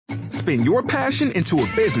spin your passion into a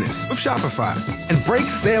business with Shopify and break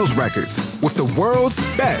sales records with the world's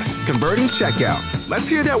best converting checkout. Let's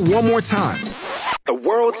hear that one more time. The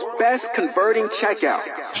world's best converting checkout.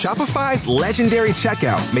 Shopify's legendary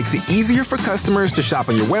checkout makes it easier for customers to shop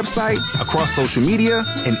on your website, across social media,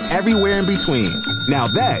 and everywhere in between. Now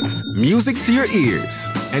that's music to your ears.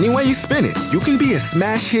 Any way you spin it, you can be a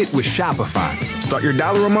smash hit with Shopify. Start your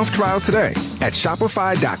 $1 a month trial today at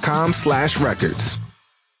shopify.com/records.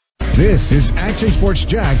 This is Action Sports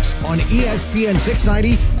Jax on ESPN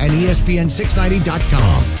 690 and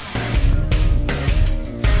ESPN690.com.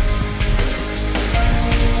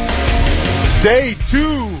 Day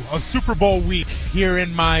 2 of Super Bowl week here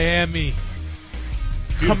in Miami.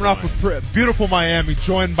 Coming off with beautiful Miami,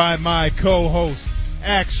 joined by my co-host,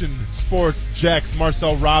 Action Sports Jax,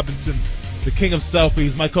 Marcel Robinson, the king of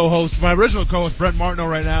selfies. My original co-host, Brent Martineau,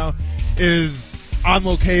 right now is on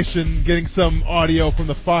location getting some audio from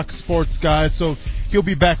the Fox Sports guys, so he'll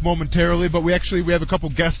be back momentarily. But we have a couple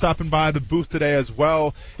guests stopping by the booth today as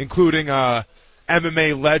well, including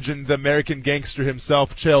MMA legend, the American gangster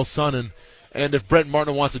himself, Chael Sonnen. And if Brent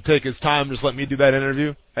Martineau wants to take his time, just let me do that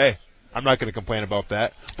interview. Hey, I'm not going to complain about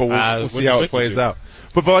that, but we'll see how it plays out.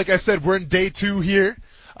 But like I said, we're in day 2 here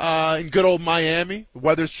in good old Miami. The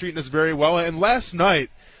weather's treating us very well. And last night,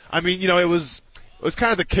 I mean, it was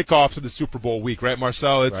kind of the kickoff to the Super Bowl week, right,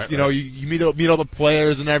 Marcel? It's right. You meet all the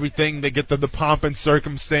players and everything. They get the pomp and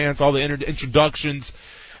circumstance, all the introductions.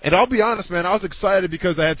 And I'll be honest, man, I was excited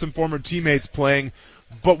because I had some former teammates playing.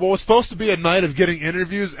 But what was supposed to be a night of getting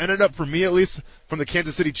interviews ended up, for me at least, from the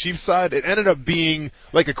Kansas City Chiefs side, it ended up being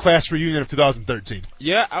like a class reunion of 2013.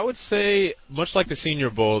 Yeah, I would say, much like the Senior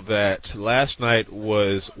Bowl, that last night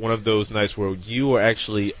was one of those nights where you were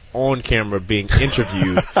actually on camera being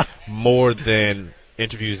interviewed more than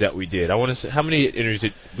interviews that we did. I want to say, how many interviews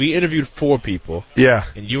did we interviewed? 4 people. Yeah.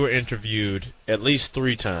 And you were interviewed at least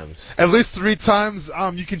 3 times. At least 3 times.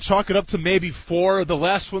 You can chalk it up to maybe 4. The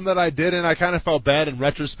last one that I did, and I kind of felt bad in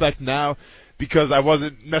retrospect now because I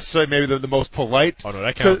wasn't necessarily maybe the most polite to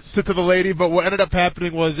the lady. But what ended up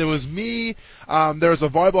happening was it was me. There was a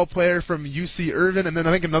volleyball player from UC Irvine, and then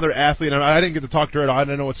I think another athlete. And I didn't get to talk to her at all. I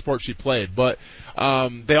didn't know what sport she played. But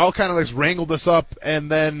they all kind of like wrangled us up,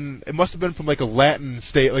 and then it must have been from like a Latin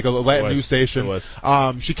state, like a Latin news station. It was.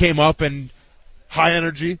 She came up and high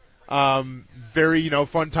energy. Very,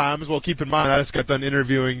 fun times. Well, keep in mind, I just got done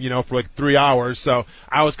interviewing, for like 3 hours, so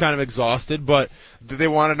I was kind of exhausted, but they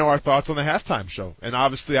want to know our thoughts on the halftime show. And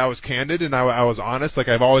obviously I was candid and I was honest, like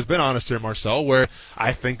I've always been honest here, Marcel, where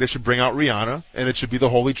I think they should bring out Rihanna, and it should be the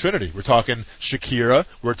Holy Trinity. We're talking Shakira,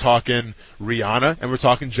 we're talking Rihanna, and we're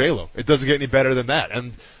talking J-Lo. It doesn't get any better than that.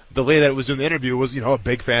 And the lady that was doing the interview was, a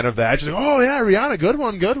big fan of that. She's like, oh yeah, Rihanna, good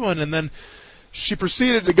one. And then she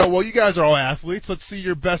proceeded to go, well, you guys are all athletes. Let's see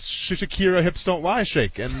your best Shakira hips don't lie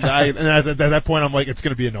shake. And at that point, I'm like, it's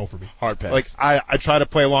going to be a no for me. Hard pass. Like, I try to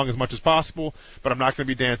play along as much as possible, but I'm not going to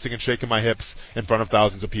be dancing and shaking my hips in front of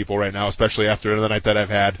thousands of people right now, especially after the night that I've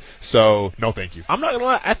had. So, no thank you. I'm not going to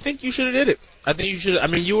lie. I think you should have did it. I think you should. I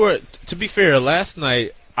mean, you were, to be fair, last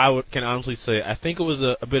night, can honestly say, I think it was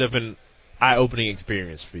a bit of an eye-opening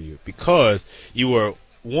experience for you because you were,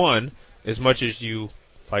 one, as much as you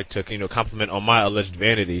like to compliment on my alleged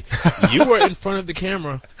vanity, you were in front of the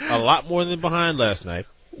camera a lot more than behind last night.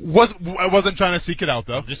 I wasn't trying to seek it out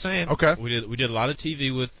though. I'm just saying. Okay. We did a lot of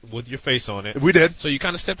TV with your face on it. We did. So you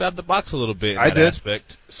kind of stepped out the box a little bit in that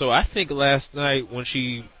aspect. So I think last night when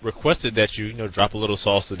she requested that you drop a little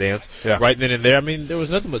salsa dance right then and there, I mean there was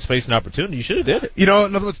nothing but space and opportunity. You should have did it.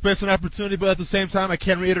 Nothing but space and opportunity, but at the same time I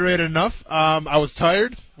can't reiterate it enough. I was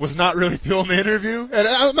tired. Was not really feeling the interview, and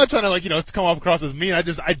I'm not trying to to come off across as mean. I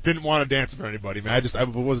didn't want to dance for anybody, man. I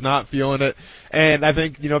was not feeling it, and I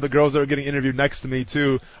think the girls that were getting interviewed next to me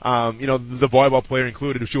too, the volleyball player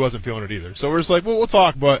included, she wasn't feeling it either. So we're just like, well, we'll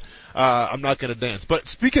talk, but I'm not going to dance. But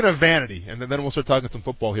speaking of vanity, and then we'll start talking some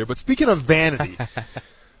football here. But speaking of vanity.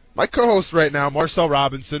 My co-host right now, Marcel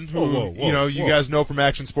Robinson, who you guys know from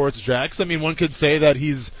Action Sports Jax. I mean, one could say that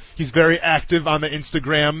he's very active on the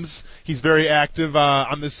Instagrams. He's very active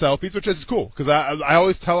on the selfies, which is cool because I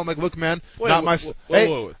always tell him like, look, man, I'm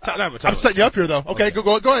setting you up here though. Okay,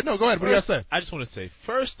 go ahead. No, go ahead. What do you guys say? I just want to say,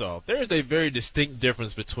 first off, there is a very distinct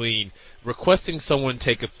difference between requesting someone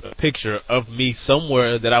take a picture of me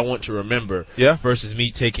somewhere that I want to remember versus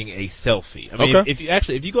me taking a selfie. I mean, if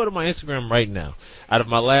you go to my Instagram right now, out of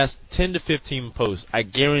my last 10 to 15 posts, I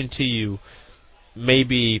guarantee you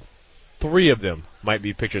maybe 3 of them might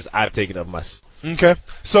be pictures I've taken of myself. Okay.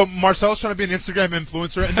 So Marcel's trying to be an Instagram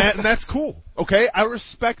influencer, and that's cool. Okay? I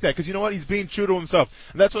respect that, because you know what? He's being true to himself.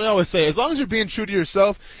 And that's what I always say. As long as you're being true to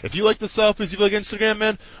yourself, if you like the selfies, if you like Instagram,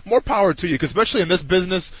 man, more power to you, because especially in this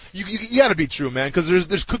business, you got to be true, man, because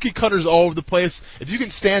there's cookie cutters all over the place. If you can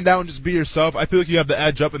stand out and just be yourself, I feel like you have the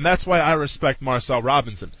edge up, and that's why I respect Marcel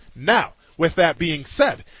Robinson. Now, with that being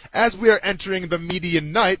said, as we are entering the media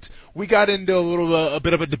night, we got into a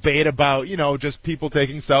bit of a debate about, just people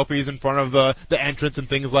taking selfies in front of the entrance and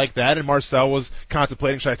things like that. And Marcel was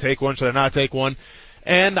contemplating, should I take one, should I not take one?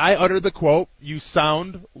 And I uttered the quote, "You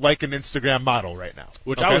sound like an Instagram model right now."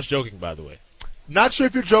 Which okay? I was joking, by the way. Not sure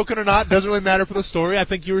if you're joking or not. Doesn't really matter for the story. I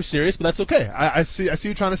think you were serious, but that's okay. I see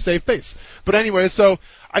you trying to save face. But anyway, so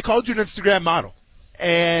I called you an Instagram model.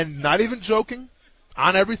 And not even joking,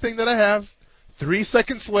 on everything that I have, 3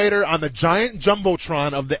 seconds later, on the giant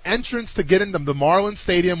jumbotron of the entrance to get into the Marlins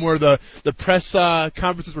Stadium where the press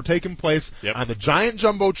conferences were taking place, yep. On the giant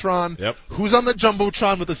jumbotron, yep. Who's on the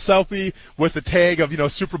jumbotron with a selfie with the tag of,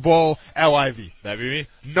 Superbowl LIV? That'd be me.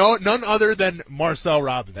 No, none other than Marcel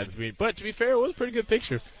Robinson. That'd be me. But to be fair, it was a pretty good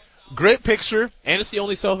picture. Great picture. And it's the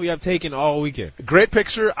only selfie I've taken all weekend. Great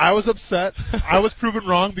picture. I was upset. I was proven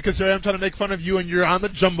wrong because here I am trying to make fun of you and you're on the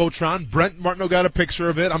Jumbotron. Brent Martineau got a picture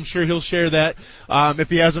of it. I'm sure he'll share that if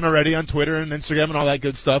he hasn't already on Twitter and Instagram and all that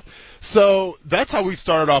good stuff. So that's how we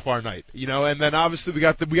started off our night, and then obviously we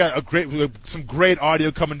got some great audio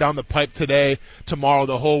coming down the pipe today, tomorrow,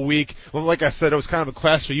 the whole week. Well, like I said, it was kind of a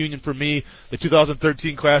class reunion for me. The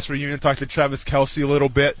 2013 class reunion, talked to Travis Kelce a little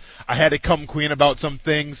bit. I had to come clean about some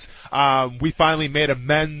things. We finally made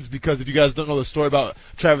amends because if you guys don't know the story about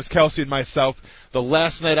Travis Kelce and myself, the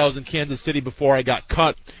last night I was in Kansas City before I got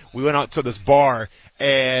cut, we went out to this bar,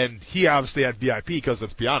 and he obviously had VIP because,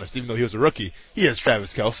 let's be honest, even though he was a rookie, he is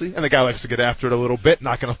Travis Kelce, and the guy likes to get after it a little bit.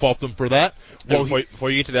 Not going to fault him for that. Well, before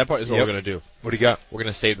you get to that part, is what we're going to do. What do you got? We're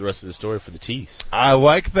going to save the rest of the story for the tease. I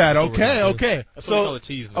like that. Okay. That's what we call the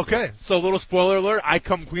tease. So little spoiler alert, I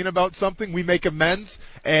come clean about something, we make amends,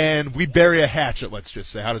 and we bury a hatchet, let's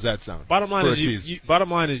just say. How does that sound? Bottom line is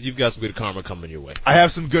you've got some good karma coming your way. I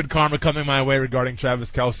have some good karma coming my way regarding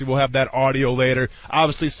Travis Kelce. We'll have that audio later.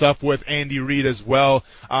 Obviously stuff with Andy Reid as well.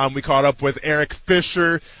 We caught up with Eric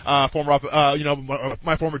Fisher, my former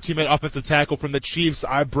teammate, offensive tackle from the Chiefs.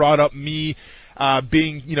 I brought up me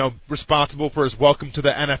being, responsible for his welcome to the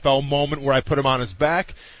NFL moment where I put him on his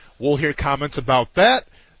back. We'll hear comments about that.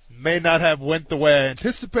 May not have went the way I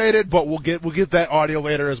anticipated, but we'll get that audio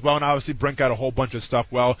later as well. And obviously Brent got a whole bunch of stuff.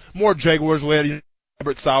 Well, more Jaguars later.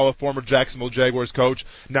 Robert Saleh, former Jacksonville Jaguars coach,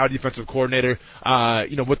 now defensive coordinator,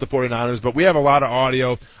 with the 49ers. But we have a lot of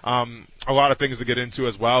audio, a lot of things to get into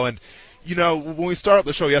as well. And, when we started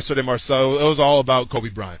the show yesterday, Marcel, it was all about Kobe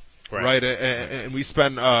Bryant. Right. And we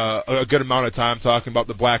spent a good amount of time talking about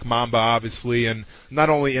the Black Mamba, obviously, and not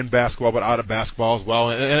only in basketball but out of basketball as well.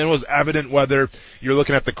 And it was evident whether you're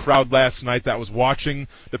looking at the crowd last night that was watching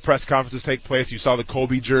the press conferences take place, you saw the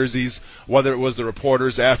Kobe jerseys, whether it was the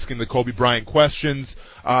reporters asking the Kobe Bryant questions.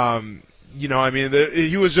 He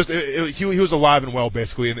was alive and well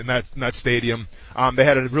basically in that stadium. They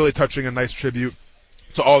had a really touching and nice tribute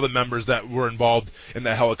to all the members that were involved in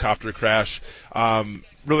that helicopter crash.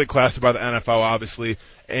 Really classy by the NFL, obviously.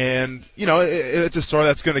 And, it's a story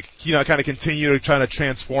that's going to, kind of continue to try to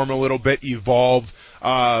transform a little bit, evolve.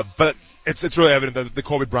 But it's really evident that the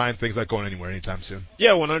Kobe Bryant thing's not going anywhere anytime soon.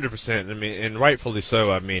 Yeah, 100%. I mean, and rightfully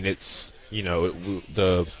so. I mean, it's,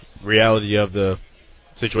 the reality of the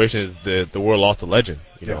situation is the world lost a legend,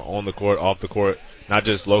 on the court, off the court, not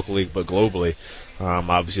just locally, but globally.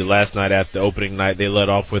 Obviously last night at the opening night, they led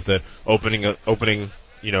off with the opening,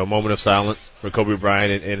 moment of silence for Kobe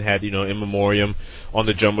Bryant and had, in memoriam on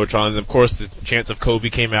the Jumbotron. And of course the chants of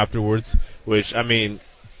Kobe came afterwards, which, I mean,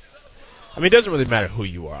 it doesn't really matter who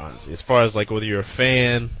you are, honestly. As far as like whether you're a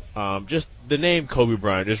fan, just the name Kobe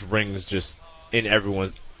Bryant just rings just in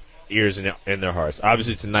everyone's ears and in their hearts.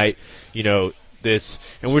 Obviously tonight, this,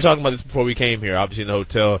 and we were talking about this before we came here, obviously in the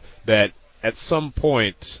hotel, that at some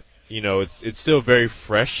point, it's still very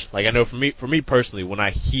fresh. Like I know for me personally, when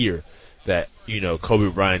I hear that, Kobe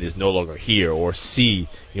Bryant is no longer here or see,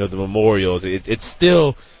 the memorials, it's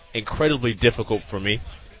still incredibly difficult for me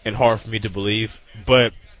and hard for me to believe.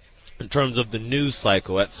 But in terms of the news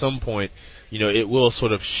cycle, at some point, it will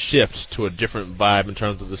sort of shift to a different vibe in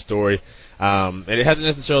terms of the story. And it hasn't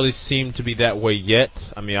necessarily seemed to be that way yet.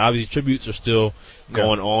 I mean, obviously tributes are still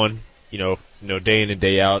going on day in and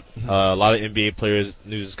day out. A lot of NBA players,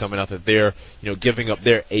 news is coming out that they're, giving up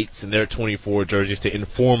their 8s and their 24 jerseys to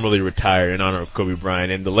informally retire in honor of Kobe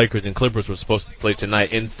Bryant. And the Lakers and Clippers were supposed to play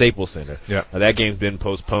tonight in Staples Center. Yeah. That game's been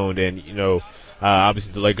postponed, and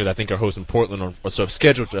obviously the Lakers, I think, are hosting Portland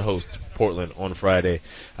scheduled to host Portland on Friday.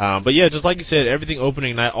 But yeah, just like you said, everything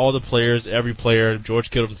opening night, all the players, every player. George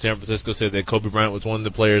Kittle from San Francisco said that Kobe Bryant was one of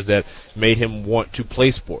the players that made him want to play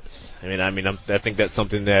sports. I think that's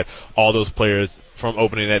something that all those players from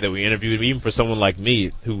opening night that we interviewed, even for someone like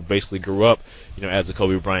me who basically grew up, as a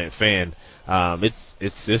Kobe Bryant fan,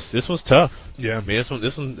 this one's tough. Yeah, this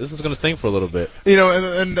one's gonna sting for a little bit.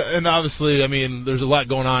 And obviously, there's a lot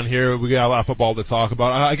going on here. We got a lot of football to talk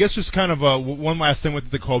about. I guess just kind of one last thing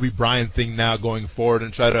with the Kobe Bryant thing now going forward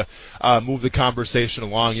and try to move the conversation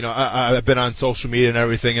along. I've been on social media and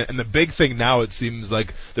everything, and the big thing now, it seems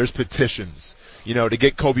like there's petitions, to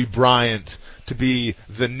get Kobe Bryant to be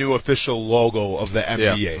the new official logo of the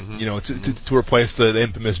NBA, Yeah. To replace the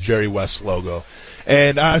infamous Jerry West logo.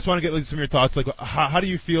 And I just want to get some of your thoughts. Like, how do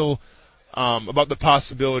you feel about the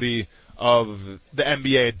possibility of the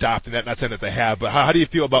NBA adopting that? Not saying that they have, but how do you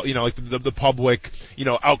feel about the public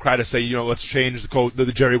outcry to say let's change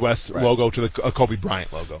the Jerry West logo to the Kobe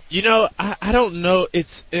Bryant logo? I don't know.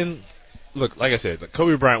 Look, like I said,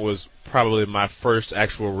 Kobe Bryant was probably my first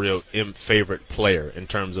actual real favorite player in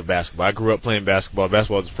terms of basketball. I grew up playing basketball.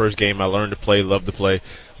 Basketball was the first game I learned to play, loved to play.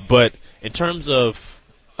 But in terms of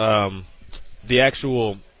the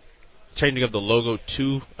actual changing of the logo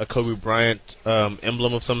to a Kobe Bryant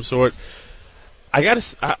emblem of some sort,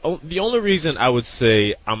 the only reason I would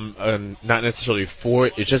say I'm not necessarily for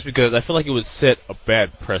it is just because I feel like it would set a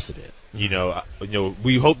bad precedent.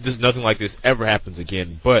 We hope nothing like this ever happens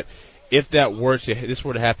again, but if this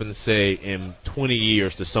were to happen, say, in 20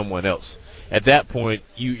 years to someone else, at that point,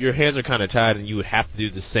 your hands are kind of tied, and you would have to do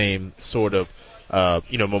the same sort of,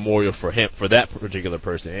 memorial for that particular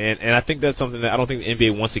person. And I think that's something that I don't think the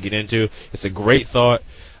NBA wants to get into. It's a great thought.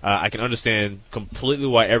 I can understand completely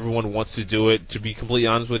why everyone wants to do it. To be completely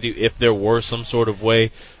honest with you, if there were some sort of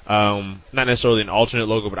way, not necessarily an alternate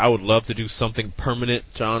logo, but I would love to do something permanent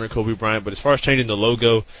to honor Kobe Bryant. But as far as changing the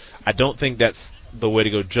logo, I don't think that's the way to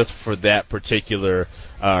go just for that particular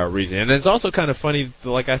reason. And it's also kind of funny,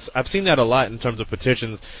 like I've seen that a lot in terms of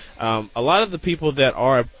petitions. A lot of the people that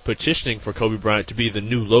are petitioning for Kobe Bryant to be the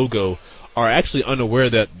new logo are actually unaware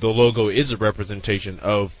that the logo is a representation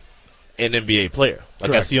of an NBA player.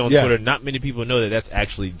 Like, Correct. I see on Twitter, not many people know that that's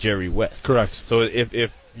actually Jerry West. Correct. So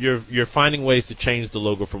if you're finding ways to change the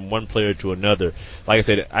logo from one player to another, like I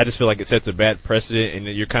said, I just feel like it sets a bad precedent,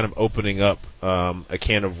 and you're kind of opening up a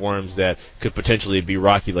can of worms that could potentially be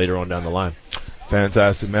rocky later on down the line.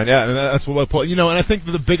 Fantastic, man. Yeah, and that's what and I think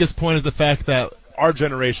the biggest point is the fact that our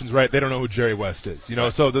generation's right, they don't know who Jerry West is,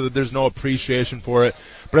 so there's no appreciation for it.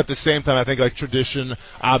 But at the same time, I think tradition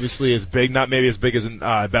obviously is big, not maybe as big as in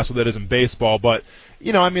basketball that is in baseball, but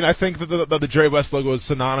I think that the Jerry West logo is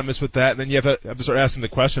synonymous with that, and then you have to start asking the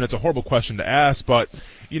question. It's a horrible question to ask, but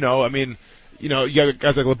you got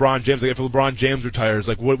guys like LeBron James. Like, if LeBron James retires,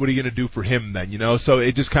 like, what are you going to do for him then? So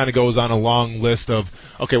it just kind of goes on a long list of,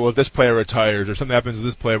 okay, well, if this player retires or something happens to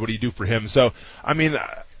this player, what do you do for him? So,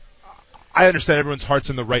 I understand everyone's heart's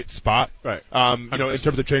in the right spot. Right. In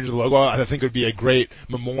terms of changing the logo, I think it would be a great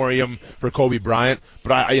memoriam for Kobe Bryant.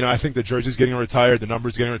 But I think the jersey's getting retired, the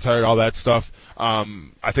numbers getting retired, all that stuff.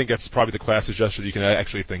 I think that's probably the classiest gesture you can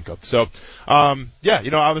actually think of. So,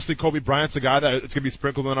 obviously Kobe Bryant's a guy that it's going to be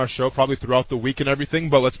sprinkled on our show probably throughout the week and everything.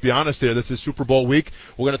 But let's be honest here, this is Super Bowl week.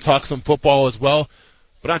 We're going to talk some football as well.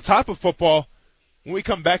 But on top of football, when we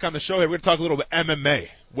come back on the show here, we're going to talk a little bit MMA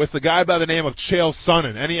with a guy by the name of Chael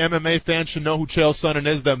Sonnen. Any MMA fan should know who Chael Sonnen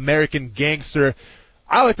is, the American gangster.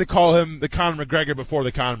 I like to call him the Conor McGregor before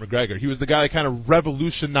the Conor McGregor. He was the guy that kind of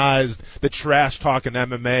revolutionized the trash talk in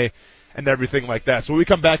MMA and everything like that. So when we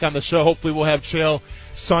come back on the show, hopefully we'll have Chael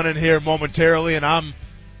Sonnen here momentarily, and I'm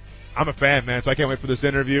a fan, man, so I can't wait for this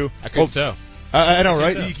interview. I couldn't tell. I know,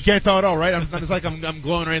 right? You can't tell at all, right? I'm not just like I'm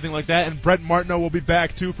glowing or anything like that. And Brent Martineau will be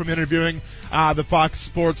back, too, from interviewing the Fox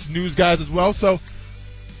Sports News guys as well. So,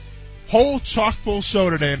 whole chock-full show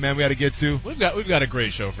today, man, we got to get to. We've got a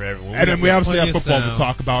great show for everyone. And then we obviously have football to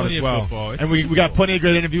talk about as well. And we got plenty of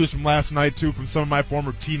great interviews from last night, too, from some of my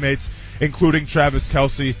former teammates, including Travis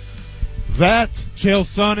Kelce. That, Chael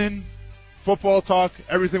Sonnen, football talk,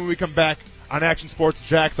 everything when we come back on Action Sports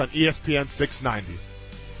Jax on ESPN 690.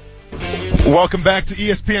 Welcome back to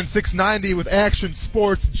ESPN 690 with Action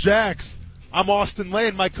Sports Jax. I'm Austin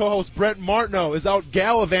Lane. My co-host Brent Martineau is out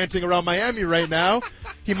gallivanting around Miami right now.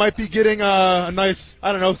 He might be getting a nice,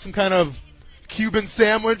 some kind of Cuban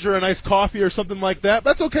sandwich or a nice coffee or something like that.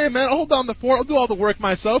 That's okay, man. I'll hold down the fort. I'll do all the work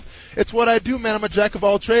myself. It's what I do, man. I'm a jack of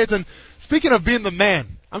all trades. And speaking of being the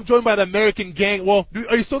man, I'm joined by the American gang. Well,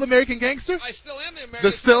 are you still the American gangster? I still am the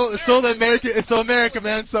American. It's still America,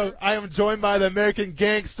 man. So I am joined by the American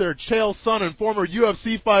gangster, Chael Sonnen, former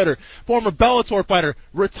UFC fighter, former Bellator fighter,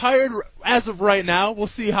 retired as of right now. We'll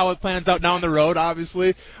see how it plans out down the road,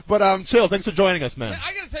 obviously. But Chael, thanks for joining us, man.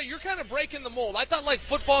 I gotta tell you, you're kind of breaking the mold. I thought like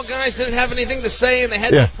football guys didn't have anything to say and they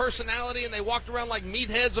had no personality and they walked around like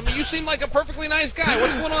meatheads. I mean, you seem like a perfectly nice guy.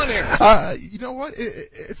 What's going on here? You know what?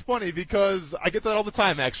 It's funny because I get that all the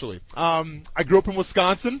time, actually. I grew up in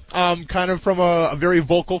Wisconsin, kind of from a very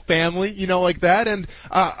vocal family, like that. And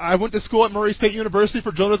I went to school at Murray State University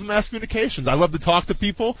for journalism and mass communications. I love to talk to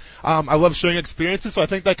people. I love sharing experiences, so I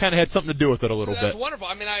think that kind of had something to do with it a little bit. That's wonderful.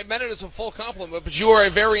 I mean, I meant it as a full compliment, but you are a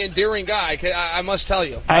very endearing guy, I must tell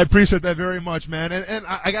you. I appreciate that very much, man. And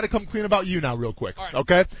I got to come clean about you now real quick, right.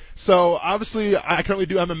 Okay? So, obviously, I currently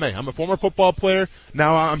do MMA. I'm a former football player.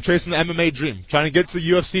 Now I'm chasing the MMA dream, trying to get to the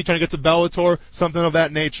UFC, trying to get to Bellator, something of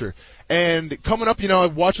that nature. And coming up,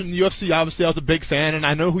 watching the UFC, obviously I was a big fan, and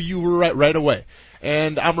I know who you were right away.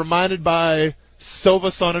 And I'm reminded by Silva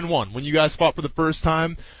Sonnen 1, when you guys fought for the first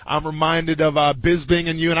time. I'm reminded of Bisping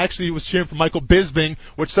and you, and I actually was cheering for Michael Bisping,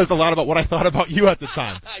 which says a lot about what I thought about you at the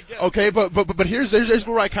time. Okay, but here's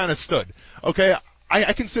where I kind of stood. Okay,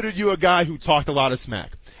 I considered you a guy who talked a lot of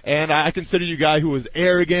smack, and I considered you a guy who was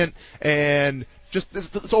arrogant and just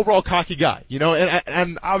this overall cocky guy,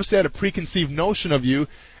 and obviously I had a preconceived notion of you,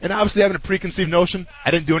 and obviously having a preconceived notion, I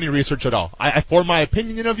didn't do any research at all. I formed my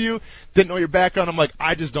opinion of you, didn't know your background. I'm like,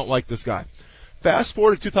 I just don't like this guy. Fast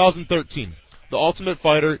forward to 2013, the Ultimate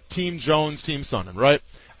Fighter, Team Jones, Team Sonnen, right?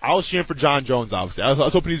 I was cheering for John Jones, obviously. I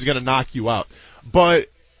was hoping he was going to knock you out. But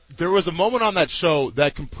there was a moment on that show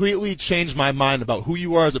that completely changed my mind about who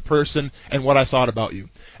you are as a person and what I thought about you.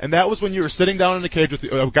 And that was when you were sitting down in the cage with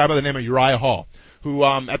a guy by the name of Uriah Hall, who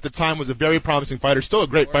at the time was a very promising fighter, still a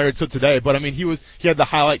great fighter to today, but I mean he had the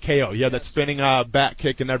highlight KO, he had that spinning back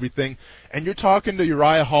kick and everything. And you're talking to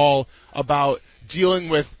Uriah Hall about dealing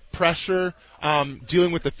with pressure,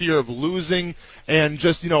 dealing with the fear of losing, and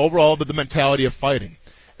just, overall the mentality of fighting.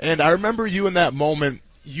 And I remember you in that moment,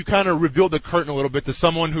 you kind of revealed the curtain a little bit to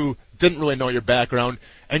someone who didn't really know your background,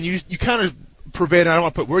 and you kind of pervaded, I don't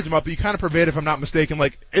want to put words in my mouth, but you kind of pervaded, if I'm not mistaken,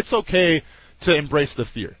 like, it's okay to embrace the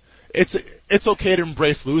fear. It's okay to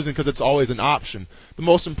embrace losing because it's always an option. The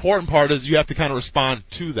most important part is you have to kind of respond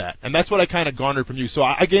to that. And that's what I kind of garnered from you. So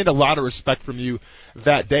I gained a lot of respect from you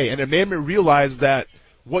that day. And it made me realize that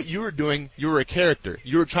what you were doing, you were a character.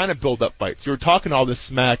 You were trying to build up fights. You were talking all this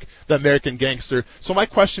smack, the American gangster. So my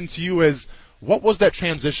question to you is, what was that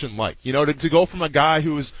transition like? To go from a guy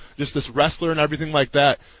who was just this wrestler and everything like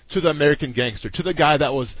that to the American gangster, to the guy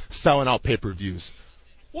that was selling out pay-per-views.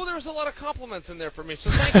 Well, there was a lot of compliments in there for me, so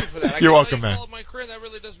thank you for that. You're welcome, man. I followed my career, that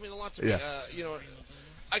really does mean a lot to me.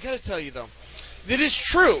 I got to tell you, though, it is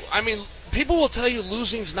true. I mean, people will tell you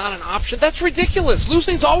losing's not an option. That's ridiculous.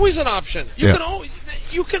 Losing's always an option. You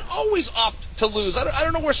can always opt to lose. I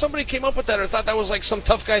don't know where somebody came up with that or thought that was like some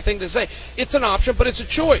tough guy thing to say. It's an option, but it's a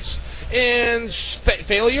choice. And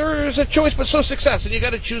failure is a choice, but so success. And you got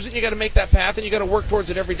to choose it, and you got to make that path, and you got to work towards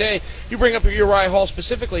it every day. You bring up Uriah Hall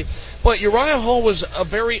specifically, but Uriah Hall was a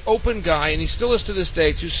very open guy, and he still is to this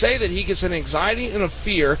day, to say that he gets an anxiety and a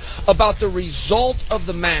fear about the result of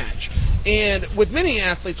the match. And with many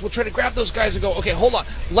athletes, we'll try to grab those guys and go, okay, hold on.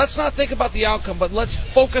 Let's not think about the outcome, but let's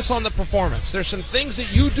focus on the performance. There's some things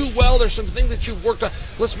that you do well. There's some things that you've worked on.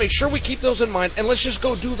 Let's make sure we keep those in mind, and let's just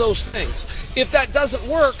go do those things. If that doesn't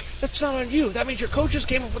work, that's not on you. That means your coaches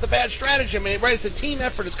came up with a bad strategy. I mean, right, it's a team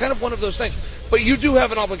effort. It's kind of one of those things. But you do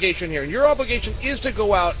have an obligation here, and your obligation is to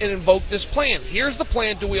go out and invoke this plan. Here's the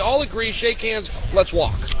plan. Do we all agree? Shake hands. Let's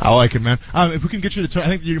walk. I like it, man. If we can get you to turn, I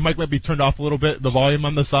think your mic might be turned off a little bit, the volume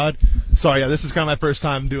on the side. Sorry, this is kind of my first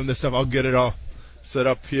time doing this stuff. I'll get it all set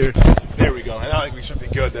up here. There we go. I think we should be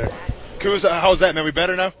good there. Kuz, how's that, man? We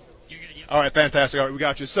better now? All right, fantastic. All right, we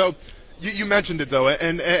got you. So you mentioned it, though,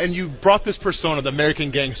 and you brought this persona, the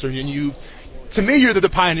American gangster, and you, to me, you're the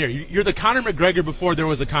pioneer. You're the Conor McGregor before there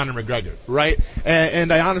was a Conor McGregor, right?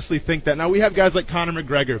 And I honestly think that. Now, we have guys like Conor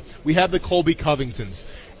McGregor. We have the Colby Covingtons.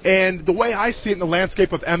 And the way I see it in the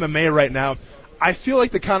landscape of MMA right now, I feel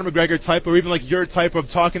like the Conor McGregor type, or even like your type of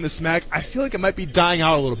talking the smack, I feel like it might be dying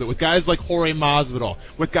out a little bit with guys like Jorge Masvidal,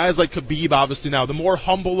 with guys like Khabib, obviously now. The more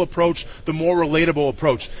humble approach, the more relatable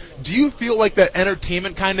approach. Do you feel like that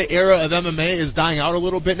entertainment kind of era of MMA is dying out a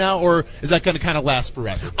little bit now, or is that going to kind of last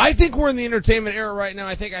forever? I think we're in the entertainment era right now.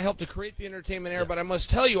 I think I helped to create the entertainment era, but I must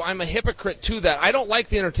tell you, I'm a hypocrite to that. I don't like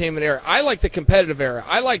the entertainment era. I like the competitive era.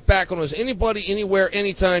 I like back when it was anybody, anywhere,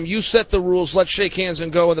 anytime. You set the rules, let's shake hands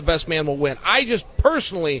and go, and the best man will win. I just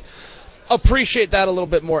personally appreciate that a little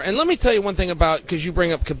bit more. And let me tell you one thing about, because you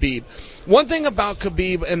bring up Khabib. One thing about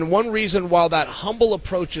Khabib, and one reason why that humble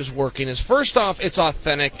approach is working, is first off, it's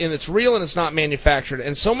authentic, and it's real, and it's not manufactured.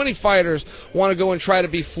 And so many fighters want to go and try to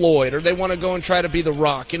be Floyd, or they want to go and try to be The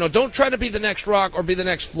Rock. You know, don't try to be the next Rock or be the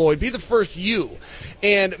next Floyd. Be the first you.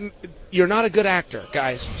 And you're not a good actor,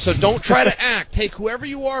 guys. So don't try to act. Take whoever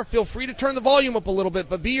you are. Feel free to turn the volume up a little bit,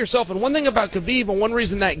 but be yourself. And one thing about Khabib, and one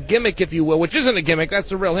reason that gimmick, if you will, which isn't a gimmick, that's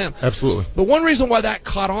the real him. Absolutely. But one reason why that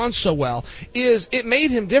caught on so well is it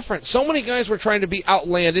made him different. So many guys were trying to be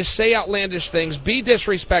outlandish, say outlandish things, be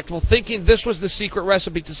disrespectful, thinking this was the secret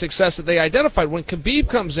recipe to success that they identified. When Khabib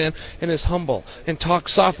comes in and is humble and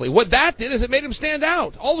talks softly, what that did is it made him stand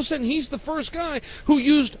out. All of a sudden, he's the first guy who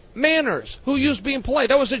used manners, who used being polite.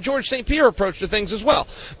 That was the George St. Pierre approach to things as well.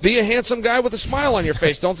 Be a handsome guy with a smile on your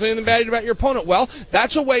face. Don't say anything bad about your opponent. Well,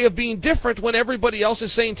 that's a way of being different when everybody else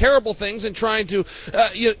is saying terrible things and trying to,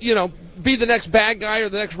 be the next bad guy or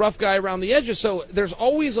the next rough guy around the edges. So there's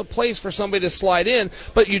always a place for somebody to slide in,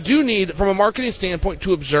 but you do need, from a marketing standpoint,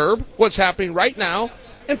 to observe what's happening right now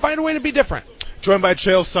and find a way to be different. Joined by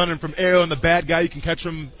Chael Sonnen from Ayo and the Bad Guy. You can catch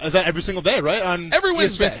him every single day, right? On every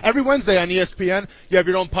Wednesday. ESPN. Every Wednesday on ESPN. You have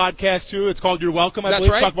your own podcast, too. It's called You're Welcome, I That's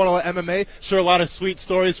believe. right. Talk about all the MMA. Share a lot of sweet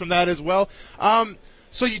stories from that as well.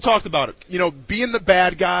 So you talked about it. You know, being the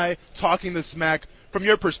bad guy, talking the smack. From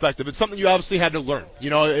your perspective, it's something you obviously had to learn.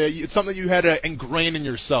 You know, it's something you had to ingrain in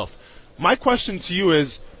yourself. My question to you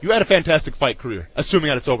is, you had a fantastic fight career, assuming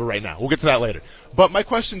that it's over right now. We'll get to that later. But my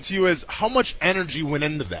question to you is, how much energy went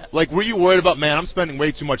into that? Like, were you worried about, man, I'm spending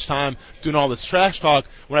way too much time doing all this trash talk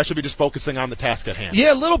when I should be just focusing on the task at hand?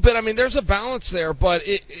 Yeah, a little bit. I mean, there's a balance there, but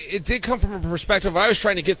it did come from a perspective I was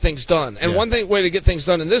trying to get things done. And one way to get things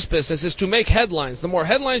done in this business is to make headlines. The more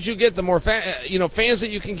headlines you get, the more fans that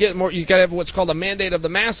you can get, more you got to have what's called a mandate of the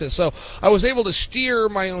masses. So I was able to steer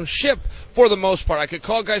my own ship for the most part. I could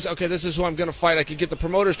call guys, okay, this is who I'm going to fight. I could get the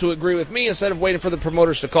promoters to agree with me instead of waiting for the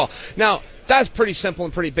promoters to call. Now, that's pretty simple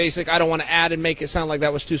and pretty basic. I don't want to add and make it sound like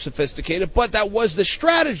that was too sophisticated, but that was the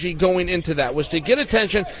strategy going into that, was to get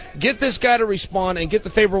attention, get this guy to respond, and get the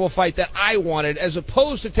favorable fight that I wanted, as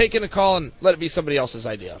opposed to taking a call and let it be somebody else's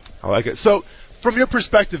idea. I like it. So, from your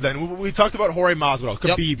perspective then, we talked about Jorge Masvidal,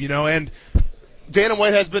 Khabib, you know, and Dana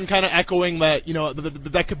White has been kind of echoing that, you know,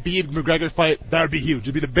 that Khabib-McGregor fight, that would be huge. It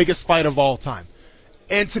would be the biggest fight of all time.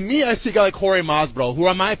 And to me, I see a guy like Jorge Masvidal, who,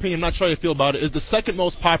 in my opinion, I'm not sure how you feel about it, is the second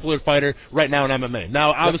most popular fighter right now in MMA.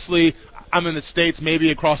 Now, obviously, I'm in the States,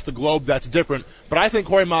 maybe across the globe, that's different. But I think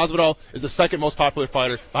Jorge Masvidal is the second most popular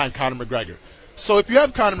fighter behind Conor McGregor. So if you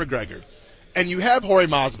have Conor McGregor and you have Jorge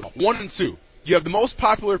Masvidal, 1 and 2, you have the most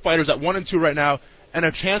popular fighters at 1 and 2 right now, and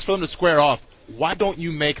a chance for them to square off. Why don't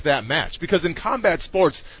you make that match? Because in combat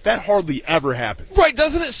sports, that hardly ever happens. Right,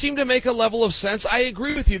 doesn't it seem to make a level of sense? I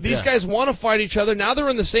agree with you. These guys want to fight each other. Now they're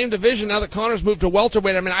in the same division, now that Conor's moved to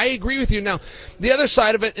welterweight. I mean, I agree with you. Now, the other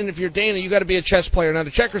side of it, and if you're Dana, you got to be a chess player, not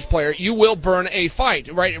a checkers player, you will burn a fight.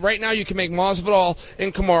 Right now you can make Masvidal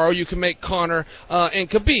and Kamaru, you can make Conor and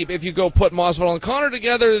Khabib. If you go put Masvidal and Conor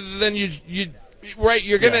together, then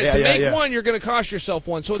you're gonna make one, you're gonna cost yourself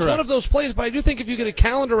one. So it's one of those plays, but I do think if you get a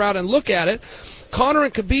calendar out and look at it, Conor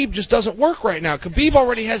and Khabib just doesn't work right now. Khabib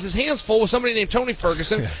already has his hands full with somebody named Tony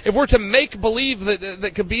Ferguson. If we're to make believe that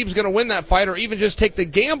Khabib's going to win that fight, or even just take the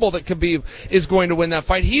gamble that Khabib is going to win that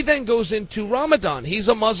fight, he then goes into Ramadan. He's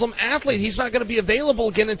a Muslim athlete. He's not going to be available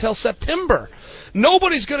again until September.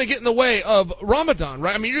 Nobody's going to get in the way of Ramadan,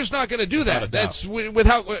 right? I mean, you're just not going to do that. That's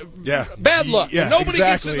without bad luck. Yeah, Nobody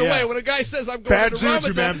gets in the yeah. way. When a guy says, I'm going bad into juju,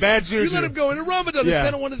 Ramadan, man. Bad juju. You let him go into Ramadan. Yeah. It's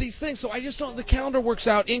kind of one of these things. So I just don't, the calendar works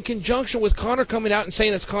out in conjunction with Conor coming out and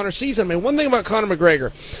saying it's Conor's season. I mean, one thing about Conor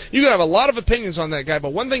McGregor, you can have a lot of opinions on that guy,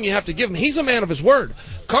 but one thing you have to give him, he's a man of his word.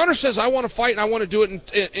 Conor says, I want to fight and I want to do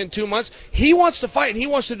it in 2 months. He wants to fight and he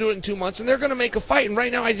wants to do it in 2 months, and they're going to make a fight. And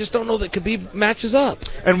right now I just don't know that Khabib matches up.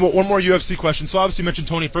 And one more UFC question. So obviously mentioned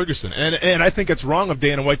Tony Ferguson, and I think it's wrong of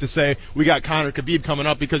Dana White to say we got Conor Khabib coming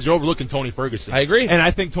up because you're overlooking Tony Ferguson. I agree. And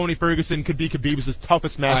I think Tony Ferguson could be Khabib's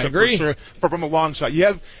toughest matchup for sure, from a long shot. You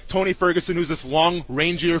have Tony Ferguson, who's this long,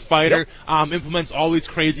 rangier fighter, implements all these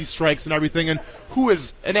crazy strikes and everything, and who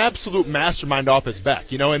is an absolute mastermind off his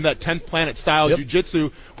back, in that 10th planet style jiu-jitsu,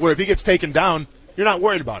 where if he gets taken down, you're not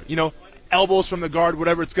worried about it, elbows from the guard,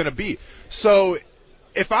 whatever it's going to be. So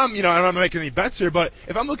if I'm, I'm not making any bets here, but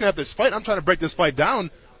if I'm looking at this fight, I'm trying to break this fight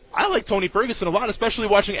down, I like Tony Ferguson a lot, especially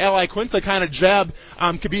watching Ali Quinta kind of jab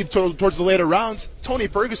Khabib towards the later rounds. Tony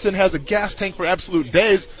Ferguson has a gas tank for absolute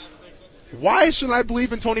days. Why shouldn't I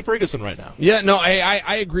believe in Tony Ferguson right now? Yeah, no,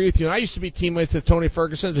 I agree with you. And I used to be teammates with Tony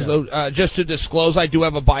Ferguson. Just to disclose, I do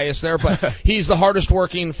have a bias there, but he's the hardest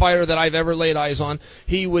working fighter that I've ever laid eyes on.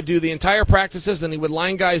 He would do the entire practices, then he would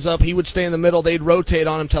line guys up. He would stay in the middle. They'd rotate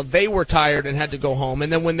on him until they were tired and had to go home.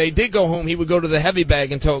 And then when they did go home, he would go to the heavy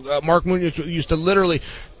bag until Mark Munoz used to literally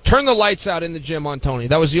turn the lights out in the gym on Tony.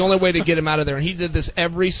 That was the only way to get him out of there, and he did this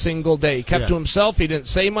every single day. He kept to himself. He didn't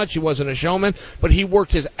say much. He wasn't a showman, but he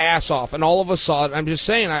worked his ass off, and all of us saw it. I'm just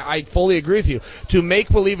saying, I fully agree with you. To make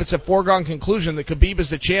believe it's a foregone conclusion that Khabib is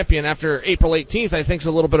the champion after April 18th, I think is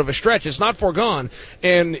a little bit of a stretch. It's not foregone,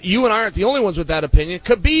 and you and I aren't the only ones with that opinion.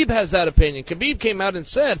 Khabib has that opinion. Khabib came out and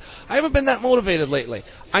said, I haven't been that motivated lately.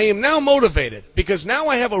 I am now motivated because now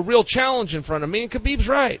I have a real challenge in front of me, and Khabib's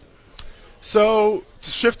right. So to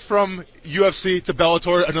shift from UFC to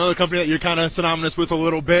Bellator, another company that you're kind of synonymous with a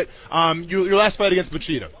little bit, your last fight against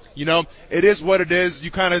Machida, it is what it is. You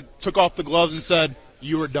kind of took off the gloves and said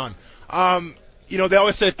you were done. They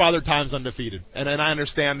always say Father Time's undefeated, and I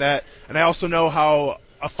understand that, and I also know how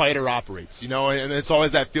a fighter operates, and it's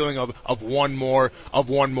always that feeling of one more.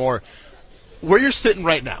 Where you're sitting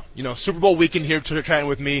right now, Super Bowl weekend here chatting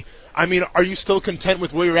with me. I mean, are you still content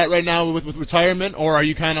with where you're at right now with retirement, or are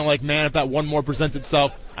you kind of like, man, if that one more presents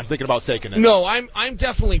itself, I'm thinking about taking it? No, I'm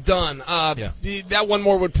definitely done. That one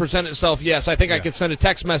more would present itself, yes. I think I could send a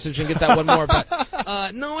text message and get that one more.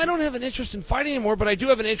 But no, I don't have an interest in fighting anymore, but I do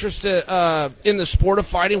have an interest in the sport of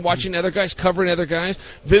fighting, watching other guys, covering other guys,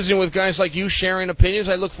 visiting with guys like you, sharing opinions.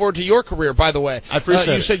 I look forward to your career, by the way. I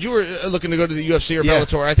appreciate it. You said you were looking to go to the UFC or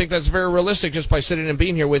Bellator. I think that's very realistic just by sitting and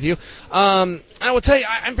being here with you. I will tell you,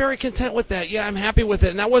 I'm very content with that. Yeah, I'm happy with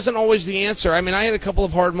it. And that wasn't always the answer. I mean, I had a couple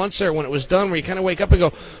of hard months there when it was done where you kind of wake up and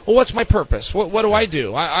go, well, what's my purpose? What do I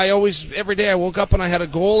do? I always, every day I woke up and I had a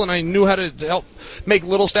goal and I knew how to help make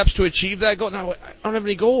little steps to achieve that goal. Now, I don't have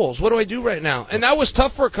any goals. What do I do right now? And that was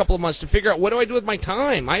tough for a couple of months to figure out what do I do with my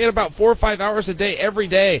time. I had about 4 or 5 hours a day every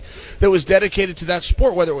day that was dedicated to that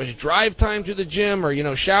sport, whether it was drive time to the gym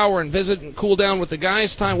or, shower and visit and cool down with the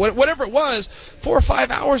guys time, whatever it was. 4 or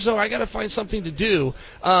 5 hours, though, I got to find something to do.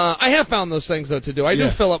 I have found those things, though, to do. I do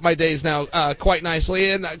fill up my days now quite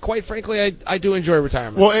nicely, and quite frankly, I do enjoy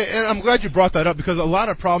retirement. Well, and I'm glad you brought that up because a lot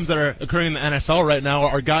of problems that are occurring in the NFL right now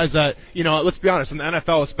are guys that, let's be honest, in the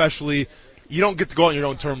NFL especially, you don't get to go on your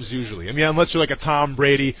own terms usually. I mean, unless you're like a Tom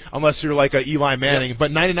Brady, unless you're like a Eli Manning. Yep.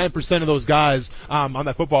 But 99% of those guys on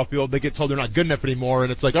that football field, they get told they're not good enough anymore,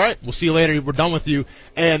 and it's like, all right, we'll see you later. We're done with you.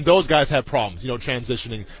 And those guys have problems,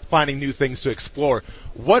 transitioning, finding new things to explore.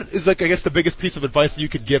 What is, I guess, the biggest piece of advice that you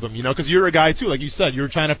could give them? Because you're a guy, too. Like you said, you're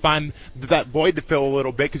trying to find that void to fill a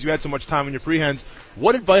little bit because you had so much time in your free hands.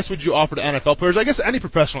 What advice would you offer to NFL players, I guess any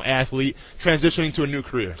professional athlete transitioning to a new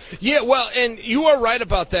career? Yeah, well, and you are right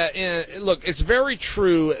about that. And look, it's very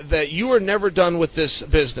true that you are never done with this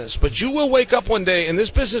business, but you will wake up one day and this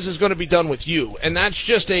business is going to be done with you, and that's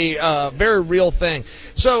just a very real thing.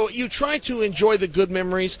 So you try to enjoy the good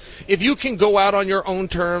memories. If you can go out on your own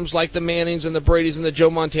terms, like the Mannings and the Bradys and the Joe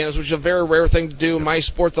Montanas, which is a very rare thing to do. In my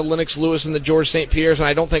sport, the Lennox Lewis and the George St. Pierre's, and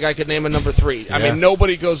I don't think I could name a number 3. I mean,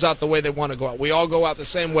 nobody goes out the way they want to go out. We all go out the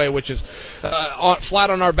same way, which is flat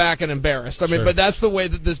on our back and embarrassed. I mean, but that's the way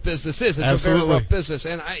that this business is. It's Absolutely. a very rough business.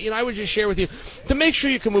 And I would just share with you, to make sure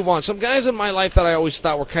you can move on, some guys in my life that I always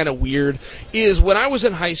thought were kind of weird is when I was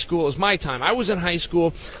in high school, it was my time. I was in high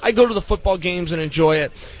school. I go to the football games and enjoy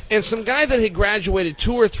it. And some guy that had graduated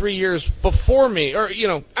 2 or 3 years before me, or,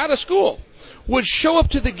 out of school, would show up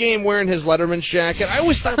to the game wearing his Letterman's jacket. I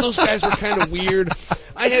always thought those guys were kind of weird.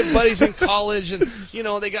 I had buddies in college, and,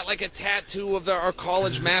 they got like a tattoo of our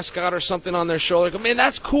college mascot or something on their shoulder. I go, man,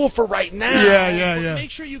 that's cool for right now. Yeah.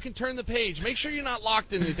 Make sure you can turn the page. Make sure you're not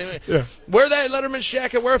locked in anything. Wear that Letterman's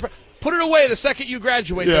jacket. Put it away the second you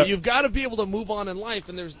graduate. Yeah. You've got to be able to move on in life,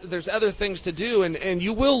 and there's other things to do, and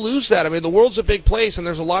you will lose that. I mean, the world's a big place, and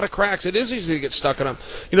there's a lot of cracks. It is easy to get stuck in them.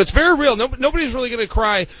 It's very real. Nobody's really going to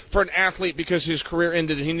cry for an athlete because his career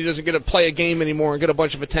ended and he doesn't get to play a game anymore and get a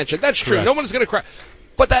bunch of attention. That's true. Correct. No one's going to cry.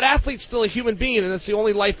 But that athlete's still a human being, and it's the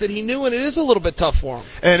only life that he knew, and it is a little bit tough for him.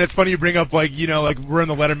 And it's funny you bring up, like we're in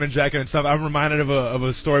the Letterman jacket and stuff. I'm reminded of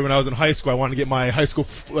a story when I was in high school. I wanted to get my high school,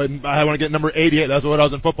 I want to get number 88. That's what I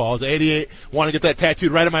was in football. I was 88. Wanted to get that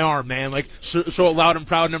tattooed right on my arm, man. Like, show it loud and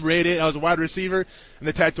proud, number 88. I was a wide receiver. And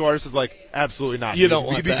the tattoo artist is like, absolutely not. You don't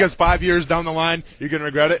want that. Because 5 years down the line, you're going to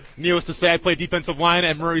regret it. Needless to say, I played defensive line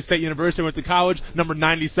at Murray State University. Went to college, number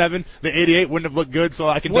 97. The 88 wouldn't have looked good, so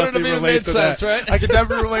I can definitely relate to that. Right? I can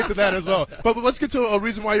definitely relate to that as well. But let's get to a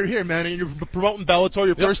reason why you're here, man. And you're promoting Bellator.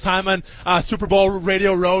 Your first time on Super Bowl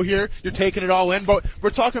Radio Row here. You're taking it all in. But we're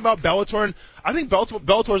talking about Bellator, and I think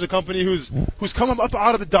Bellator is a company who's come up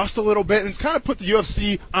out of the dust a little bit, and it's kind of put the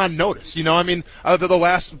UFC on notice. The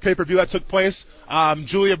last pay-per-view that took place,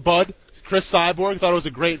 Julia Budd, Chris Cyborg, thought it was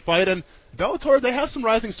a great fight, and Bellator, they have some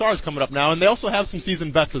rising stars coming up now, and they also have some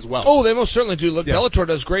seasoned vets as well. Oh, they most certainly do. Look, Bellator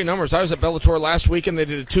does great numbers. I was at Bellator last week, and they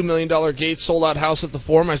did a $2 million gate, sold-out house at the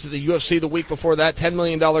Forum. I was at the UFC the week before that, $10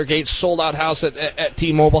 million gate, sold-out house at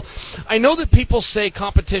T-Mobile. I know that people say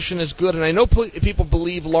competition is good, and I know people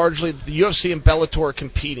believe largely that the UFC and Bellator are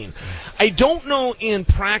competing. I don't know in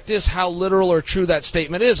practice how literal or true that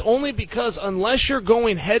statement is, only because unless you're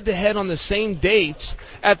going head-to-head on the same dates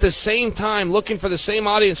at the same time, looking for the same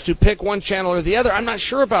audience to pick one channel or the other, I'm not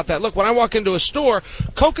sure about that. Look, when I walk into a store,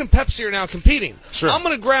 Coke and Pepsi are now competing. Sure. I'm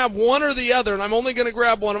going to grab one or the other, and I'm only going to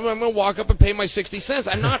grab one of them. I'm going to walk up and pay my 60 cents.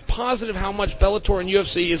 I'm not positive how much Bellator and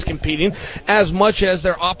UFC is competing as much as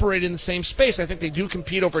they're operating in the same space. I think they do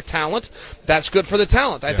compete over talent. That's good for the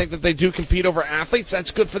talent. I think that they do compete over athletes.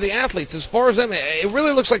 That's good for the athletes. As far as them, it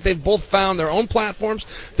really looks like they've both found their own platforms,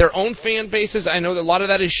 their own fan bases. I know that a lot of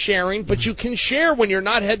that is sharing, but you can share when you're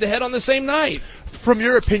not head-to-head on the same night. From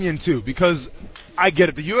your opinion, too, because I get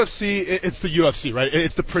it. The UFC, it's the UFC, right?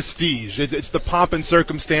 It's the prestige. It's the pomp and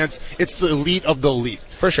circumstance. It's the elite of the elite.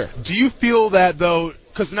 For sure. Do you feel that, though,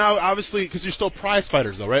 because now, obviously, because you're still prize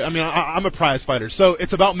fighters, though, right? I mean, I'm a prize fighter, so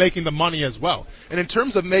it's about making the money as well. And in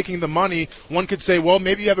terms of making the money, one could say, well,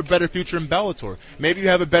 maybe you have a better future in Bellator. Maybe you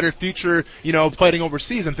have a better future, fighting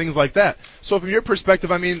overseas and things like that. So from your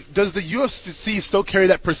perspective, I mean, does the UFC still carry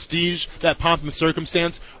that prestige, that pomp and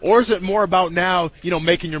circumstance, or is it more about now,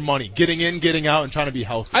 making your money, getting in, getting out, and trying to be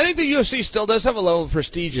healthy? I think the UFC still does have a level of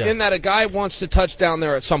prestige in that a guy wants to touch down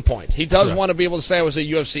there at some point. He does want to be able to say I was a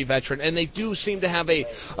UFC veteran, and they do seem to have a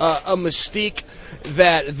mystique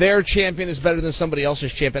that their champion is better than somebody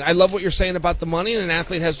else's champion. I love what you're saying about the money, and an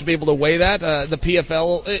athlete has to be able to weigh that. The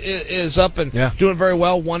PFL is up and doing very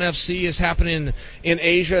well. ONE FC is happening in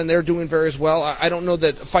Asia, and they're doing very well. I don't know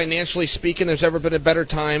that financially speaking there's ever been a better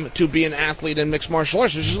time to be an athlete in mixed martial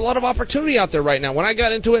arts. There's just a lot of opportunity out there right now. When I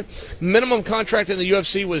got into it, minimum contract in the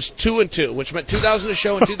UFC was 2-2, which meant $2,000 a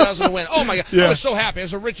show and $2,000 to win. Oh, my God. I was so happy. I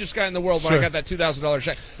was the richest guy in the world when I got that $2,000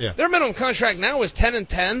 check. Their minimum contract now is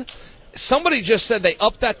 10-10. Somebody just said they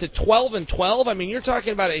upped that to 12-12. I mean, you're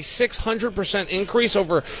talking about a 600% increase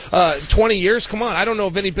over 20 years. Come on, I don't know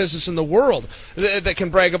of any business in the world that can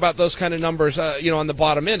brag about those kind of numbers, on the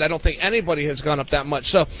bottom end. I don't think anybody has gone up that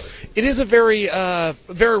much. So it is a very,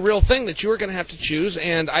 very real thing that you are going to have to choose.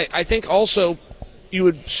 And I think also you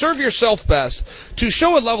would serve yourself best to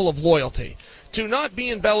show a level of loyalty, to not be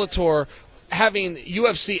in Bellator having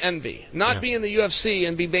UFC envy, not be in the UFC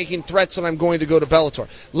and be making threats that I'm going to go to Bellator.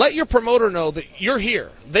 Let your promoter know that you're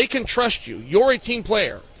here. They can trust you. You're a team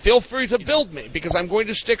player. Feel free to build me because I'm going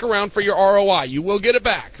to stick around for your ROI. You will get it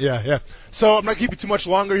back. Yeah. So I'm not keeping you too much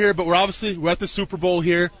longer here, but we're at the Super Bowl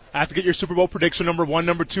here. I have to get your Super Bowl prediction, number one.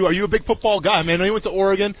 Number two, are you a big football guy, man? I know you went to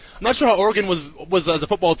Oregon. I'm not sure how Oregon was as a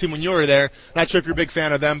football team when you were there. Not sure if you're a big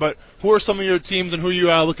fan of them, but who are some of your teams and who are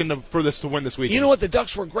you looking for this to win this weekend? You know what? The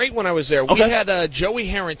Ducks were great when I was there. We had Joey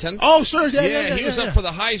Harrington. Oh, sure. He was up for the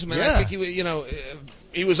Heisman. Yeah. I think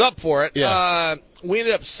he was up for it. Yeah. We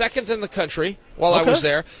ended up second in the country while I was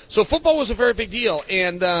there. So football was a very big deal.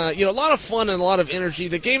 And, a lot of fun and a lot of energy.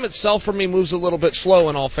 The game itself for me moves a little bit slow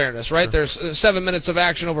in all fairness, right? Sure. There's 7 minutes of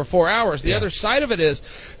action over 4 hours. The other side of it is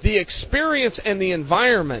the experience and the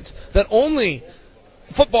environment that only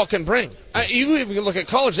football can bring. You even look at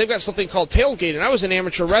college, they've got something called tailgating. I was an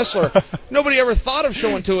amateur wrestler. Nobody ever thought of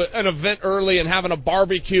showing to an event early and having a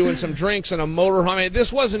barbecue and some drinks and a motorhome. I mean,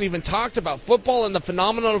 this wasn't even talked about. Football and the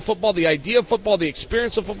phenomenon of football, the idea of football, the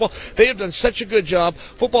experience of football, they have done such a good job.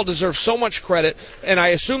 Football deserves so much credit, and I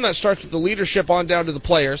assume that starts with the leadership on down to the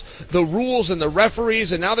players, the rules and the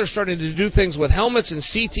referees, and now they're starting to do things with helmets and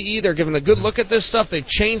CTE. They're giving a good look at this stuff. They've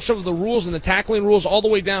changed some of the rules and the tackling rules all the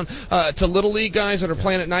way down to Little League guys that are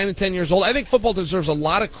playing at 9 and 10 years old. I think football deserves a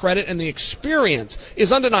lot of credit, and the experience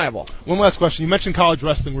is undeniable. One last question. You mentioned college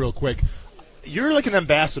wrestling real quick. you're like an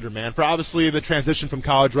ambassador, man, for obviously the transition from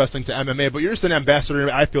college wrestling to MMA, but you're just an ambassador,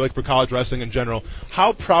 I feel like, for college wrestling in general.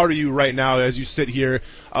 How proud are you right now as you sit here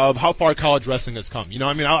of how far college wrestling has come? You know,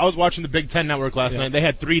 I mean, I was watching the Big Ten Network last night. They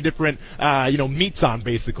had 3 different, meets on,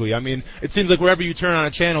 basically. I mean, it seems like wherever you turn on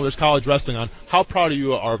a channel, there's college wrestling on. How proud are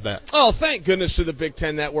you of that? Oh, thank goodness to the Big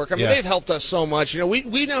Ten Network. I mean, they've helped us so much. You know,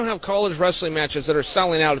 we now have college wrestling matches that are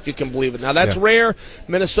selling out, if you can believe it. Now, that's rare.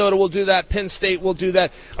 Minnesota will do that. Penn State will do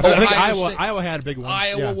that. I think Iowa had a big one.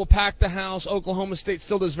 Iowa will pack the house. Oklahoma State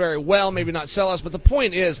still does very well. Maybe not sell us, but the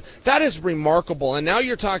point is that is remarkable. And now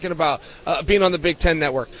you're talking about being on the Big Ten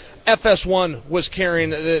Network. FS1 was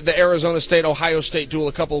carrying the Arizona State-Ohio State duel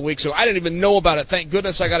a couple of weeks ago. I didn't even know about it. Thank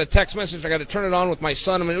goodness I got a text message. I got to turn it on with my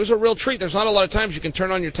son. I mean, it was a real treat. There's not a lot of times you can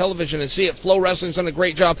turn on your television and see it. Flow Wrestling's done a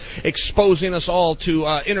great job exposing us all to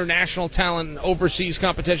international talent and overseas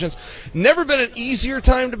competitions. Never been an easier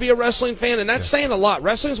time to be a wrestling fan, and that's saying a lot.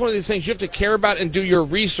 Wrestling is one of these things you have to care about and do your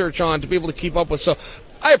research on to be able to keep up with. So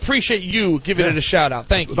I appreciate you giving it a shout-out.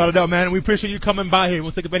 Thank you. Without a doubt, man. We appreciate you coming by here.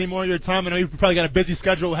 We'll take up any more of your time. I know you've probably got a busy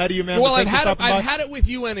schedule ahead of you, man. Well, I've had it with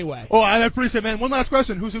you anyway. Oh, I appreciate it, man. One last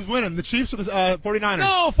question. Who's winning, the Chiefs or the 49ers?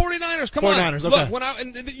 No, 49ers. Come on. 49ers, okay. Look,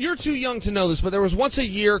 and you're too young to know this, but there was once a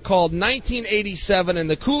year called 1987, and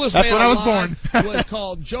the coolest man alive I was born. was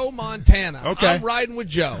called Joe Montana. Okay. I'm riding with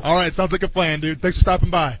Joe. All right, sounds like a plan, dude. Thanks for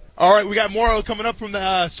stopping by. All right, we got more coming up from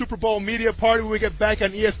the Super Bowl media party when we get back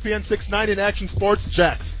on ESPN 690 and Action Sports.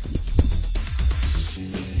 Jax.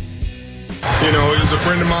 You know, he was a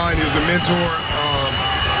friend of mine. He was a mentor.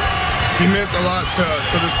 He meant a lot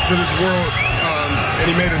to this world, and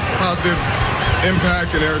he made a positive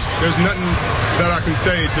impact. And there's nothing that I can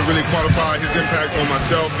say to really quantify his impact on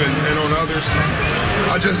myself and on others.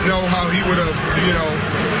 I just know how he would have,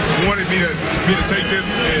 wanted me to take this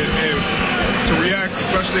and to react,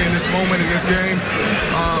 especially in this moment in this game.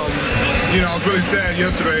 I was really sad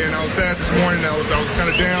yesterday, and I was sad this morning. I was kind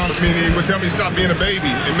of down. I mean, he would tell me to stop being a baby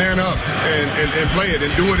and man up and play it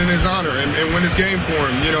and do it in his honor and win this game for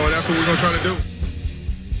him, and that's what we're going to try to do.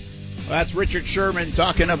 Well, that's Richard Sherman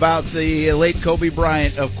talking about the late Kobe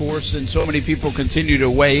Bryant, of course, and so many people continue to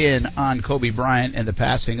weigh in on Kobe Bryant and the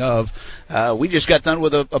passing of. We just got done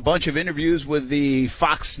with a bunch of interviews with the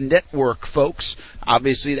Fox Network folks.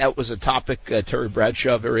 Obviously, that was a topic. Terry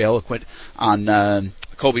Bradshaw, very eloquent on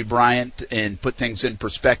Kobe Bryant and put things in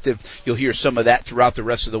perspective. You'll hear some of that throughout the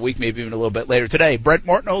rest of the week, maybe even a little bit later today. Brent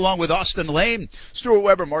Martineau along with Austin Lane, Stuart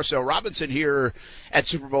Weber, Marcel Robinson here at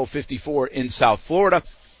Super Bowl 54 in South Florida.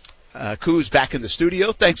 Koo's back in the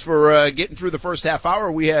studio. Thanks for getting through the first half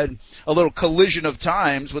hour. We had a little collision of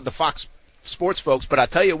times with the Fox Sports folks, but I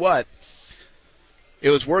tell you what,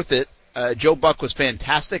 it was worth it. Joe Buck was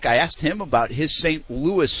fantastic. I asked him about his St.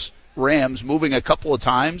 Louis Rams moving a couple of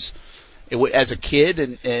times as a kid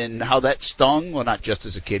and how that stung. Well, not just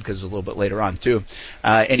as a kid, because a little bit later on too.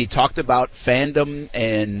 And he talked about fandom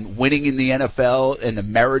and winning in the NFL and the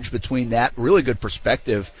marriage between that. Really good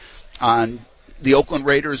perspective on the Oakland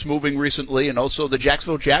Raiders moving recently, and also the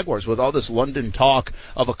Jacksonville Jaguars with all this London talk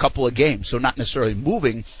of a couple of games. So not necessarily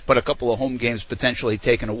moving, but a couple of home games potentially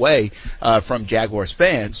taken away from Jaguars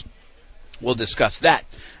fans. We'll discuss that.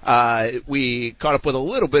 We caught up with a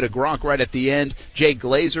little bit of Gronk right at the end. Jay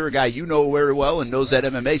Glazer, a guy you know very well and knows that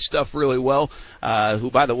MMA stuff really well, who,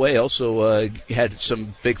 by the way, also had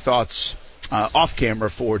some big thoughts off camera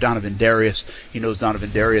for Donovan Darius. He knows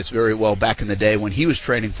Donovan Darius very well back in the day when he was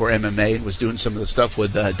training for MMA and was doing some of the stuff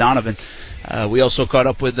with Donovan. We also caught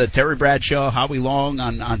up with Terry Bradshaw, Howie Long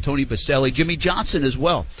on Tony Baselli, Jimmy Johnson as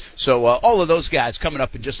well. So all of those guys coming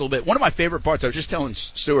up in just a little bit. One of my favorite parts, I was just telling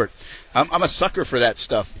Stuart, I'm a sucker for that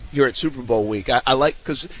stuff here at Super Bowl week. I like,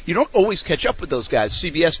 because you don't always catch up with those guys.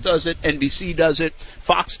 CBS does it, NBC does it,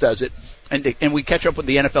 Fox does it. And we catch up with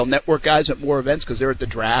the NFL Network guys at more events because they're at the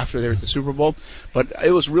draft or they're at the Super Bowl. But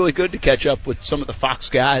it was really good to catch up with some of the Fox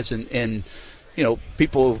guys and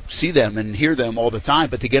people see them and hear them all the time,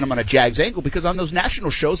 but to get them on a Jags angle, because on those national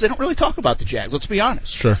shows, they don't really talk about the Jags, let's be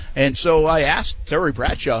honest. Sure. And so I asked Terry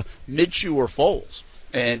Bradshaw, Minshew or Foles?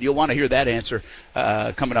 And you'll want to hear that answer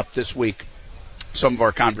coming up this week. Some of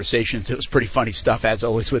our conversations, it was pretty funny stuff, as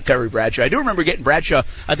always, with Terry Bradshaw. I do remember getting Bradshaw,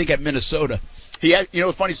 I think, at Minnesota. He had,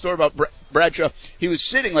 a funny story about Bradshaw. He was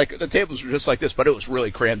sitting the tables were just like this, but it was really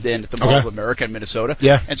crammed in at the Mall of America in Minnesota.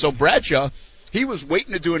 Yeah. And so Bradshaw, he was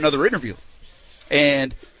waiting to do another interview.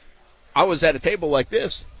 And I was at a table like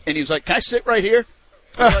this, and he was like, "Can I sit right here?"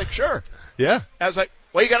 I was like, "Sure." Yeah. I was like,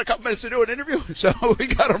 "Well, you got a couple minutes to do an interview?" So we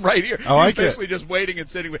got him right here. I like He's basically just waiting and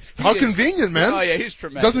sitting. How convenient, man. Oh, yeah, he's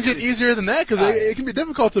tremendous. Doesn't get easier than that, because it can be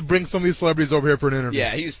difficult to bring some of these celebrities over here for an interview.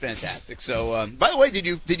 Yeah, he was fantastic. So, by the way, did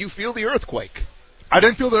you feel the earthquake? I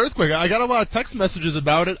didn't feel the earthquake. I got a lot of text messages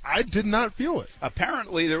about it. I did not feel it.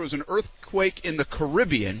 Apparently, there was an earthquake in the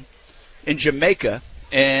Caribbean, in Jamaica,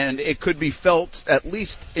 and it could be felt at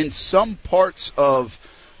least in some parts of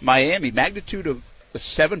Miami. Magnitude of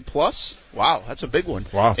 7+. Wow, that's a big one.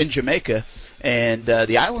 Wow. In Jamaica. And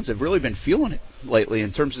the islands have really been feeling it lately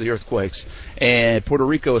in terms of the earthquakes, and Puerto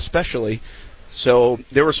Rico especially. So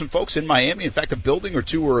there were some folks in Miami. In fact, a building or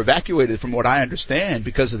two were evacuated, from what I understand,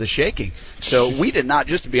 because of the shaking. So we did not,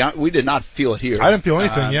 just to be honest, we did not feel it here. I didn't feel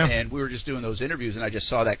anything, yeah. And we were just doing those interviews, and I just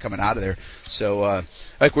saw that coming out of there. So,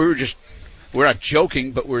 we're not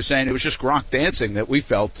joking, but we're saying it was just Gronk dancing that we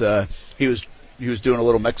felt. He was doing a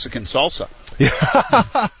little Mexican salsa. Yeah.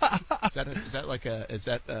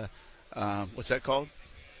 What's that called?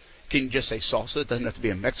 Can you just say salsa? It doesn't have to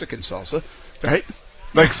be a Mexican salsa, right?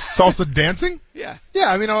 Like salsa dancing? Yeah. Yeah,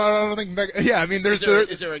 I mean, I don't think. Yeah, I mean, Is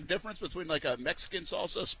there a difference between like a Mexican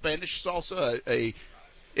salsa, Spanish salsa,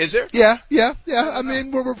 Is there? Yeah. I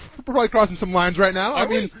mean, we're probably crossing some lines right now. I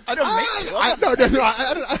don't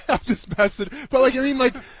I'm just messing. But like, I mean,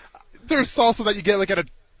 like, there's salsa that you get like at a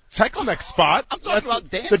Tex-Mex spot. I'm talking about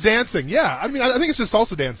dancing. The dancing, yeah. I mean, I think it's just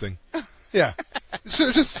salsa dancing. Yeah, it's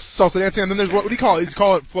just salsa dancing, and then there's what do you call it? You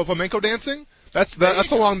call it flamenco dancing. That's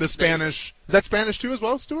along the Spanish. Is that Spanish too as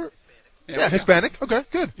well, Stuart? Yeah, Hispanic. Okay,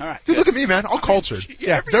 good. All right. Dude, look at me, man. All cultured.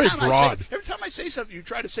 Yeah, very broad. Every time I say something, you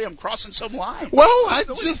try to say I'm crossing some line. Well, I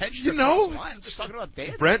just, I'm just talking about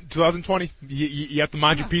dancing. Brent, 2020, you have to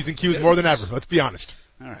mind your P's and Q's more than ever. Let's be honest.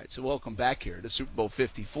 All right, so welcome back here to Super Bowl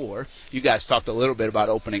 54. You guys talked a little bit about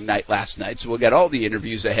opening night last night, so we'll get all the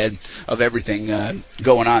interviews ahead of everything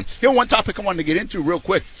going on. One topic I wanted to get into real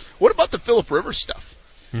quick. What about the Phillip Rivers stuff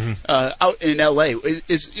out in L.A.?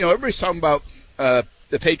 Everybody's talking about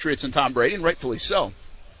the Patriots and Tom Brady, and rightfully so.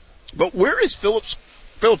 But where is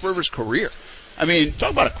Phillip Rivers' career? I mean,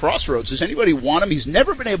 talk about a crossroads. Does anybody want him? He's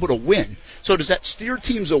never been able to win. So does that steer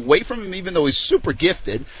teams away from him, even though he's super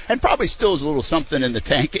gifted and probably still has a little something in the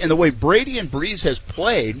tank? And the way Brady and Breeze have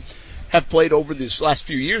played over these last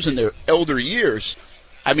few years in their elder years,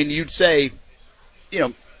 I mean, you'd say,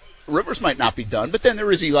 Rivers might not be done, but then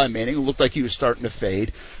there is Eli Manning, who looked like he was starting to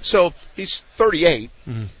fade. So he's 38.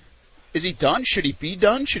 Mm-hmm. Is he done? Should he be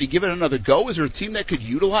done? Should he give it another go? Is there a team that could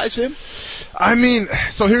utilize him? I mean,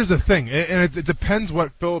 so here's the thing, and it depends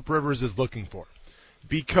what Phillip Rivers is looking for.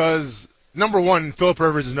 Because, number one, Phillip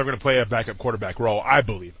Rivers is never going to play a backup quarterback role, I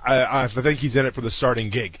believe. I think he's in it for the starting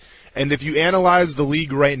gig. And if you analyze the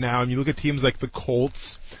league right now, and you look at teams like the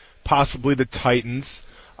Colts, possibly the Titans,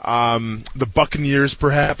 the Buccaneers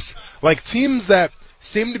perhaps, like teams that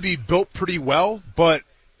seem to be built pretty well, but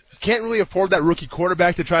can't really afford that rookie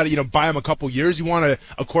quarterback to try to, buy him a couple years. You want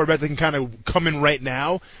a quarterback that can kind of come in right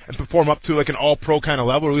now and perform up to like an all-pro kind of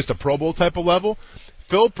level, or at least a Pro Bowl type of level.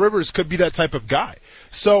 Phillip Rivers could be that type of guy.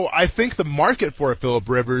 So I think the market for Phillip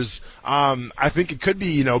Rivers, I think it could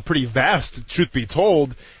be, pretty vast, truth be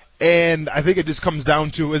told. And I think it just comes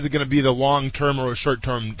down to, is it going to be the long-term or a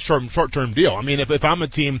short-term deal? I mean, if I'm a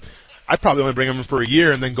team, I'd probably only bring him in for a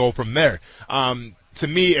year and then go from there. To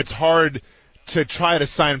me, it's hard to try to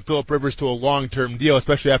sign Phillip Rivers to a long-term deal,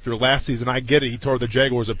 especially after last season. I get it. He tore the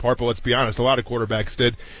Jaguars apart, but let's be honest, a lot of quarterbacks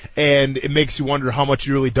did. And it makes you wonder how much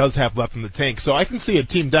he really does have left in the tank. So I can see a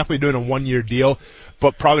team definitely doing a one-year deal,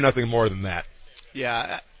 but probably nothing more than that.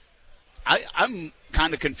 Yeah, I'm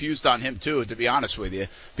kind of confused on him, too, to be honest with you,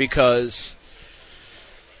 because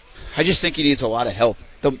I just think he needs a lot of help.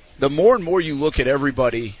 The more and more you look at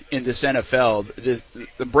everybody in this NFL,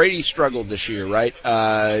 the Brady struggled this year, right?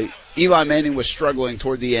 Eli Manning was struggling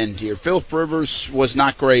toward the end here. Phillip Rivers was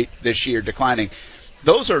not great this year, declining.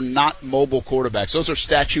 Those are not mobile quarterbacks. Those are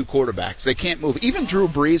statue quarterbacks. They can't move. Even Drew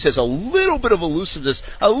Brees has a little bit of elusiveness,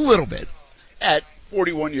 a little bit, at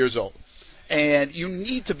 41 years old. And you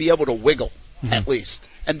need to be able to wiggle, at least.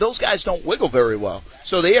 And those guys don't wiggle very well.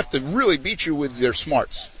 So they have to really beat you with their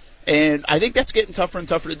smarts. And I think that's getting tougher and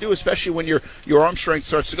tougher to do, especially when your arm strength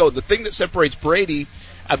starts to go. The thing that separates Brady,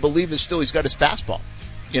 I believe, is still he's got his fastball.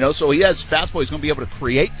 So he has fastball. He's going to be able to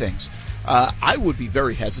create things. I would be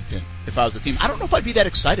very hesitant if I was a team. I don't know if I'd be that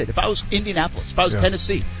excited if I was Indianapolis, if I was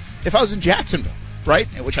Tennessee, if I was in Jacksonville, right?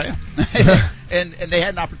 Which I am. and they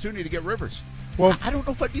had an opportunity to get Rivers. Well, I don't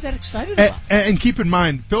know if I'd be that excited about it. And keep in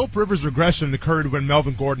mind, Phillip Rivers' regression occurred when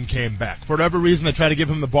Melvin Gordon came back. For whatever reason, they tried to give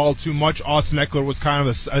him the ball too much. Austin Eckler was kind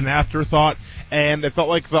of an afterthought, and it felt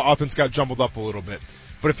like the offense got jumbled up a little bit.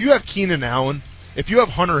 But if you have Keenan Allen, if you have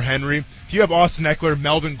Hunter Henry, if you have Austin Eckler,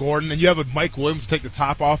 Melvin Gordon, and you have a Mike Williams to take the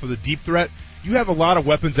top off of the deep threat, you have a lot of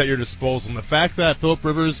weapons at your disposal. And the fact that Phillip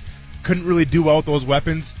Rivers couldn't really do well with those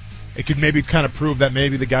weapons, it could maybe kind of prove that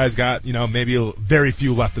maybe the guy's got, maybe very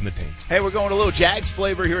few left in the tank. Hey, we're going a little Jags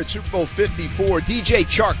flavor here at Super Bowl 54. DJ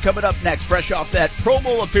Chark coming up next, fresh off that Pro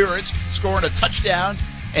Bowl appearance, scoring a touchdown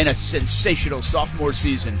and a sensational sophomore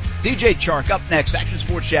season. DJ Chark up next, Action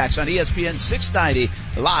Sports Jacks on ESPN 690,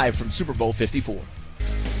 live from Super Bowl 54.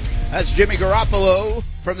 That's Jimmy Garoppolo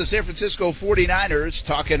from the San Francisco 49ers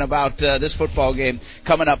talking about this football game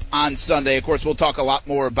coming up on Sunday. Of course, we'll talk a lot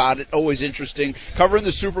more about it. Always interesting covering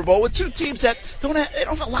the Super Bowl with two teams that don't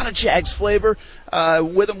have a lot of Jags flavor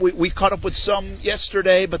with them. We caught up with some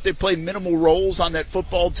yesterday, but they play minimal roles on that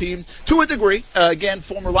football team to a degree. Again,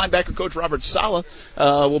 former linebacker coach Robert Saleh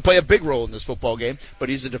will play a big role in this football game, but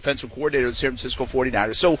he's the defensive coordinator of the San Francisco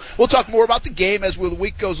 49ers. So we'll talk more about the game as the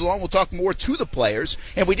week goes along. We'll talk more to the players,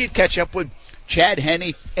 and we did catch up with Chad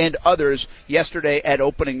Henne and others yesterday at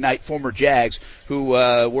opening night, former Jags who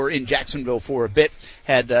were in Jacksonville for a bit,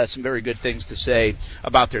 had some very good things to say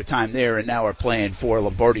about their time there and now are playing for a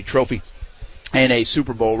Lombardi Trophy and a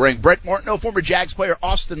Super Bowl ring. Brent Martineau, former Jags player,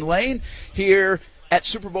 Austin Lane, here at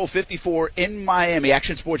Super Bowl 54 in Miami.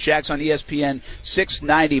 Action Sports Jacks on ESPN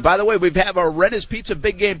 690. By the way, we have our Renna's Pizza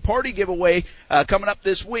Big Game Party giveaway coming up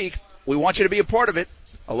this week. We want you to be a part of it.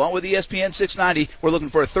 Along with ESPN 690, we're looking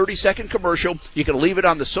for a 30-second commercial. You can leave it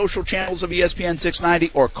on the social channels of ESPN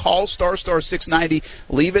 690 or call ** 690.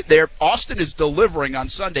 Leave it there. Austin is delivering on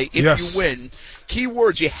Sunday if you win. Key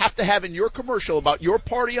words you have to have in your commercial about your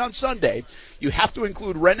party on Sunday. You have to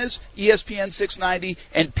include Renna's, ESPN 690,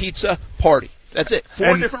 and Pizza Party. That's it.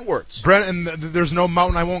 Four different words. Brent, and there's no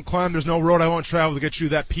mountain I won't climb. There's no road I won't travel to get you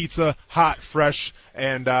that pizza hot, fresh,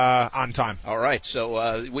 and on time. All right.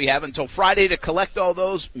 So we have until Friday to collect all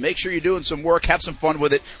those. Make sure you're doing some work. Have some fun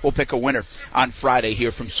with it. We'll pick a winner on Friday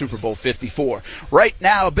here from Super Bowl 54. Right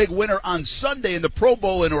now, a big winner on Sunday in the Pro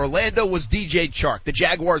Bowl in Orlando was DJ Chark, the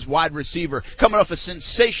Jaguars wide receiver, coming off a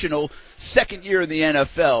sensational second year in the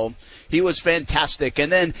NFL. He was fantastic,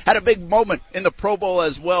 and then had a big moment in the Pro Bowl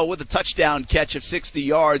as well with a touchdown catch of 60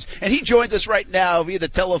 yards. And he joins us right now via the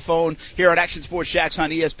telephone here at Action Sports Jacks on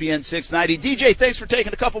ESPN 690. DJ, thanks for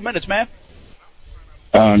taking a couple minutes, man.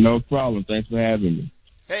 No problem. Thanks for having me.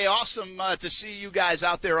 Hey, awesome to see you guys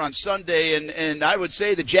out there on Sunday, and I would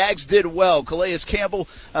say the Jags did well. Calais Campbell,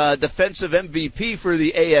 defensive MVP for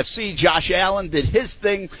the AFC. Josh Allen did his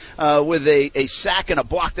thing with a sack and a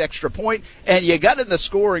blocked extra point, and you got in the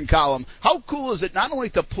scoring column. How cool is it not only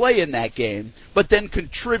to play in that game, but then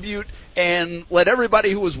contribute and let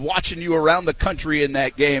everybody who was watching you around the country in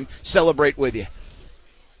that game celebrate with you?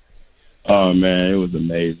 Oh, man, it was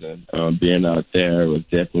amazing. Being out there was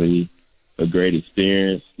definitely a great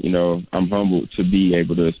experience. I'm humbled to be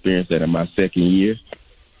able to experience that in my second year.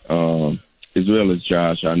 As well as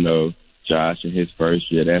Josh, I know Josh in his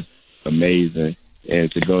first year, that's amazing.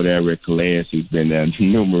 And to go there with Calais, who's been there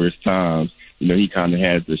numerous times, he kind of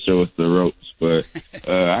has to show us the ropes. But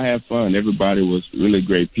I had fun. Everybody was really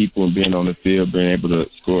great people, and being on the field, being able to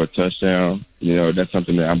score a touchdown, that's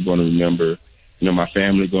something that I'm going to remember. My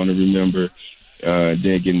family going to remember. Then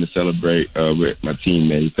getting to celebrate with my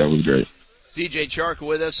teammates, that was great. DJ Chark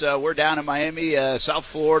with us. We're down in Miami, South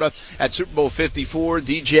Florida at Super Bowl 54.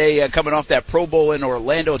 DJ coming off that Pro Bowl in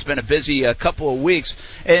Orlando. It's been a busy couple of weeks.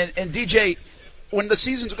 And DJ, when the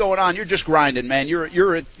season's going on, you're just grinding, man.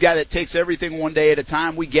 You're a guy that takes everything one day at a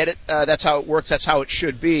time. We get it. That's how it works. That's how it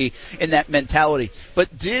should be in that mentality.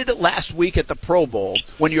 But did last week at the Pro Bowl,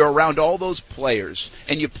 when you're around all those players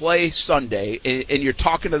and you play Sunday and you're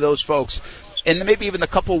talking to those folks, and maybe even a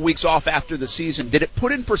couple of weeks off after the season, did it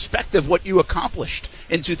put in perspective what you accomplished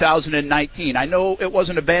in 2019? I know it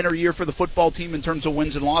wasn't a banner year for the football team in terms of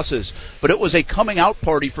wins and losses, but it was a coming-out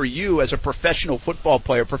party for you as a professional football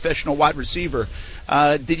player, professional wide receiver.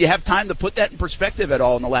 Did you have time to put that in perspective at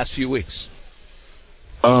all in the last few weeks?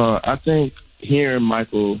 I think hearing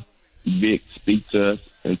Michael Vick speak to us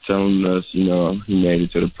and telling us, he made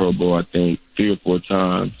it to the Pro Bowl, I think, 3 or 4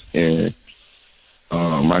 times, and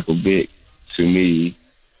Michael Vick, to me,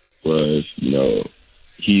 was,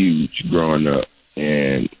 huge growing up.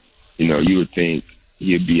 And, you would think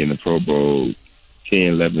he'd be in the Pro Bowl 10,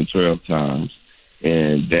 11, 12 times.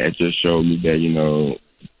 And that just showed me that,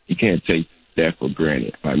 you can't take that for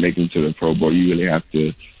granted. Like, making it to the Pro Bowl, you really have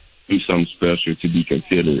to do something special to be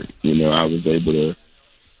considered. I was able to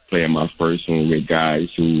play in my first one with guys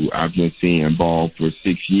who I've been seeing ball for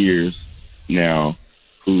 6 years now,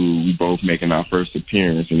 who we both making our first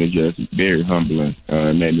appearance, and it's just very humbling.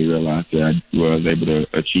 It made me realize that I was able to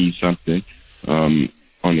achieve something on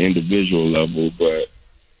an individual level, but,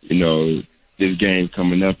 this game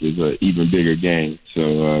coming up is an even bigger game,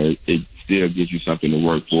 so it still gives you something to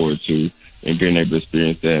work forward to, and being able to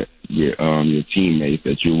experience with your teammates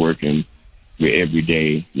that you're working with every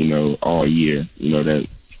day, all year.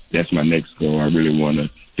 That's my next goal. I really want to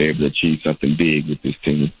be able to achieve something big with this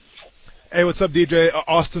team. Hey, what's up, DJ?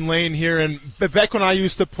 Austin Lane here. And back when I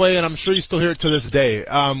used to play, and I'm sure you still hear it to this day,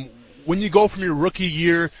 when you go from your rookie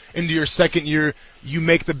year into your second year, you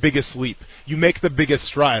make the biggest leap. You make the biggest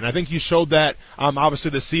stride. And I think you showed that,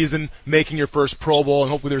 obviously, this season, making your first Pro Bowl,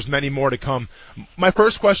 and hopefully there's many more to come. My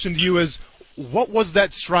first question to you is, what was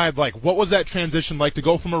that stride like? What was that transition like to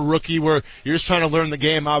go from a rookie where you're just trying to learn the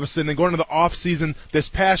game, obviously, and then going into the off season this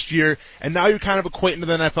past year, and now you're kind of acquainted to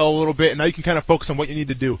the NFL a little bit, and now you can kind of focus on what you need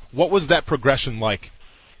to do. What was that progression like?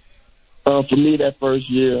 For me, that first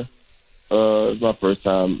year, it was my first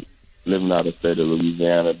time living out of the state of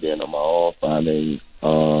Louisiana, being on my own, finding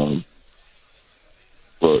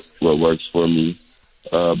what works for me.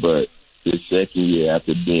 But the second year,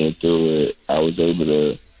 after being through it, I was able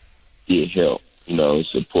to get help,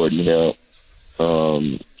 supporting help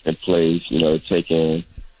in place, taking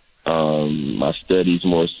my studies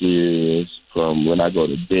more serious from when I go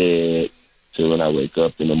to bed to when I wake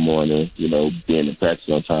up in the morning, being in practice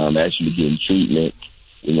on time, actually getting treatment,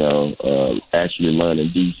 actually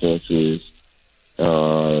learning defenses,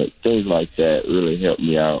 things like that really helped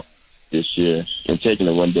me out this year. And taking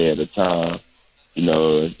it one day at a time,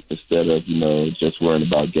 instead of, just worrying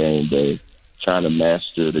about game day, trying to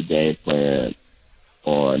master the game plan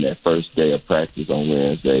on that first day of practice on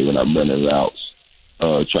Wednesday when I'm running routes,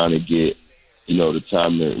 trying to get, the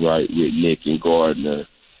timing right with Nick and Gardner.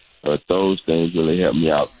 Those things really helped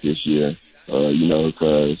me out this year,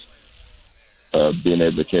 because being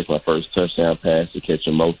able to catch my first touchdown pass, to catch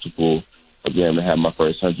a multiple, being able to have my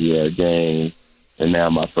first 100-yard game, and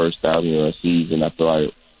now my first 1,000-yard season, I feel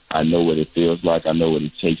like I know what it feels like. I know what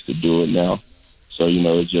it takes to do it now. So,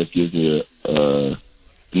 it just gives me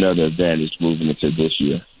another advantage moving into this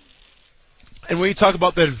year. And when you talk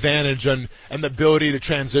about the advantage and the ability to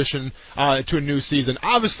transition to a new season,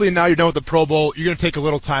 obviously now you're done with the Pro Bowl, you're going to take a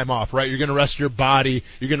little time off, right? You're going to rest your body,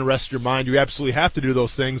 you're going to rest your mind. You absolutely have to do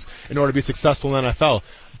those things in order to be successful in the NFL.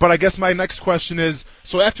 But I guess my next question is,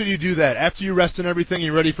 so after you do that, after you rest and everything,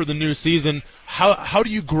 you're ready for the new season, how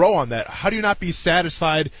do you grow on that? How do you not be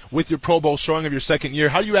satisfied with your Pro Bowl showing of your second year?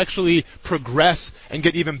 How do you actually progress and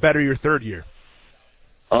get even better your third year?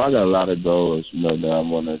 I got a lot of goals, that I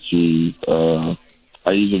want to achieve.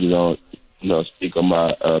 I usually don't, speak on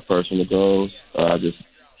my personal goals. I just,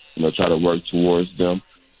 try to work towards them.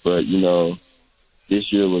 But,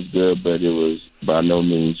 this year was good, but it was by no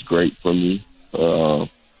means great for me. I'm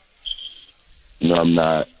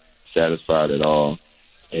not satisfied at all.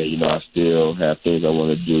 And, I still have things I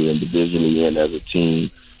want to do individually and as a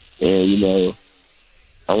team. And,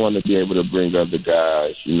 I want to be able to bring other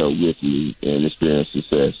guys, with me and experience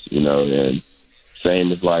success, and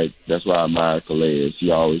same as that's why I admire Calais.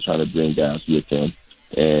 He always trying to bring guys with him,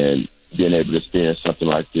 and being able to experience something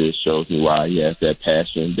like this shows me why he has that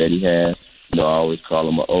passion that he has. I always call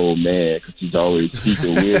him an old man because he's always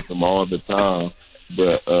speaking wisdom all the time.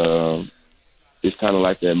 But it's kind of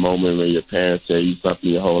like that moment when your parents say you something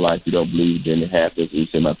your whole life, you don't believe, then it happens. He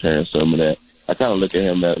said my parents told me that. I kind of look at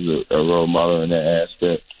him as a role model in that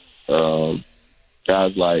aspect.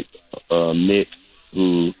 Guys like Nick,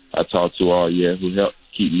 who I talked to all year, who helped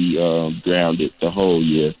keep me grounded the whole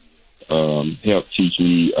year, helped teach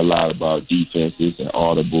me a lot about defenses and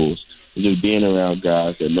audibles. And just being around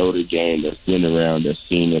guys that know the game, that's been around, that's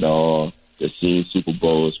seen it all, that's seen Super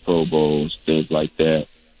Bowls, Pro Bowls, things like that.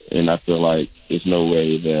 And I feel like there's no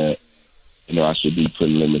way that I should be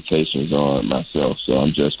putting limitations on myself. So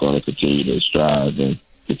I'm just going to continue to strive and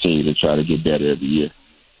continue to try to get better every year.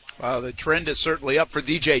 The trend is certainly up for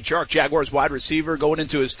DJ Chark, Jaguars wide receiver, going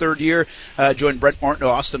into his third year. Joined Brent Martin,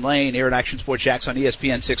 Austin Lane here in Action Sports Jacks on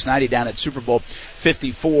ESPN 690 down at Super Bowl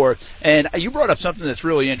 54. And you brought up something that's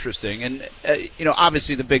really interesting. And,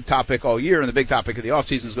 obviously the big topic all year and the big topic of the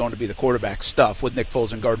offseason is going to be the quarterback stuff with Nick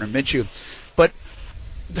Foles and Gardner Minshew. But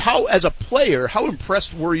as a player, how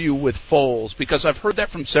impressed were you with Foles? Because I've heard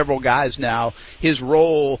that from several guys now, his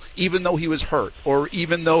role, even though he was hurt or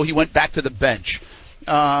even though he went back to the bench.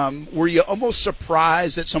 Were you almost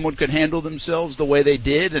surprised that someone could handle themselves the way they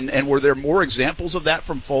did? And were there more examples of that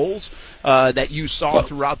from Foles that you saw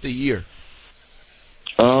throughout the year?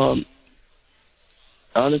 Honestly,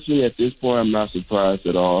 at this point, I'm not surprised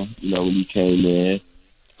at all. When you came in,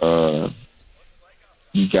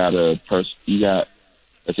 you got a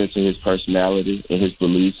sense of his personality and his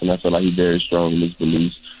beliefs, and I feel like he's very strong in his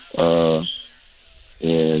beliefs. And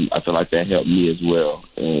I feel like that helped me as well.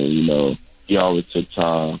 And, he always took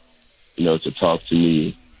time, to talk to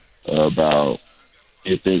me about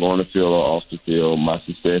anything on the field or off the field. My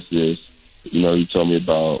success is, he told me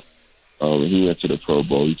about when he went to the Pro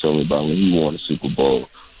Bowl. He told me about when he won the Super Bowl,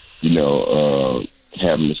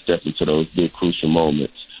 having to step into those big crucial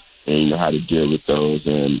moments and how to deal with those.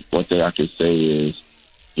 And one thing I can say is,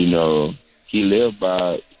 he lived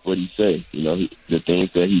by what he said. The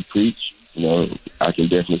things that he preached, I can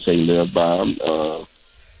definitely say he lived by them. I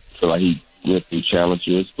feel like he went through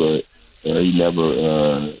challenges, but he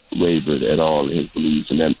never wavered at all in his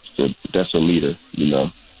beliefs, and that's a leader,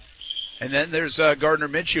 And then there's Gardner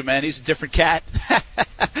Minshew, man. He's a different cat. Yeah.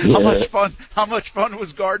 How much fun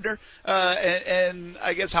was Gardner? And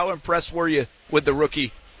I guess how impressed were you with the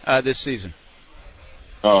rookie this season?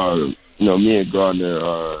 Me and Gardner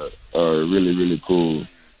are really, really cool.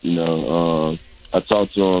 I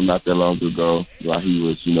talked to him not that long ago while he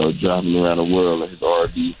was, driving around the world in his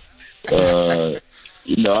RV.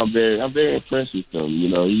 I'm very impressed with him.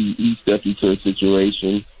 He stepped into a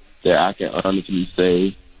situation that I can honestly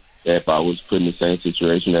say that if I was put in the same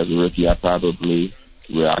situation as a rookie, I can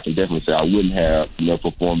definitely say I wouldn't have,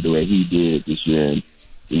 performed the way he did this year.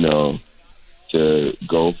 And, to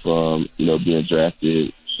go from, being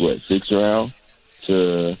drafted, sixth round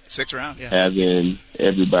to having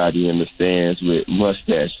everybody in the stands with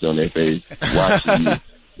mustaches on their face watching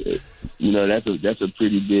you. That's a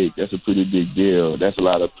pretty big deal. That's a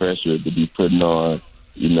lot of pressure to be putting on,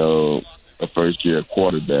 a first year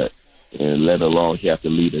quarterback, and let alone he have to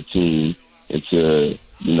lead a team into,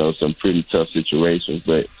 some pretty tough situations.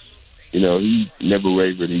 But, he never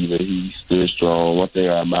wavered either. He stood strong. One thing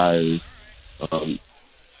I admire is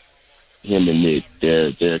him and Nick,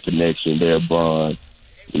 their connection, their bond.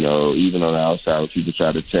 Even on the outside, when people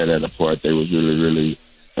try to tear that apart, they was really, really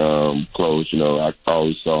close. I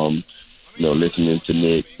always saw him, listening to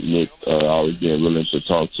Nick. Nick always being willing to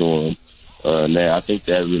talk to him. Now, I think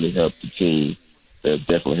that really helped the team. That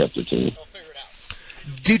definitely helped the team.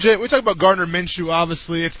 DJ, we talk about Gardner Minshew,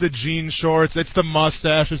 obviously. It's the jean shorts, it's the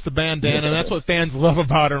mustache, it's the bandana, and that's what fans love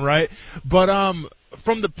about him, right? But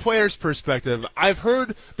from the player's perspective, I've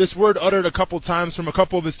heard this word uttered a couple times from a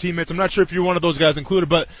couple of his teammates. I'm not sure if you're one of those guys included,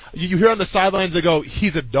 but you hear on the sidelines they go,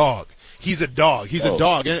 he's a dog. He's a dog. He's a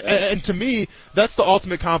dog. And to me, that's the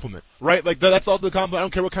ultimate compliment, right? Like, that's the ultimate compliment. I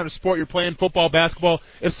don't care what kind of sport you're playing, football, basketball.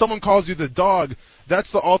 If someone calls you the dog,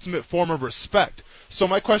 that's the ultimate form of respect. So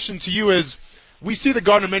my question to you is, we see the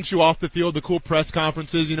Gardner Minshew off the field, the cool press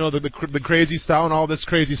conferences, the crazy style and all this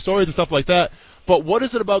crazy stories and stuff like that. But what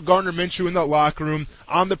is it about Gardner Minshew in that locker room,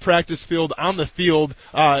 on the practice field, on the field,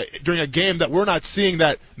 during a game that we're not seeing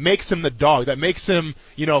that makes him the dog, that makes him,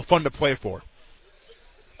 fun to play for?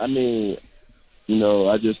 I mean,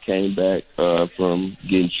 I just came back from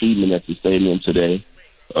getting treatment at the stadium today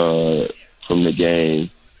from the game.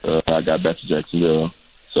 I got back to Jacksonville.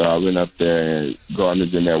 So I went up there, and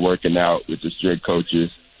Gardner's in there working out with the strength coaches.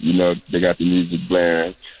 They got the music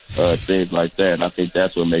blaring, things like that. And I think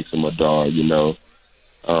that's what makes him a dog, He's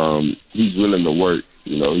willing to work.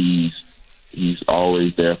 He's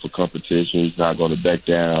always there for competition. He's not going to back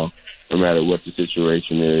down no matter what the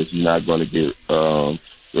situation is. He's not going to get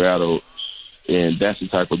rattled. And that's the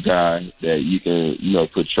type of guy that you can,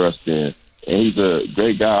 put trust in. And he's a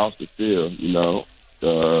great guy off the field,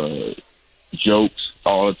 jokes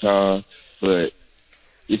all the time, but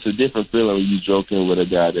it's a different feeling when you're joking with a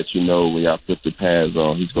guy that when y'all put the pads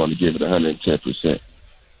on, he's going to give it 110%.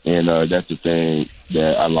 And that's the thing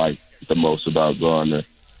that I like the most about Gardner.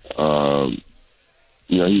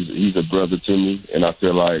 He's a brother to me, and I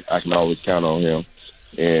feel like I can always count on him.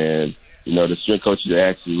 And, the strength coaches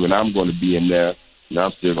ask me when I'm going to be in there, and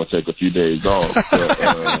I'm still going to take a few days off. But,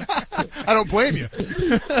 I don't blame you.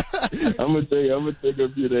 I'm going to take a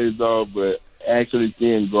few days off, but actually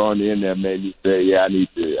seeing Gardner in there made me say, yeah, I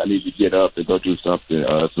need to get up and go do something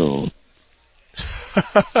soon.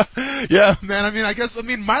 Yeah, man. I guess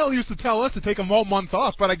Milo used to tell us to take a whole month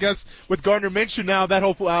off, but I guess with Gardner Minshew now, that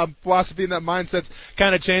whole philosophy and that mindset's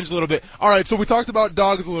kind of changed a little bit. All right, so we talked about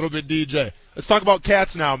dogs a little bit, DJ. Let's talk about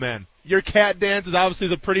cats now, man. Your cat dance is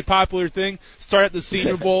obviously a pretty popular thing. Started at the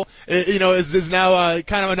Senior Bowl. Is now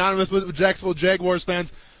kind of anonymous with Jacksonville Jaguars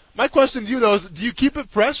fans. My question to you, though, is do you keep it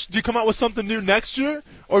fresh? Do you come out with something new next year?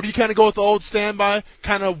 Or do you kind of go with the old standby,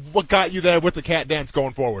 kind of what got you there with the cat dance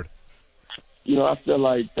going forward? I feel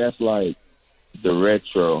like that's like the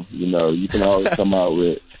retro. You can always come out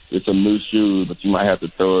with some new shoes, but you might have to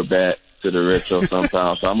throw it back to the retro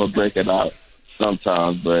sometimes. So I'm going to break it out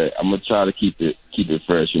sometimes, but I'm going to try to keep it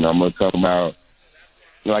fresh. I'm going to come out,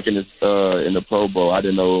 like in the Pro Bowl, I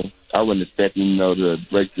didn't know. I wasn't expecting, to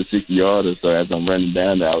break the 60-yarder. So as I'm running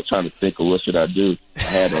down there, I was trying to think of what should I do. I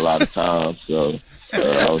had a lot of time, so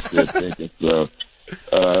I was still thinking. So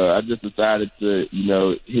I just decided to,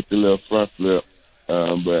 hit the little front flip.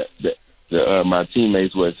 But my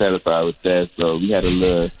teammates weren't satisfied with that, so we had a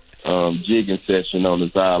little jigging session on the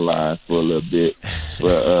sideline for a little bit.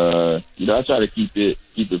 But I try to keep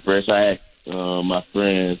it fresh. I ask my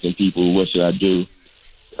friends and people, what should I do?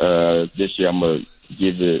 This year I'm gonna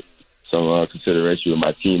give it some consideration with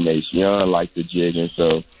my teammates. I like the jigging,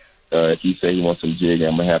 so if he say he wants some jigging,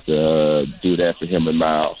 I'm gonna have to do that for him and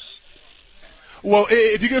Miles. Well,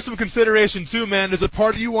 if you give some consideration too, man, does a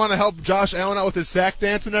part of you want to help Josh Allen out with his sack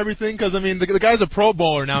dance and everything? Because I mean, the guy's a Pro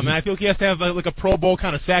Bowler now, man. I feel like he has to have like a Pro Bowl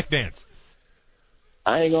kind of sack dance.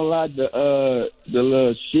 I ain't gonna lie, the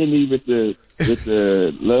little shimmy with the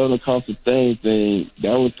little constant thing,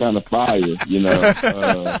 that was kind of fire,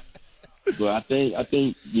 But I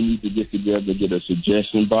think we need to get together and get a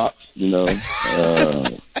suggestion box, and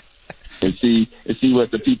see what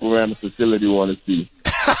the people around the facility want to see.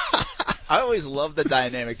 I always love the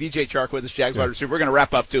dynamic. DJ Chark with us, Jags wide receiver. We're going to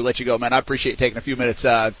wrap up, too, let you go, man. I appreciate you taking a few minutes.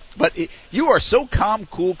 But you are so calm,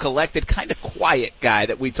 cool, collected, kind of quiet guy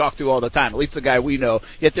that we talk to all the time, at least the guy we know.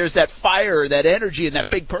 Yet there's that fire, that energy, and that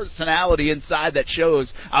big personality inside that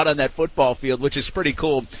shows out on that football field, which is pretty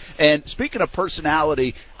cool. And speaking of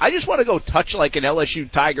personality, I just want to go touch like an LSU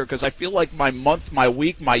Tiger because I feel like my month, my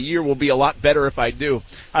week, my year will be a lot better if I do.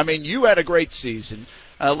 I mean, you had a great season.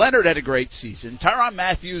 Leonard had a great season. Tyrann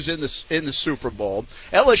Mathieu in the Super Bowl.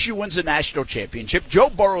 LSU wins the national championship.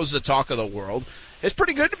 Joe Burrow's the talk of the world. It's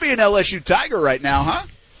pretty good to be an LSU Tiger right now, huh?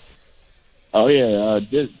 Oh yeah,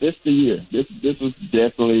 this the year. This was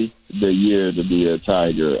definitely the year to be a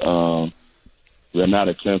Tiger. We're not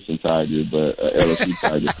a Clemson Tiger, but a LSU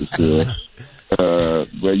Tiger for sure.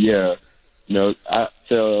 But yeah. I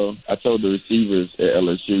told the receivers at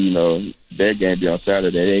LSU, their game be on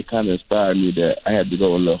Saturday. They kind of inspired me that I had to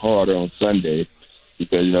go a little harder on Sunday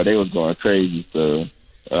because, they was going crazy. So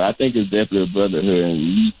I think it's definitely a brotherhood, and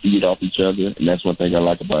we feed off each other. And that's one thing I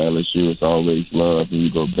like about LSU. It's always love when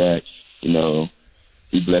you go back. We're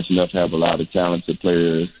blessed enough to have a lot of talented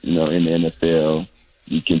players, in the NFL.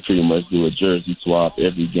 You can pretty much do a jersey swap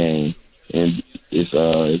every game. And it's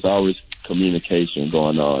always communication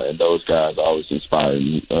going on, and those guys always inspire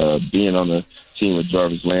me. Being on the team with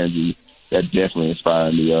Jarvis Landry, that definitely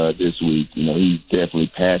inspired me this week. He's definitely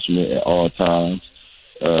passionate at all times.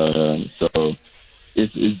 So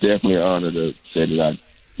it's definitely an honor to say that I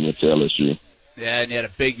went to LSU. Yeah, and you had a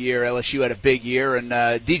big year. LSU had a big year, and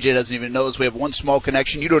DJ doesn't even know this. We have one small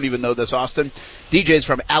connection. You don't even know this, Austin. DJ's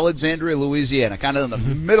from Alexandria, Louisiana, kind of in the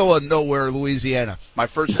middle of nowhere, Louisiana. My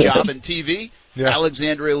first job in TV. Yeah.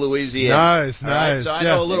 Alexandria, Louisiana. Nice. Right, so I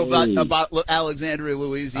know a little bit about Alexandria,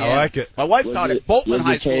 Louisiana. I like it. My wife taught at Bolton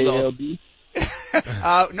High School,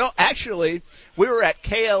 though. No, actually, we were at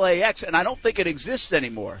KLAX, and I don't think it exists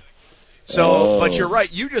anymore. So, but you're right.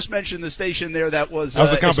 You just mentioned the station there that was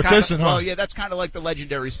a competition, huh? Well, yeah, that's kind of like the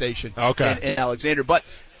legendary station in Alexandria. But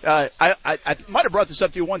I might have brought this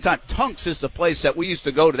up to you one time. Tunks is the place that we used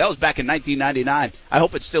to go to. That was back in 1999. I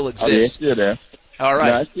hope it still exists. Oh, yeah, it's still there. All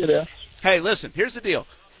right. No, it's still there. Hey, listen, here's the deal.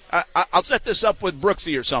 I'll set this up with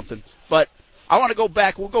Brooksy or something, but I want to go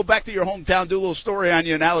back. We'll go back to your hometown, do a little story on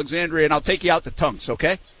you in Alexandria, and I'll take you out to Tunks,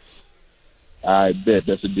 okay? I bet.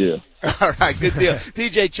 That's a deal. All right, good deal.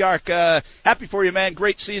 DJ Chark, happy for you, man.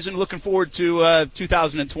 Great season. Looking forward to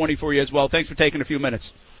 2020 for you as well. Thanks for taking a few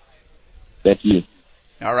minutes. Thank you.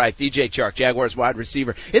 All right, DJ Chark, Jaguars wide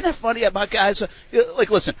receiver. Isn't that funny about guys?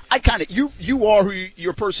 Like, listen, I kind of you are who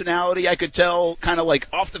your personality. I could tell, kind of like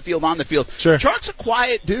off the field, on the field. Sure. Chark's a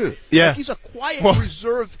quiet dude. Yeah, like he's a quiet,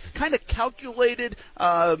 reserved, kind of calculated,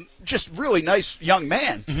 just really nice young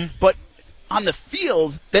man. Mm-hmm. But on the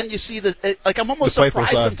field, then you see like I'm almost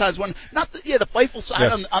surprised sometimes when the playful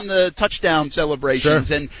side on the touchdown celebrations,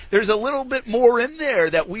 sure. And there's a little bit more in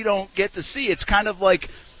there that we don't get to see. It's kind of like.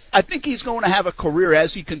 I think he's going to have a career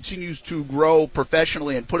as he continues to grow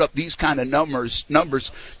professionally and put up these kind of numbers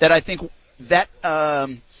that I think that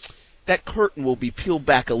that curtain will be peeled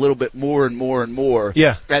back a little bit more and more and more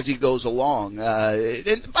as he goes along.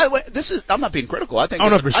 And by the way, I'm not being critical. I think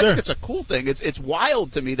I think it's a cool thing. It's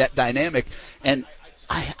wild to me, that dynamic, and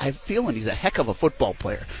I'm feeling he's a heck of a football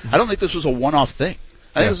player. I don't think this was a one-off thing.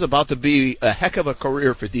 I think it's about to be a heck of a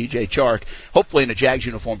career for DJ Chark, hopefully in a Jags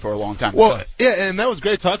uniform for a long time. Well, yeah, and that was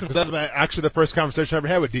great talking because that's actually the first conversation I ever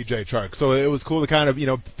had with DJ Chark. So it was cool to kind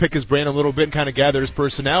of, pick his brain a little bit and kind of gather his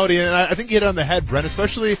personality. And I think he hit it on the head, Brent,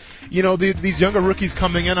 especially, these younger rookies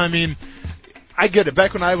coming in. I mean, I get it.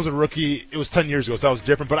 Back when I was a rookie, it was 10 years ago, so that was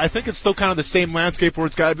different. But I think it's still kind of the same landscape where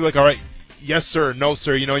it's got to be like, all right, yes, sir, no,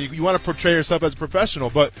 sir. You want to portray yourself as a professional.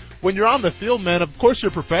 But when you're on the field, man, of course you're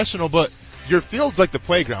a professional, but your field's like the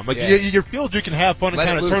playground. Like your field, you can have fun and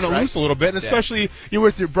kind of turn it loose a little bit. And especially you're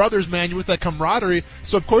with your brothers, man. You're with that camaraderie.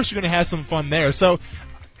 So of course you're going to have some fun there. So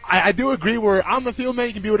I do agree where on the field, man,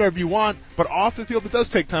 you can be whatever you want, but off the field, it does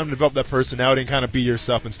take time to develop that personality and kind of be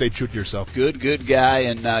yourself and stay true to yourself. Good guy,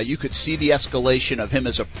 and you could see the escalation of him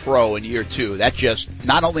as a pro in year 2. That just,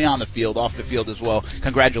 not only on the field, off the field as well.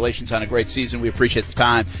 Congratulations on a great season. We appreciate the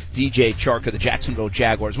time. DJ Chark of the Jacksonville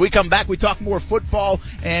Jaguars. We come back, we talk more football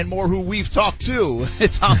and more who we've talked to.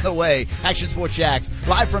 It's on the way. Action Sports Jacks,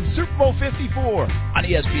 live from Super Bowl 54 on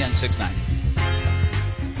ESPN 690.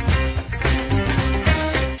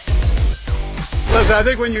 Listen, I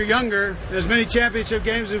think when you're younger, as many championship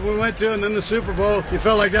games as we went to and then the Super Bowl, you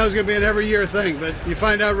felt like that was going to be an every year thing. But you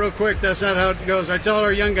find out real quick that's not how it goes. I tell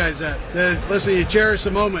our young guys that listen, you cherish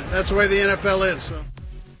the moment. That's the way the NFL is. So.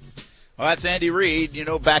 Well, that's Andy Reid. You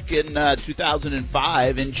know, back in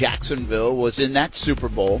 2005 in Jacksonville, was in that Super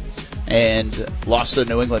Bowl and lost to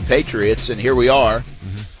the New England Patriots. And here we are,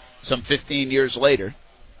 some 15 years later.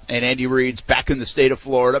 And Andy Reid's back in the state of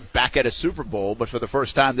Florida, back at a Super Bowl, but for the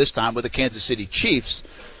first time this time with the Kansas City Chiefs.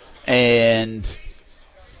 And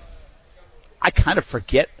I kind of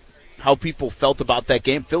forget how people felt about that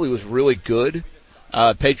game. Philly was really good.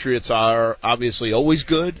 Patriots are obviously always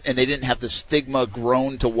good, and they didn't have the stigma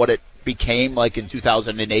grown to what it became like in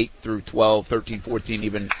 2008 through 12, 13, 14,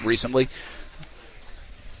 even recently.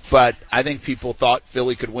 But I think people thought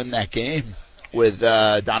Philly could win that game with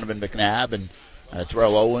Donovan McNabb and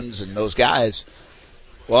Terrell Owens and those guys.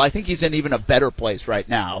 Well, I think he's in even a better place right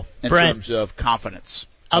now in terms of confidence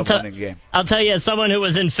of winning the game. I'll tell you, as someone who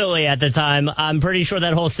was in Philly at the time, I'm pretty sure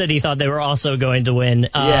that whole city thought they were also going to win.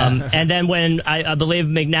 And then when I believe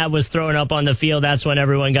McNabb was thrown up on the field, that's when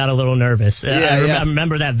everyone got a little nervous. I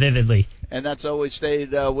remember that vividly. And that's always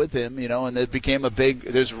stayed with him, you know, and it became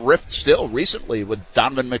there's rift still recently with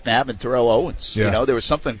Donovan McNabb and Terrell Owens. Yeah. You know, there was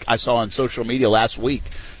something I saw on social media last week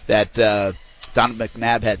that Donovan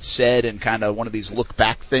McNabb had said in kind of one of these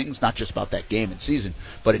look-back things, not just about that game and season,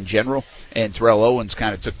 but in general. And Terrell Owens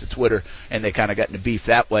kind of took to Twitter, and they kind of got into beef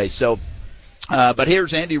that way. So, but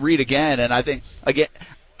here's Andy Reid again, and I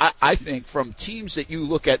think from teams that you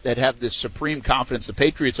look at that have this supreme confidence, the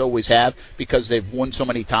Patriots always have because they've won so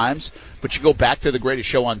many times, but you go back to the greatest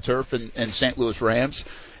show on turf and St. Louis Rams,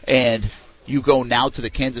 and you go now to the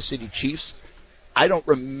Kansas City Chiefs. I don't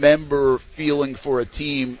remember feeling for a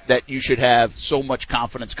team that you should have so much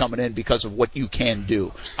confidence coming in because of what you can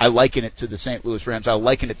do. I liken it to the St. Louis Rams. I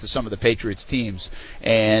liken it to some of the Patriots teams.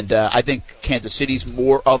 And I think Kansas City's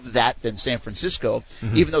more of that than San Francisco,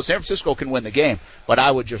 even though San Francisco can win the game. But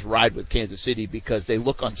I would just ride with Kansas City because they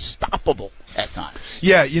look unstoppable at times.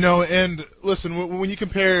 Yeah, you know, and listen, when you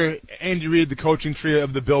compare Andy Reid, the coaching tree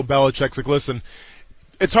of the Bill Belichick's, like, listen,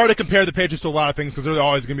 it's hard to compare the Patriots to a lot of things because they're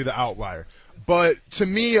always going to be the outlier. But to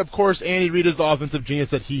me, of course, Andy Reid is the offensive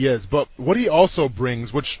genius that he is. But what he also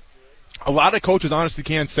brings, which a lot of coaches honestly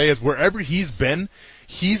can't say, is wherever he's been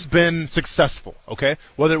successful, okay?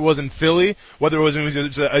 Whether it was in Philly, whether it was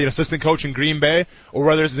an assistant coach in Green Bay, or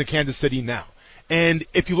whether it's in Kansas City now. And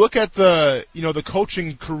if you look at the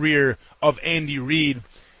coaching career of Andy Reid,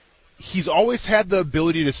 he's always had the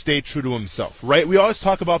ability to stay true to himself, right? We always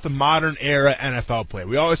talk about the modern era NFL player.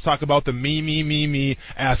 We always talk about the me,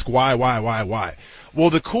 ask why. Well,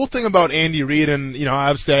 the cool thing about Andy Reid, and, you know,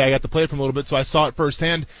 obviously I got to play for him a little bit, so I saw it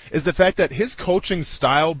firsthand, is the fact that his coaching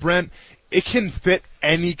style, Brent, it can fit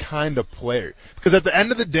any kind of player. Because at the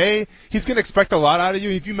end of the day, he's going to expect a lot out of you.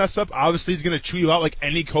 If you mess up, obviously he's going to chew you out like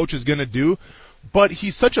any coach is going to do. But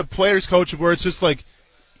he's such a player's coach where it's just like,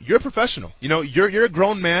 you're a professional. You know, you're a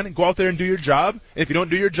grown man. Go out there and do your job. If you don't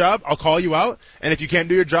do your job, I'll call you out. And if you can't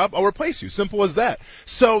do your job, I'll replace you. Simple as that.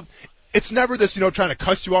 So it's never this, trying to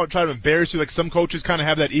cuss you out and try to embarrass you like some coaches kind of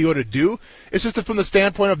have that ego to do. It's just from the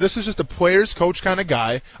standpoint of this is just a player's coach kind of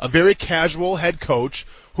guy, a very casual head coach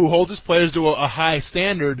who holds his players to a high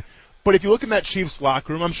standard. But if you look in that Chiefs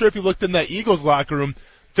locker room, I'm sure if you looked in that Eagles locker room,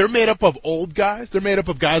 they're made up of old guys. They're made up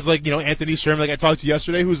of guys like, Anthony Sherman, like I talked to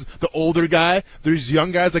yesterday, who's the older guy. There's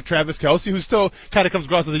young guys like Travis Kelce, who still kind of comes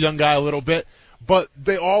across as a young guy a little bit. But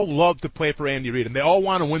they all love to play for Andy Reid, and they all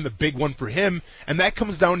want to win the big one for him. And that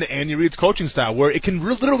comes down to Andy Reid's coaching style, where it can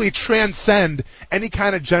literally transcend any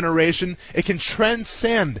kind of generation. It can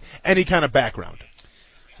transcend any kind of background.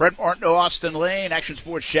 Brent Martin, Austin Lane, Action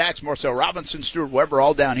Sports Jacks, Marcel Robinson, Stuart Weber,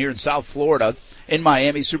 all down here in South Florida in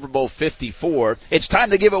Miami, Super Bowl 54. It's time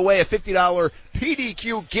to give away a $50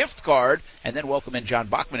 PDQ gift card, and then welcome in John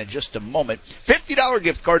Bachman in just a moment. $50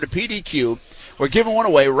 gift card to PDQ. We're giving one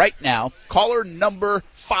away right now. Caller number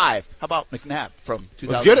 5. How about McNabb from 2005?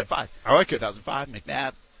 Let's get it. I like it. 2005,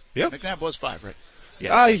 McNabb. Yep. McNabb was 5, right?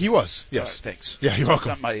 Yeah. He was. Yes. Thanks. Yeah, you're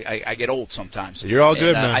welcome. I get old sometimes. You're all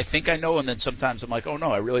good, man. I think I know, and then sometimes I'm like, oh,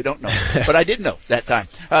 no, I really don't know. But I did know that time.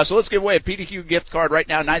 So let's give away a PDQ gift card right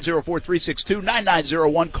now,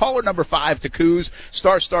 904-362-9901. Caller number 5 to Coos,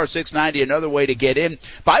 star 690, another way to get in.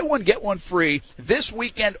 Buy one, get one free. This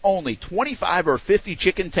weekend only, 25 or 50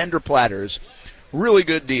 chicken tender platters. Really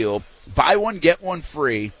good deal. Buy one, get one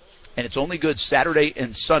free. And it's only good Saturday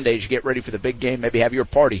and Sunday as you get ready for the big game. Maybe have your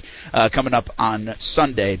party coming up on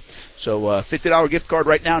Sunday. So $50 gift card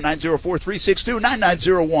right now,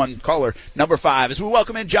 904-362-9901. Caller number 5. As we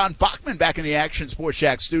welcome in John Bachman back in the Action Sports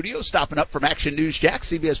Jax studio, stopping up from Action News Jax,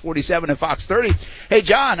 CBS 47 and Fox 30. Hey,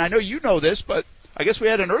 John, I know you know this, but I guess we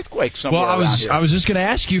had an earthquake somewhere around here. I was just going to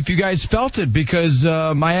ask you if you guys felt it because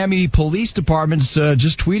Miami Police Department's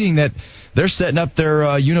just tweeting that they're setting up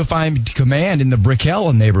their unified command in the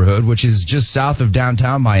Brickell neighborhood, which is just south of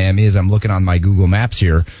downtown Miami, as I'm looking on my Google Maps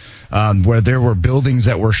here, where there were buildings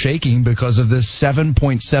that were shaking because of this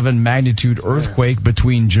 7.7 magnitude earthquake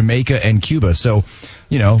between Jamaica and Cuba. So,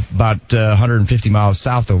 about 150 miles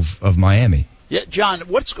south of Miami. Yeah, John,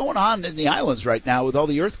 what's going on in the islands right now with all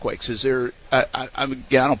the earthquakes? Is there? I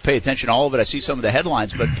don't pay attention to all of it. I see some of the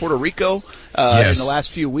headlines, but Puerto Rico in the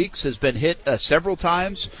last few weeks has been hit several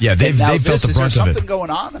times. Yeah, they've felt the brunt of it. Is there something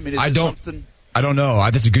going on? I mean, something? I don't know.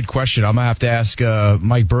 That's a good question. I'm going to have to ask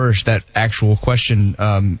Mike Burrish that actual question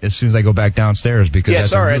as soon as I go back downstairs because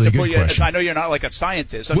that's a really good question. I know you're not like a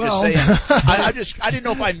scientist. I'm just saying. I didn't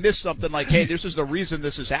know if I missed something like, hey, this is the reason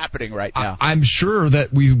this is happening right now. I'm sure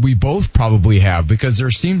that we both probably have because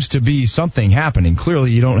there seems to be something happening.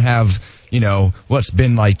 Clearly, you don't have what's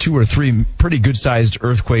been like 2 or 3 pretty good-sized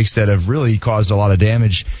earthquakes that have really caused a lot of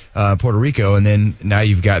damage Puerto Rico, and then now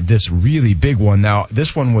you've got this really big one. Now,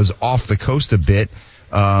 this one was off the coast a bit,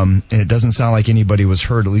 and it doesn't sound like anybody was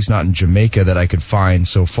hurt, at least not in Jamaica that I could find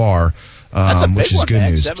so far, which is good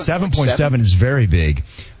news. 7.7 is very big.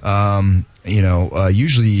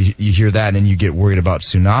 Usually you hear that and you get worried about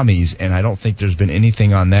tsunamis, and I don't think there's been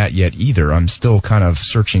anything on that yet either. I'm still kind of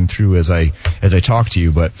searching through as I talk to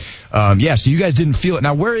you, but so you guys didn't feel it.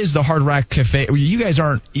 Now, where is the Hard Rock Cafe? You guys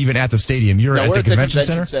aren't even at the stadium. You're at the convention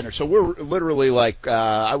center. So we're literally like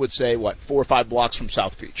I would say 4 or 5 blocks from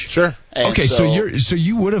South Beach. Sure. And okay, so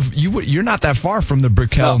you're not that far from the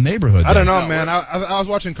Brickell neighborhood. I don't know, man. I was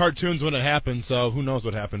watching cartoons when it happened, so who knows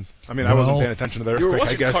what happened. I mean, I wasn't paying attention to the earthquake. You were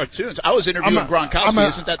watching I guess. Cartoons. I was interviewing Gronkowski.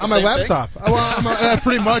 Isn't that the same on my laptop? Thing?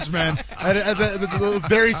 Pretty much, man.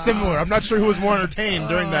 Very similar. I'm not sure who was more entertained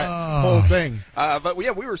during that whole thing. But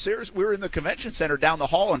yeah, we were serious. We were in the convention center down the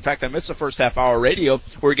hall. In fact, I missed the first half-hour radio.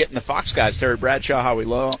 We were getting the Fox guys, Terry Bradshaw, Howie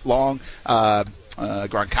Long,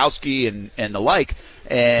 Gronkowski, and the like,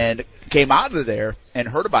 and came out of there and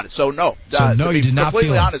heard about it. So no, you did not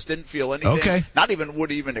completely feel honest, didn't feel anything. Okay.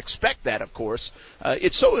 Would even expect that, of course.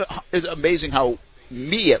 It's so amazing how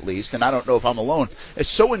me, at least, and I don't know if I'm alone, it's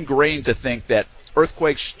so ingrained to think that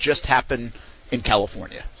earthquakes just happen in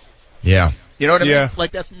California. Yeah. You know what I mean?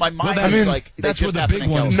 Like, that's my mind. That's where the big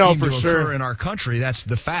ones seem to occur in our country. That's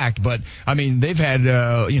the fact. But I mean, they've had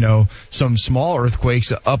some small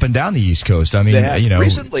earthquakes up and down the East Coast. I mean,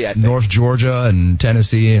 recently, I think. North Georgia and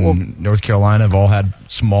Tennessee and North Carolina have all had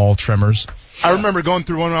small tremors. I remember going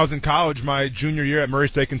through one when I was in college, my junior year at Murray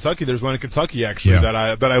State, Kentucky. There's one in Kentucky, actually, that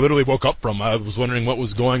I literally woke up from. I was wondering what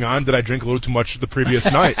was going on. Did I drink a little too much the previous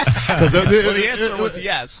night? The answer was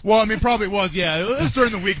yes. Well, I mean, probably was, yeah. It was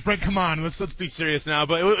during the week. Brent, come on, let's be serious now.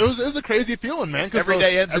 But it was a crazy feeling, man. Every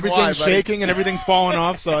day ends in Y, everything's shaking and everything's falling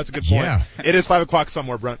off, so that's a good point. Yeah. It is 5 o'clock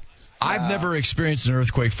somewhere, Brent. I've never experienced an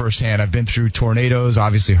earthquake firsthand. I've been through tornadoes,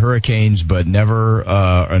 obviously hurricanes, but never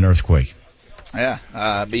an earthquake. Yeah,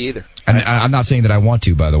 me either. And I'm not saying that I want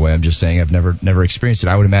to, by the way. I'm just saying I've never experienced it.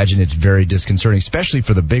 I would imagine it's very disconcerting, especially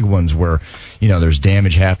for the big ones where, there's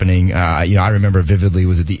damage happening. I remember vividly,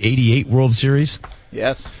 was it the 88 World Series?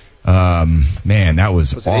 Yes. Man, that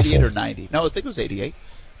was awful. Was it 88 or 90? No, I think it was 88.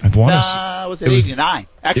 Was it 89?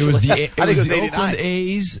 Actually, it was the, I think it was the Oakland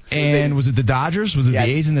A's, and was it the Dodgers? Was it the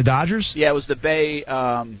A's and the Dodgers? Yeah, it was the Bay. It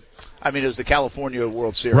was the California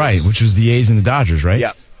World Series. Right, which was the A's and the Dodgers, right?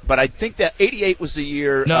 Yeah. But I think that 88 was the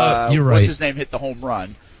year you're right. What's his name hit the home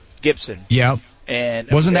run? Gibson. Yeah. And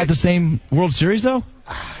wasn't that the same World Series, though?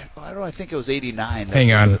 I think it was 89.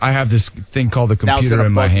 Hang on. I have this thing called the computer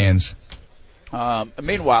in my hands.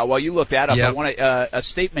 Meanwhile, while you look that up, I want a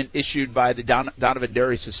statement issued by the Donovan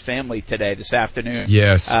Darius' family today, this afternoon.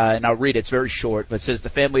 Yes. And I'll read it. It's very short, but it says, the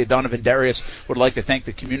family of Donovan Darius would like to thank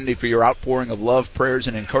the community for your outpouring of love, prayers,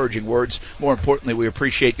 and encouraging words. More importantly, we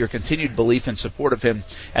appreciate your continued belief and support of him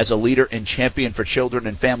as a leader and champion for children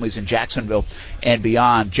and families in Jacksonville and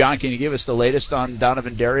beyond. John, can you give us the latest on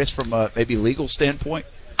Donovan Darius from a maybe legal standpoint?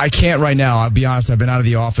 I can't right now. I'll be honest. I've been out of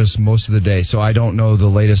the office most of the day, so I don't know the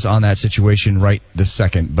latest on that situation right this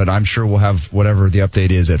second. But I'm sure we'll have whatever the update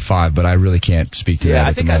is at 5. But I really can't speak to that. Yeah,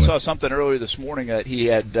 I think I saw something earlier this morning that he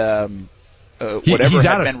had been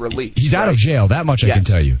released. He's out of jail. That much I can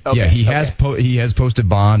tell you. Okay. Yeah, he has posted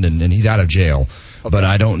bond and he's out of jail. Okay. But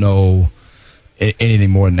I don't know anything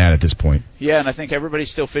more than that at this point. Yeah, and I think everybody's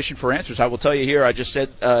still fishing for answers. I will tell you here, I just said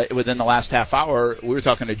within the last half hour, we were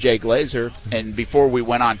talking to Jay Glazer, and before we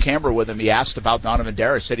went on camera with him, he asked about Donovan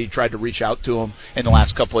Darius, said he tried to reach out to him in the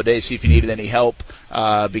last couple of days, see if he needed any help,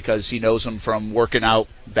 because he knows him from working out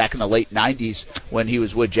back in the late 90s when he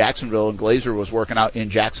was with Jacksonville, and Glazer was working out in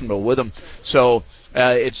Jacksonville with him. So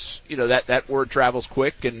it's, that word travels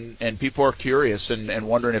quick, and people are curious and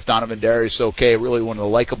wondering if Donovan Darius is okay, really one of the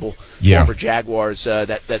likable former Jaguars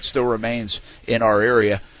that still remains in our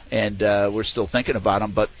area, and we're still thinking about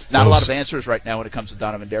him, but not a lot of answers right now when it comes to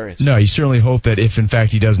Donovan Darius. No, you certainly hope that if in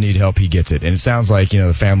fact he does need help, he gets it, and it sounds like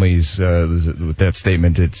the families with that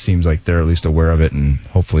statement, it seems like they're at least aware of it, and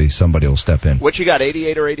hopefully somebody will step in. What you got,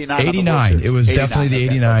 88 or 89? 89. It was 89, definitely the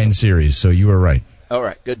 89 series, so you were right. All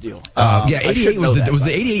right, good deal. 88 was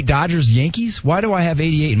the 88 Dodgers Yankees. Why do I have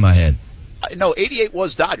 88 in my head? No, 88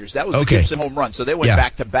 was Dodgers. That was the Gibson home run, so they went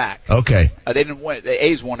back to back. Okay. They didn't win. The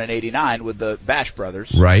A's won in 89 with the Bash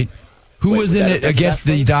brothers. Right. Who was in it against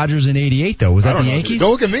the Dodgers in 88 though? Was that the Yankees? Don't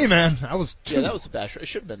look at me, man. I was 2. Yeah, that was the Bash. It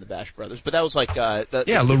should have been the Bash brothers, but that was like La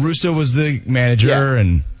Russa was the manager,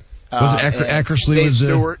 and was it Eckersley was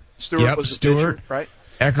the Stewart was the pitcher, right?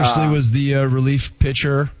 Eckersley was the relief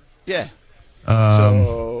pitcher. Yeah. They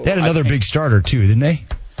had another big starter too, didn't they?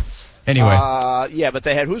 Anyway. But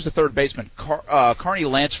they had, who's the third baseman? Carney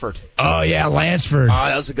Lansford. Oh, yeah, Lansford.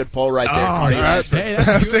 That was a good pull right there. Carney Lansford. Hey,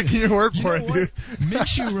 I'm taking your word for it, dude.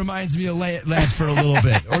 Minshew reminds me of Lansford a little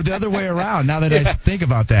bit, or the other way around, now that I think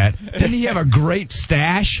about that. Didn't he have a great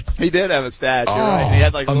stash? He did have a stash, you're right. He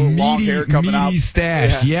had like a little long hair coming out. Meaty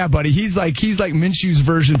stash, yeah, buddy. He's like Minshew's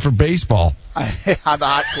version for baseball. On the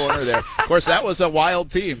hot corner there. Of course, that was a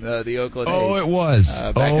wild team, the Oakland A's. Oh, it was.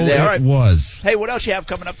 Back in the day. All right. It was. Hey, what else you have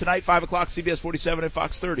coming up tonight? 5 o'clock, CBS 47 and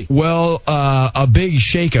Fox 30. Well, a big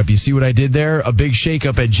shakeup. You see what I did there? A big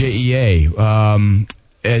shakeup at JEA.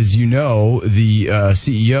 As you know, the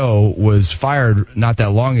CEO was fired not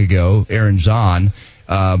that long ago, Aaron Zahn.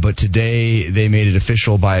 But today they made it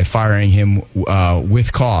official by firing him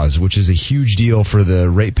with cause, which is a huge deal for the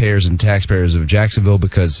ratepayers and taxpayers of Jacksonville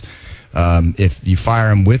because if you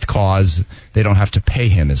fire him with cause, they don't have to pay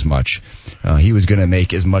him as much. He was going to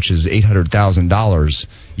make as much as $800,000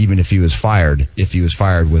 even if he was fired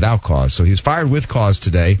without cause. So he was fired with cause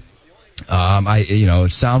today.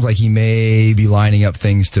 It sounds like he may be lining up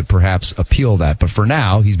things to perhaps appeal that, but for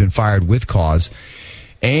now he's been fired with cause,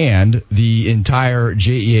 and the entire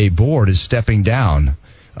JEA board is stepping down.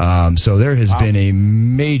 So there has been a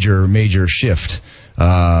major shift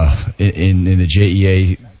in the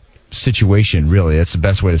JEA situation. Really, that's the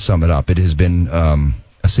best way to sum it up. It has been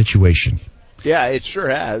a situation. Yeah, it sure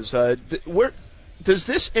has. Where does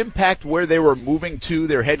this impact where they were moving to,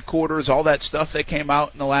 their headquarters, all that stuff that came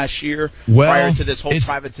out in the last year prior to this whole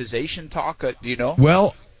privatization talk? Do you know?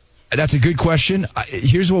 Well, that's a good question.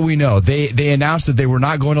 Here's what we know. They announced that they were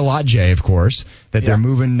not going to Lot J, of course, that they're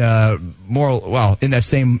moving in that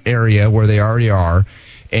same area where they already are.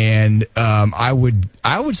 And I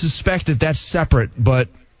would suspect that that's separate, but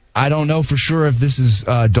I don't know for sure if this has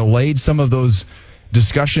delayed some of those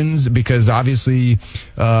discussions because obviously,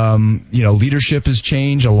 leadership has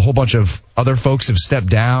changed. A whole bunch of other folks have stepped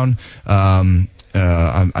down.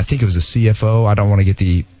 I think it was the CFO. I don't want to get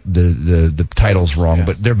the titles wrong,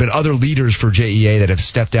 but there have been other leaders for JEA that have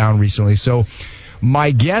stepped down recently. So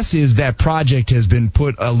my guess is that project has been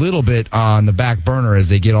put a little bit on the back burner as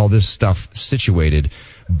they get all this stuff situated.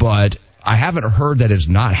 But I haven't heard that it's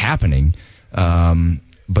not happening.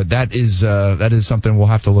 But that is something we'll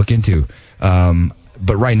have to look into.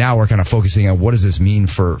 But right now we're kind of focusing on what does this mean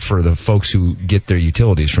for the folks who get their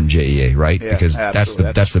utilities from JEA, right? Yeah, because that's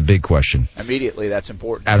the big question. Immediately, that's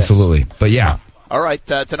important. Absolutely. Yes. But yeah. All right,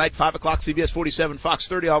 tonight, 5 o'clock, CBS 47, Fox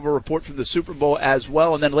 30. I'll have a report from the Super Bowl as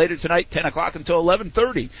well. And then later tonight, 10 o'clock until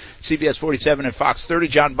 11:30, CBS 47 and Fox 30.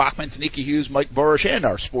 John Bachman, Tanika Hughes, Mike Burish, and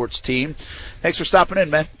our sports team. Thanks for stopping in,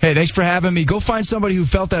 man. Hey, thanks for having me. Go find somebody who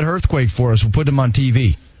felt that earthquake for us. We'll put them on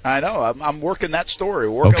TV. I know. I'm working that story.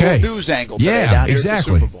 We're working a little news angle today down here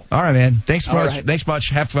exactly. at the Super Bowl. All right, man. Thanks much. Right. Thanks much.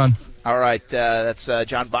 Have fun. All right, that's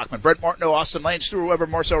John Bachman. Brent Martineau, Austin Lane, Stuart Weber,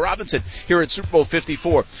 Marcel Robinson here at Super Bowl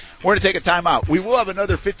 54. We're going to take a timeout. We will have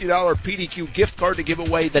another $50 PDQ gift card to give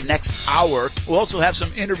away the next hour. We'll also have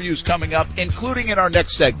some interviews coming up, including in our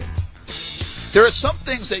next segment. There are some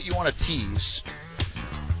things that you want to tease.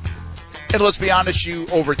 And let's be honest, you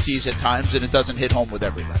over-tease at times, and it doesn't hit home with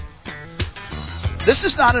everybody. This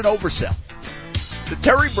is not an oversell. The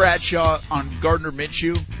Terry Bradshaw on Gardner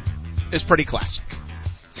Minshew is pretty classic.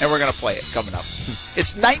 And we're going to play it coming up.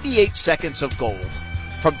 It's 98 seconds of gold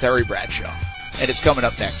from Terry Bradshaw. And it's coming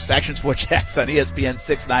up next. Action Sports Jacks on ESPN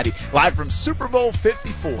 690. Live from Super Bowl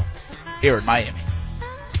 54 here in Miami.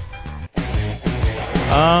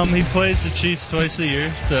 He plays the Chiefs twice a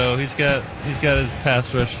year, so he's got his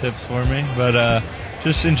pass rush tips for me. But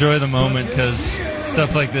just enjoy the moment because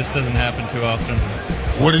stuff like this doesn't happen too often.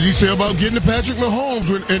 What did he say about getting to Patrick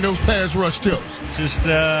Mahomes in those pass rush tips? Just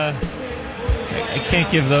I can't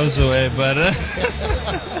give those away, but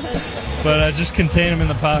just contain him in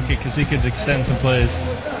the pocket because he could extend some plays.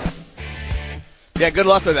 Yeah, good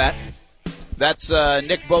luck with that. That's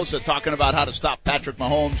Nick Bosa talking about how to stop Patrick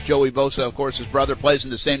Mahomes. Joey Bosa, of course, his brother, plays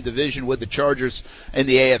in the same division with the Chargers in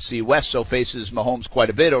the AFC West, so faces Mahomes quite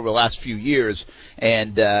a bit over the last few years.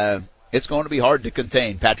 And it's going to be hard to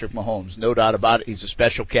contain Patrick Mahomes. No doubt about it. He's a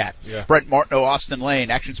special cat. Yeah. Brent Martineau, Austin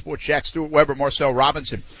Lane, Action Sports Jack, Stuart Weber, Marcel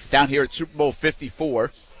Robinson down here at Super Bowl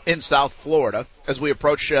 54 in South Florida as we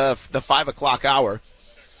approach the 5 o'clock hour.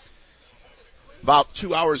 About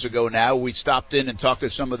 2 hours ago now, we stopped in and talked to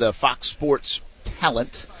some of the Fox Sports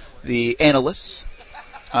talent, the analysts,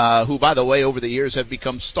 who, by the way, over the years have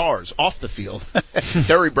become stars off the field.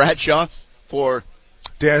 Terry Bradshaw for...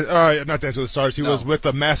 not Dance with the Stars. He was with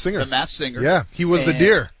the Masked Singer. The Masked Singer. Yeah, he was the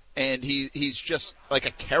deer. And he's just like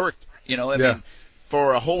a character, I mean,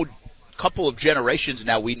 for a whole couple of generations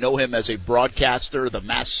now, we know him as a broadcaster, the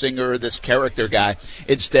Masked Singer, this character guy,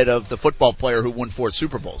 instead of the football player who won 4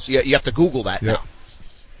 Super Bowls. You have to Google that now.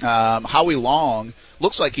 Howie Long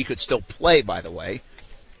looks like he could still play, by the way.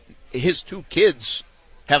 His 2 kids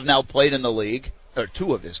have now played in the league, or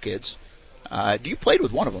 2 of his kids. You played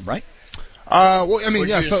with one of them, right? Well, I mean,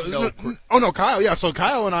 yeah. So, Kyle. Yeah. So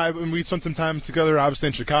Kyle and I, we spent some time together, obviously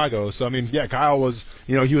in Chicago. So I mean, yeah, Kyle was,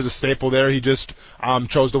 he was a staple there. He just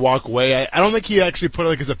chose to walk away. I don't think he actually put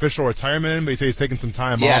like his official retirement in, but he said he's taking some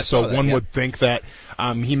time off. So one would think that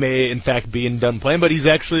he may in fact be done playing, but he's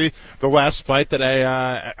actually the last fight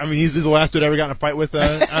that he's the last dude I ever got in a fight with on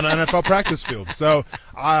an NFL practice field. So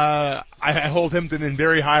I hold him in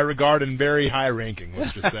very high regard and very high ranking.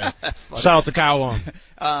 Let's just say. Shout out to Kyle Long.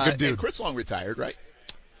 Good dude. And Chris Long retired, right?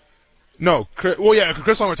 No, Chris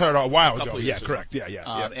Long retired a while ago. Yeah, correct.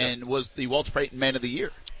 Yeah. And was the Walter Payton Man of the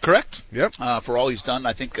Year. Correct. Yep. For all he's done,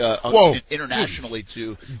 I think internationally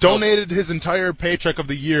to donated his entire paycheck of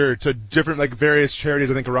the year to different various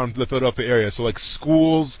charities. I think around the Philadelphia area. So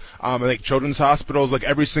schools, I think children's hospitals.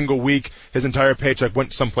 Every single week, his entire paycheck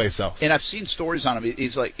went someplace else. And I've seen stories on him.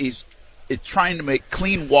 He's trying to make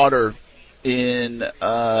clean water in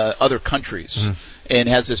other countries, and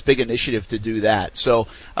has this big initiative to do that. So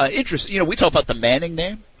interesting. We talk about the Manning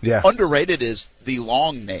name. Yeah. Underrated is the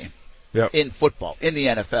Long name. Yep. In football, in the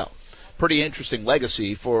NFL. Pretty interesting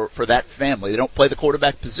legacy for that family. They don't play the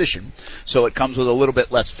quarterback position, so it comes with a little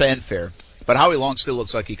bit less fanfare. But Howie Long still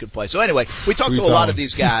looks like he could play. So anyway, we talked to a lot of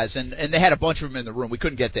these guys, and they had a bunch of them in the room. We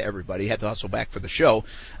couldn't get to everybody. He had to hustle back for the show.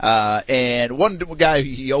 And one guy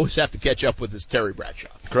you always have to catch up with is Terry Bradshaw.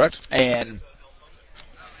 Correct. And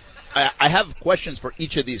I have questions for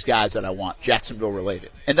each of these guys that I want Jacksonville related.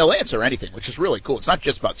 And they'll answer anything, which is really cool. It's not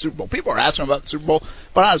just about Super Bowl. People are asking about the Super Bowl,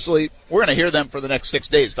 but honestly, we're going to hear them for the next 6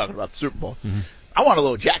 days talking about the Super Bowl. Mm-hmm. I want a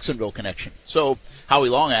little Jacksonville connection. So Howie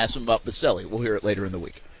Long asked him about Baselli. We'll hear it later in the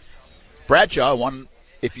week. Bradshaw,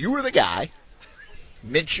 if you were the guy,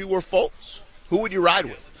 Minshew or Foles, who would you ride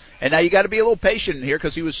with? And now you got to be a little patient in here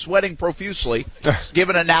because he was sweating profusely,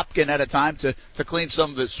 given a napkin at a time to clean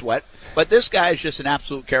some of his sweat. But this guy is just an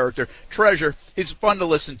absolute character. Treasure. He's fun to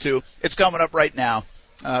listen to. It's coming up right now.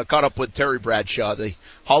 Caught up with Terry Bradshaw, the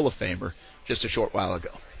Hall of Famer, just a short while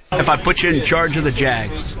ago. If I put you in charge of the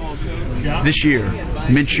Jags this year,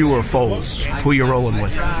 Minshew or Foles, who you rolling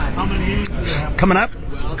with? Coming up.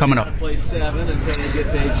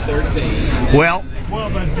 Well, well,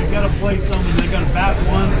 but they got to play some and they got to bat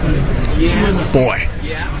once. Boy.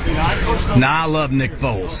 Now I love Nick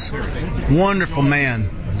Foles. Wonderful man.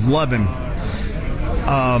 Love him.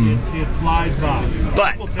 It flies by.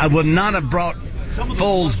 But I would not have brought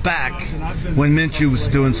Foles back when Minshew was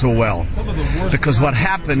doing so well, because what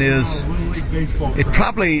happened is it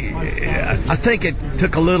probably, I think it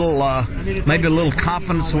took a little, maybe a little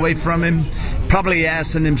confidence away from him. Probably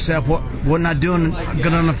asking himself, wasn't I doing a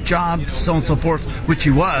good enough job, so on and so forth, which he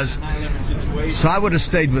was. So I would have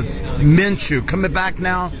stayed with Minshew. Coming back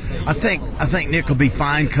now, I think Nick will be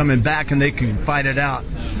fine coming back, and they can fight it out.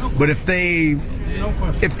 But if they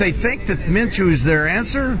think that Minshew is their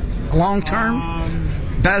answer long term,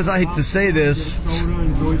 bad as I hate to say this,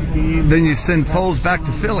 then you send Foles back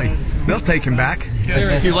to Philly. They'll take him back.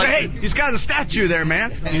 Hey, he's got a statue there,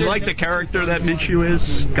 man. Do you like the character that Minshew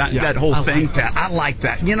is? That whole thing? I like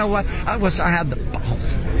that. You know what? I wish I had the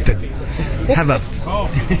balls to have a...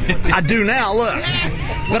 I do now, look.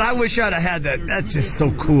 But I wish I'd have had that. That's just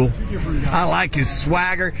so cool. I like his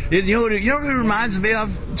swagger. You know who reminds me of?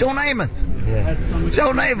 Joe Namath. Yeah.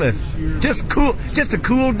 Joe Namath. Just cool. Just a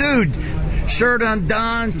cool dude. Shirt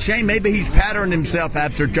undone, chain. Maybe he's patterned himself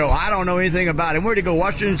after Joe. I don't know anything about him. Where'd he go?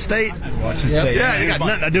 Washington State? Washington State. Yeah, he got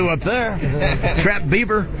nothing to do up there. Trap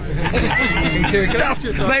beaver. So,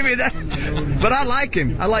 maybe that. But I like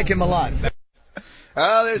him. I like him a lot.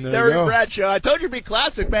 There's Terry Bradshaw. I told you it'd be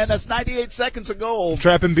classic, man. That's 98 seconds of gold.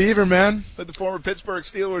 Trapping beaver, man. But the former Pittsburgh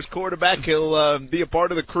Steelers quarterback, he'll be a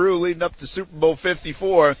part of the crew leading up to Super Bowl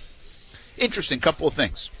 54. Interesting couple of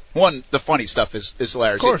things. One, the funny stuff is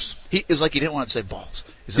hilarious. Of course. It was like he didn't want to say balls.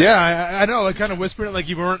 Yeah, I know. Like, kind of whispering it like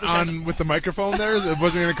you weren't on with the microphone there. It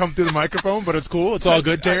wasn't going to come through the microphone, but it's cool. It's all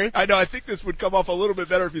good, Terry. I know. I think this would come off a little bit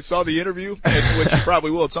better if you saw the interview, which you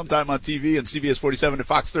probably will at some time on TV and CBS 47 and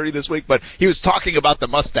Fox 30 this week. But he was talking about the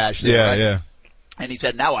mustache there, right? Yeah. And he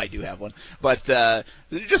said, now I do have one. But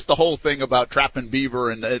just the whole thing about trapping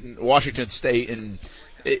beaver and Washington State, and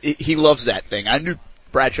he loves that thing. I knew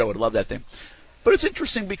Bradshaw would love that thing. But it's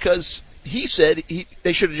interesting because he said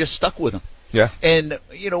they should have just stuck with him. Yeah. And,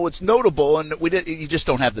 it's notable, and you just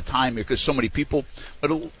don't have the time here because so many people,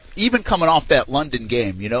 but even coming off that London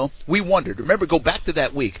game, we wondered. Remember, go back to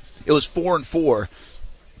that week. It was 4-4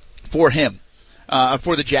 for him,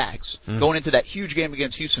 for the Jags, going into that huge game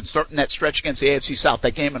against Houston, starting that stretch against the AFC South,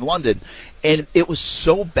 that game in London. And it was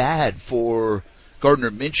so bad for Gardner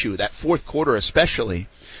Minshew, that fourth quarter especially,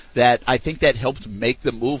 that I think that helped make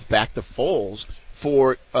the move back to Foles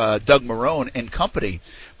for Doug Marrone and company.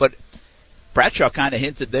 But Bradshaw kind of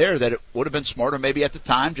hinted there that it would have been smarter maybe at the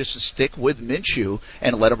time just to stick with Minshew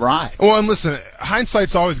and let him ride. Well, and listen,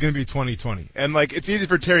 hindsight's always going to be 20/20. And, it's easy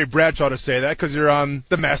for Terry Bradshaw to say that because you're on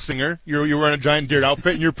The Masked Singer. You're wearing a giant deer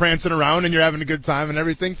outfit, and you're prancing around, and you're having a good time and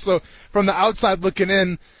everything. So from the outside looking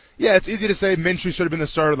in, yeah, it's easy to say Minshew should have been the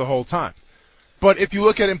starter the whole time. But if you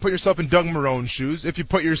look at it and put yourself in Doug Marrone's shoes, if you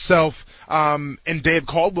put yourself in Dave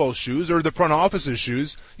Caldwell's shoes or the front office's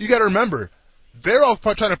shoes, you got to remember, they're all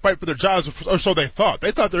trying to fight for their jobs, or so they thought. They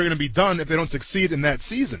thought they were going to be done if they don't succeed in that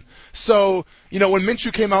season. So, when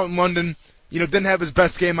Minshew came out in London, didn't have his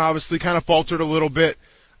best game, obviously, kind of faltered a little bit.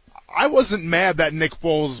 I wasn't mad that Nick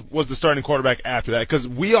Foles was the starting quarterback after that because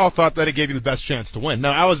we all thought that it gave you the best chance to win.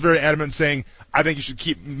 Now, I was very adamant saying I think you should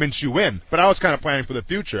keep Minshew in, but I was kind of planning for the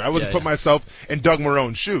future. I wasn't putting myself in Doug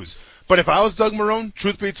Marrone's shoes. But if I was Doug Marrone,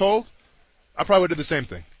 truth be told, I probably would have did the same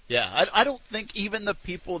thing. Yeah, I don't think even the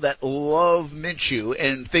people that love Minshew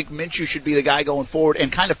and think Minshew should be the guy going forward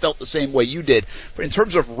and kind of felt the same way you did, in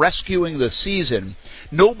terms of rescuing the season,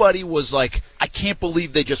 nobody was like, I can't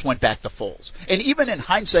believe they just went back to Foles. And even in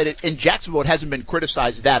hindsight, in Jacksonville, it hasn't been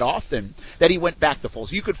criticized that often that he went back to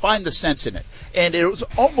Foles. You could find the sense in it. And it was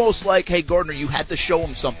almost like, hey, Gardner, you had to show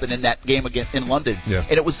him something in that game again in London. Yeah.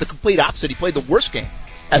 And it was the complete opposite. He played the worst game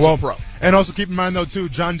as a pro. And also keep in mind, though, too,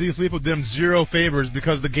 John DeFilippo did him zero favors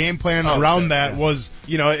because the game plan around that was,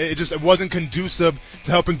 it wasn't conducive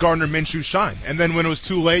to helping Gardner Minshew shine. And then when it was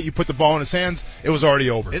too late, you put the ball in his hands, it was already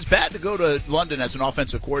over. It's bad to go to London as an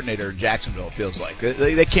offensive coordinator in Jacksonville, it feels like.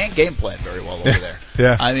 They can't game plan very well over there.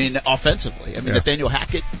 Yeah. I mean, offensively. Nathaniel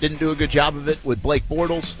Hackett didn't do a good job of it with Blake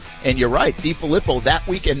Bortles. And you're right, DeFilippo that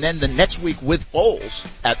week and then the next week with Foles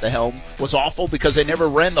at the helm was awful because they never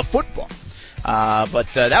ran the football. But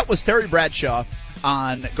that was Terry Bradshaw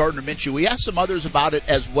on Gardner Minshew. We asked some others about it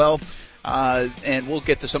as well, and we'll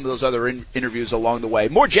get to some of those other interviews along the way.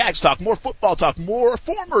 More Jags talk, more football talk, more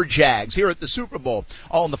former Jags here at the Super Bowl,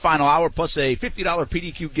 all in the final hour, plus a $50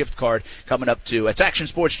 PDQ gift card coming up too. It's Action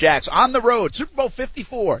Sports Jags on the road, Super Bowl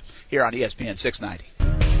 54 here on ESPN 690.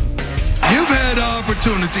 You've had the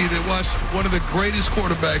opportunity to watch one of the greatest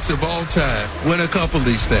quarterbacks of all time win a couple of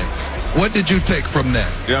these things. What did you take from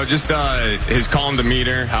that? Just his calm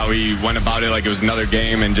demeanor, how he went about it like it was another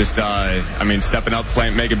game, and just, stepping up,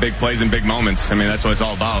 making big plays in big moments. That's what it's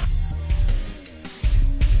all about.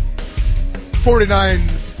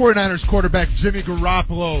 49ers quarterback Jimmy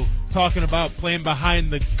Garoppolo talking about playing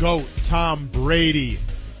behind the GOAT, Tom Brady.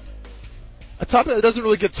 A topic that doesn't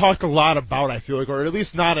really get talked a lot about, I feel like, or at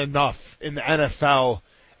least not enough in the NFL.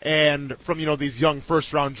 And from, these young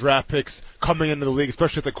first-round draft picks coming into the league,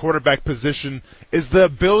 especially at the quarterback position, is the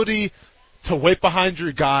ability to wait behind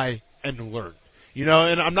your guy and learn.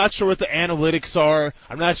 And I'm not sure what the analytics are.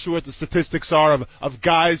 I'm not sure what the statistics are of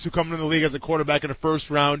guys who come into the league as a quarterback in the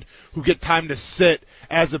first round who get time to sit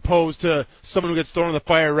as opposed to someone who gets thrown in the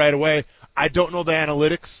fire right away. I don't know the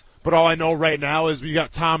analytics, but all I know right now is we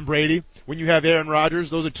got Tom Brady. When you have Aaron Rodgers,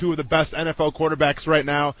 those are two of the best NFL quarterbacks right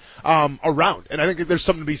now around. And I think that there's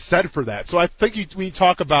something to be said for that. So I think when you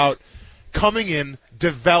talk about coming in,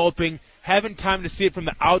 developing, having time to see it from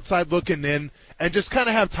the outside looking in, and just kind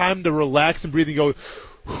of have time to relax and breathe and go,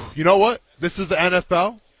 you know what? This is the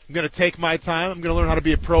NFL. I'm going to take my time. I'm going to learn how to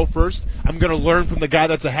be a pro first. I'm going to learn from the guy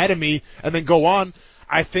that's ahead of me and then go on.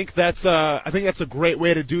 I think that's a great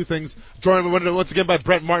way to do things. Joined once again by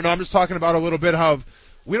Brent Martin. I'm just talking about a little bit how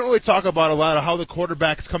we don't really talk about a lot of how the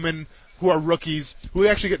quarterbacks come in who are rookies, who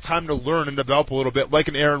actually get time to learn and develop a little bit, like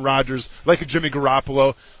an Aaron Rodgers, like a Jimmy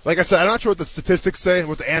Garoppolo. Like I said, I'm not sure what the statistics say and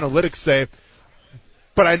what the analytics say,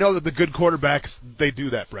 but I know that the good quarterbacks, they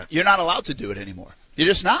do that, Brent. You're not allowed to do it anymore. You're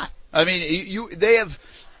just not. Meaning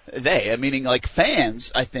like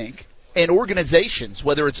fans, I think, and organizations,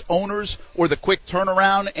 whether it's owners or the quick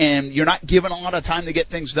turnaround and you're not given a lot of time to get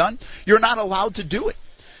things done, you're not allowed to do it.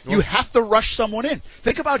 You have to rush someone in.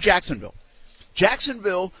 Think about Jacksonville.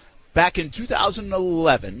 Jacksonville, back in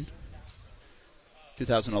 2011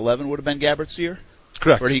 would have been Gabbert's year?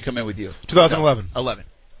 Correct. Where did he come in with you? 2011. 11.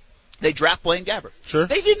 They draft Blaine Gabbert. Sure.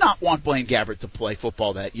 They did not want Blaine Gabbert to play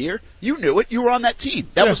football that year. You knew it. You were on that team.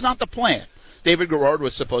 That was not the plan. David Garrard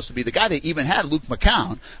was supposed to be the guy. They even had Luke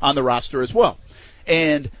McCown on the roster as well.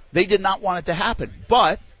 And they did not want it to happen.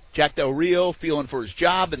 But Jack Del Rio feeling for his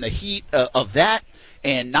job and the heat of that,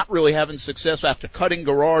 and not really having success after cutting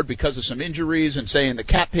Garrard because of some injuries and saying the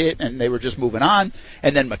cap hit and they were just moving on.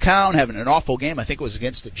 And then McCown having an awful game, I think it was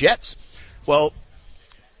against the Jets. Well,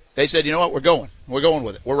 they said, you know what, we're going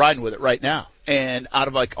with it. We're riding with it right now. And out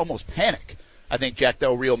of almost panic, I think Jack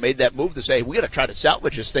Del Rio made that move to say, we got to try to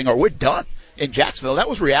salvage this thing or we're done in Jacksonville. That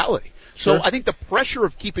was reality. So I think the pressure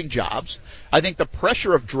of keeping jobs, I think the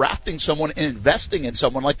pressure of drafting someone and investing in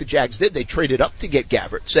someone like the Jags did, they traded up to get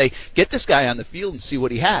Gabbert, say, get this guy on the field and see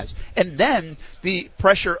what he has. And then the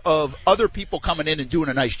pressure of other people coming in and doing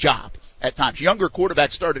a nice job at times. Younger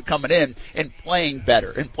quarterbacks started coming in and playing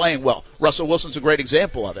better and playing well. Russell Wilson's a great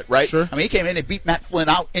example of it, right? Sure. He came in and beat Matt Flynn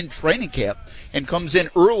out in training camp and comes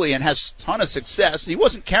in early and has a ton of success. He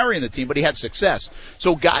wasn't carrying the team, but he had success.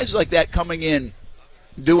 So guys like that coming in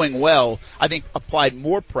doing well, I think applied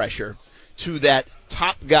more pressure to that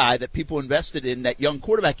top guy that people invested in, that young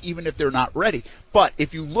quarterback, even if they're not ready. But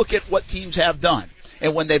if you look at what teams have done,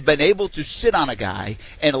 and when they've been able to sit on a guy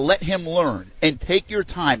and let him learn and take your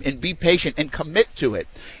time and be patient and commit to it,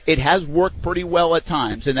 it has worked pretty well at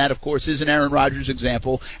times. And that, of course, is an Aaron Rodgers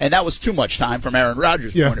example. And that was too much time from Aaron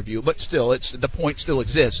Rodgers' point of view. But still, the point still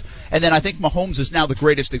exists. And then I think Mahomes is now the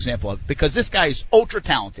greatest example of it, because this guy is ultra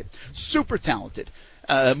talented, super talented.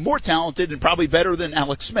 More talented and probably better than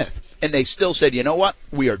Alex Smith. And they still said, you know what?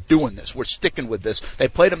 We are doing this. We're sticking with this. They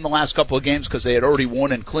played him the last couple of games because they had already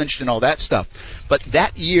won and clinched and all that stuff. But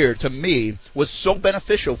that year, to me, was so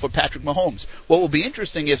beneficial for Patrick Mahomes. What will be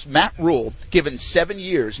interesting is Matt Rule, given 7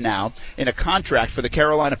 years now in a contract for the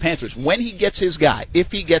Carolina Panthers, when he gets his guy,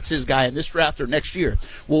 if he gets his guy in this draft or next year,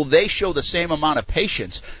 will they show the same amount of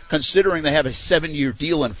patience, considering they have a 7-year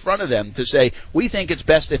deal in front of them, to say, we think it's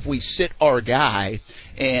best if we sit our guy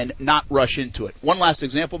and not rush into it. One last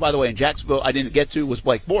example, by the way, in Jacksonville I didn't get to was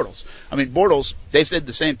Blake Bortles. Bortles, they said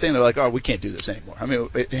the same thing. They're like, we can't do this anymore.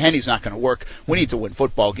 Henny's not going to work. We need to win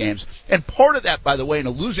football games. And part of that, by the way, in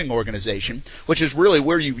a losing organization, which is really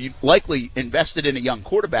where you likely invested in a young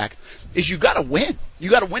quarterback, is you got to win. You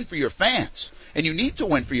got to win for your fans. And you need to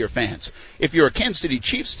win for your fans. If you're a Kansas City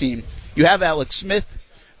Chiefs team, you have Alex Smith.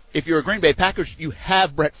 If you're a Green Bay Packers, you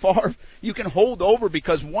have Brett Favre. You can hold over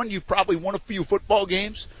because, one, you've probably won a few football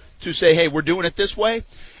games to say, hey, we're doing it this way.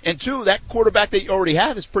 And two, that quarterback that you already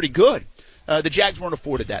have is pretty good. The Jags weren't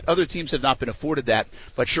afforded that. Other teams have not been afforded that.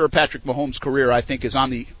 But sure, Patrick Mahomes' career, I think, is on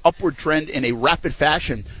the upward trend in a rapid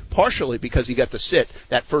fashion, partially because he got to sit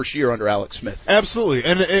that first year under Alex Smith. Absolutely.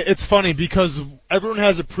 And it's funny because everyone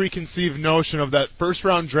has a preconceived notion of that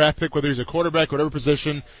first-round draft pick, whether he's a quarterback, whatever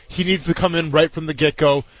position, he needs to come in right from the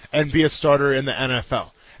get-go and be a starter in the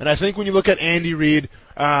NFL. And I think when you look at Andy Reid,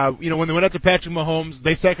 when they went after Patrick Mahomes,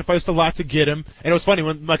 they sacrificed a lot to get him. And it was funny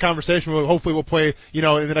when my conversation, hopefully we'll play, in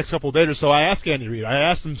the next couple of days or so, I asked Andy Reid, I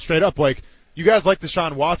asked him straight up, you guys like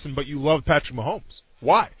Deshaun Watson, but you love Patrick Mahomes.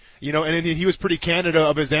 Why? And he was pretty candid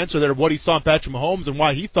of his answer there, of what he saw in Patrick Mahomes and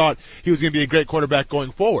why he thought he was going to be a great quarterback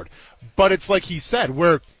going forward. But it's like he said,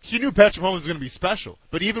 where he knew Patrick Mahomes was going to be special.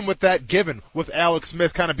 But even with that given, with Alex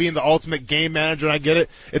Smith kind of being the ultimate game manager, and I get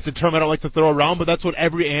it, it's a term I don't like to throw around, but that's what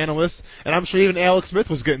every analyst, and I'm sure even Alex Smith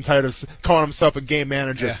was getting tired of calling himself a game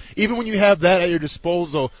manager. Yeah. Even when you have that at your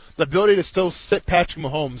disposal, the ability to still sit Patrick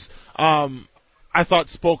Mahomes, I thought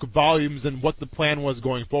spoke volumes in what the plan was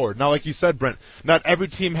going forward. Now, like you said, Brent, not every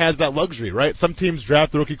team has that luxury, right? Some teams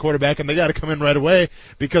draft the rookie quarterback and they got to come in right away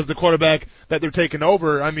because the quarterback that they're taking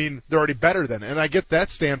over, they're already better than. And I get that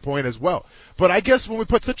standpoint as well. But I guess when we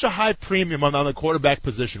put such a high premium on the quarterback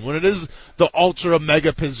position, when it is the ultra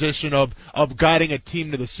mega position of guiding a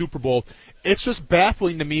team to the Super Bowl, it's just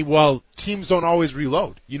baffling to me while teams don't always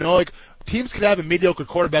reload. Teams could have a mediocre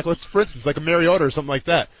quarterback, for instance, like a Mariota or something like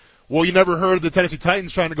that. Well, you never heard the Tennessee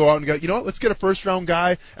Titans trying to go out and go, let's get a first-round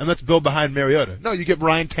guy and let's build behind Mariota. No, you get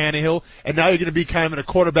Ryan Tannehill, and now you're going to be kind of in a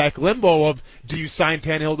quarterback limbo of, do you sign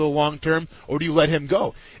Tannehill to the long term or do you let him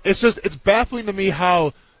go? It's baffling to me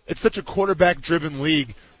how it's such a quarterback-driven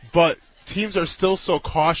league, but teams are still so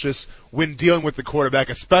cautious when dealing with the quarterback,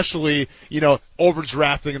 especially,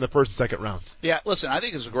 overdrafting in the first and second rounds. Yeah, listen, I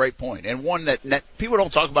think it's a great point, and one that people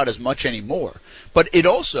don't talk about as much anymore. But it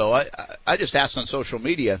also, I just asked on social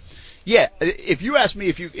media, if you ask me,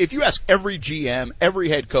 if you ask every GM, every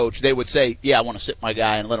head coach, they would say, I want to sit my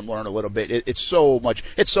guy and let him learn a little bit. It's so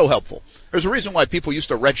helpful. There's a reason why people used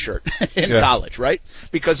to redshirt in college, right?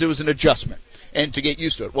 Because it was an adjustment and to get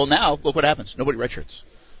used to it. Well, now, look what happens. Nobody redshirts.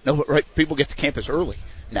 No, right? People get to campus early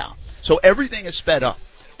now. So everything is sped up.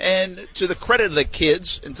 And to the credit of the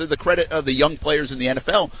kids and to the credit of the young players in the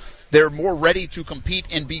NFL, they're more ready to compete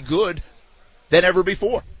and be good than ever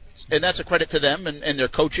before. And that's a credit to them and their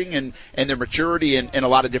coaching and their maturity in a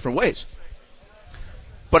lot of different ways.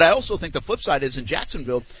 But I also think the flip side is in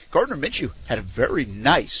Jacksonville, Gardner Minshew had a very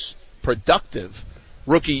nice, productive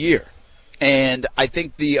rookie year. And I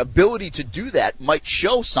think the ability to do that might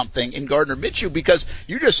show something in Gardner Minshew because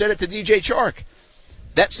you just said it to DJ Chark.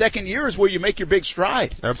 That second year is where you make your big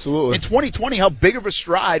stride. Absolutely. In 2020, how big of a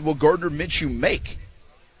stride will Gardner Minshew make?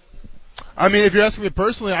 If you're asking me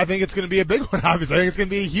personally, I think it's going to be a big one, obviously. I think it's going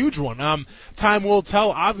to be a huge one. Time will tell,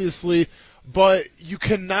 obviously, but you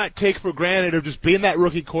cannot take for granted of just being that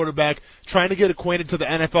rookie quarterback, trying to get acquainted to the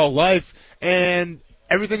NFL life, and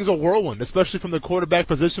everything's a whirlwind, especially from the quarterback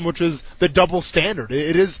position, which is the double standard.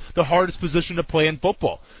 It is the hardest position to play in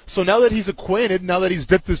football. So now that he's acquainted, now that he's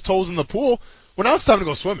dipped his toes in the pool, well, now it's time to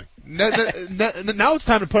go swimming. Now it's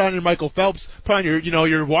time to put on your Michael Phelps, put on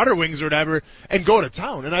your water wings or whatever, and go to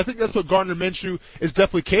town. And I think that's what Gardner Minshew is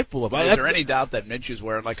definitely capable of. Is there any doubt that Minshew's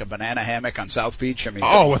wearing like a banana hammock on South Beach?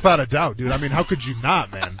 Without a doubt, dude. How could you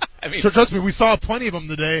not, man? Trust me, we saw plenty of them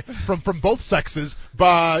today from both sexes,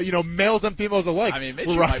 males and females alike.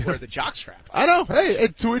 Minshew might wear the jockstrap. I know. Hey,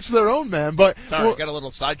 to each their own, man. But sorry, got a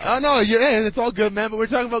little sidetrack. No, and it's all good, man. But we're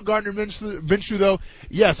talking about Gardner Minshew, though.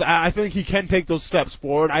 Yes, I think he can take those steps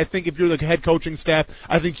forward. I think if you're the head coaching staff,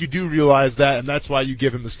 I think you do realize that, and that's why you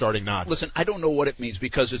give him the starting nod. Listen, I don't know what it means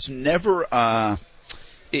because it's never cut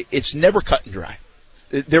and dry.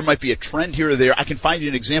 There might be a trend here or there. I can find you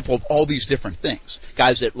an example of all these different things.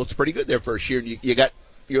 Guys that looked pretty good their first year, and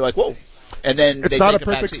you're like, whoa. And then it's not a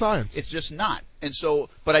perfect science. It's just not. And so,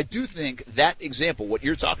 but I do think that example, what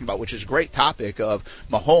you're talking about, which is a great topic of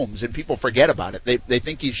Mahomes, and people forget about it. They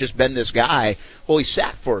think he's just been this guy. Well, he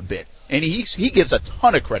sat for a bit. And he gives a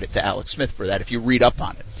ton of credit to Alex Smith for that if you read up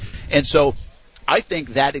on it. And so I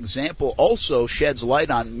think that example also sheds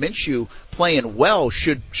light on Minshew playing well,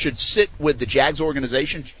 should sit with the Jags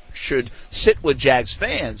organization, should sit with Jags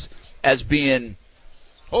fans as being,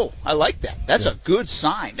 I like that. That's a good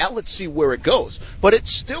sign. Now let's see where it goes. But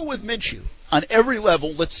it's still with Minshew. On every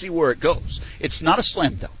level, let's see where it goes. It's not a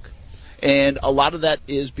slam dunk. And a lot of that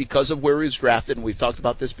is because of where he was drafted, and we've talked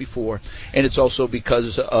about this before, and it's also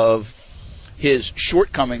because of his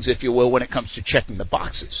shortcomings, if you will, when it comes to checking the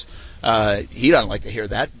boxes. He doesn't like to hear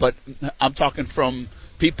that, but I'm talking from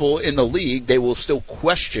people in the league. They will still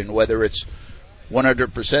question whether it's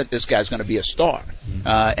 100% this guy's going to be a star.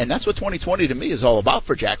 And that's what 2020 to me is all about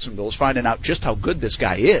for Jacksonville, is finding out just how good this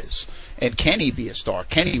guy is. And can he be a star?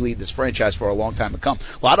 Can he lead this franchise for a long time to come?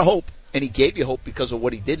 A lot of hope. And he gave you hope because of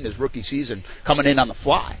what he did in his rookie season, coming in on the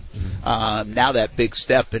fly. Now that big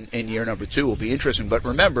step in year number 2 will be interesting. But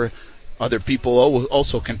remember, other people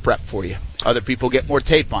also can prep for you. Other people get more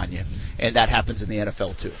tape on you. And that happens in the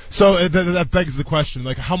NFL too. So that begs the question,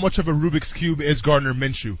 like, how much of a Rubik's Cube is Gardner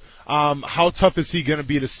Minshew? How tough is he going to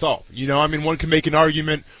be to solve? You know, I mean, one can make an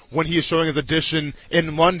argument when he is showing his addition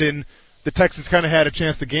in London, the Texans kind of had a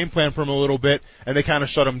chance to game plan for him a little bit, and they kind of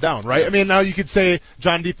shut him down, right? I mean, now you could say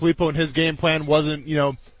John DeFilippo and his game plan wasn't,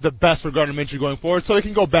 the best for Gardner Minshew going forward, so it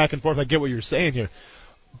can go back and forth. I get what you're saying here.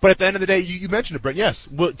 But at the end of the day, you mentioned it, Brent. Yes,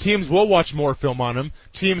 teams will watch more film on him.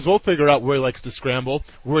 Teams will figure out where he likes to scramble,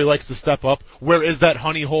 where he likes to step up, where is that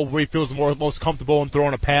honey hole where he feels most comfortable in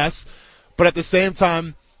throwing a pass. But at the same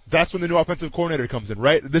time, that's when the new offensive coordinator comes in,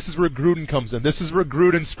 right? This is where Gruden comes in. This is where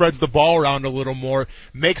Gruden spreads the ball around a little more,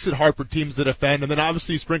 makes it hard for teams to defend, and then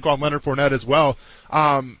obviously you sprinkle on Leonard Fournette as well.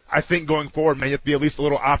 I think going forward, man, you have to be at least a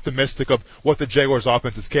little optimistic of what the Jaguars'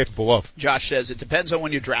 offense is capable of. Josh says it depends on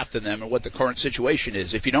when you're drafting them and what the current situation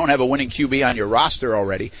is. If you don't have a winning QB on your roster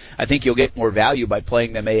already, I think you'll get more value by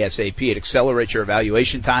playing them ASAP. It accelerates your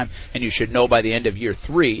evaluation time, and you should know by the end of year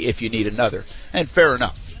 3 if you need another. And fair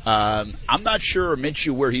enough. I'm not sure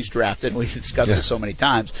Minshew where he's drafted. We've discussed this so many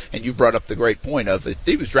times, and you brought up the great point of if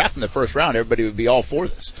he was drafted in the first round, everybody would be all for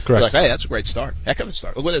this. Correct. Like, hey, that's a great start. Heck of a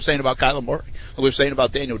start. Look what they're saying about Kyler Murray. Look what they're saying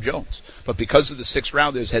about Daniel Jones. But because of the 6th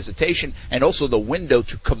round, there's hesitation, and also the window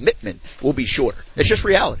to commitment will be shorter. It's just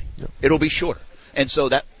reality. It'll be shorter. And so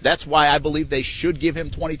that's why I believe they should give him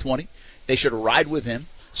 2020. They should ride with him,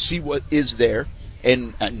 see what is there,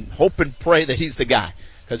 and hope and pray that he's the guy.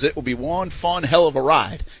 Because it will be one fun hell of a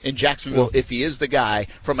ride in Jacksonville if he is the guy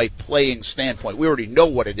from a playing standpoint. We already know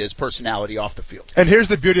what it is, personality off the field. And here's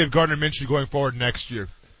the beauty of Gardner Minshew going forward next year.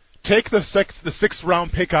 Take the 6th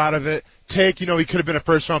round pick out of it. Take, he could have been a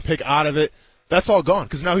 1st round pick out of it. That's all gone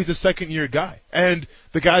because now he's a 2nd-year guy. And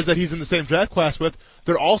the guys that he's in the same draft class with,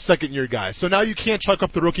 they're all 2nd-year guys. So now you can't chalk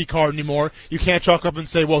up the rookie card anymore. You can't chalk up and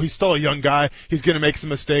say, well, he's still a young guy. He's going to make some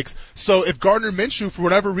mistakes. So if Gardner Minshew, for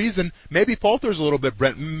whatever reason, maybe falters a little bit,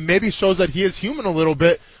 Brent, maybe shows that he is human a little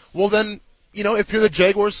bit, well then, if you're the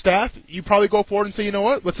Jaguars staff, you probably go forward and say, you know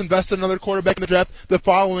what, let's invest in another quarterback in the draft the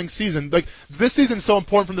following season. Like, this season's so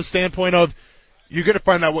important from the standpoint of you're going to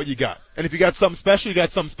find out what you got. And if you got something special, you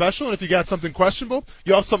got something special. And if you got something questionable,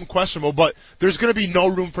 you have something questionable. But there's going to be no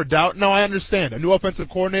room for doubt. Now, I understand. A new offensive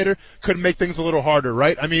coordinator could make things a little harder,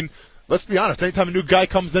 right? I mean, let's be honest. Anytime a new guy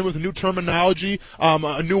comes in with a new terminology,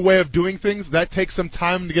 a new way of doing things, that takes some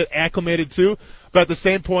time to get acclimated to. But at the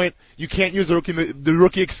same point, you can't use the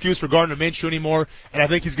rookie excuse for Gardner Minshew anymore, and I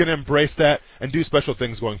think he's going to embrace that and do special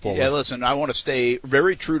things going forward. Yeah, listen, I want to stay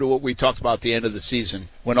very true to what we talked about at the end of the season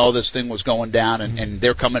when all this thing was going down and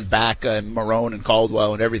they're coming back, Marone and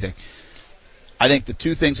Caldwell and everything. I think the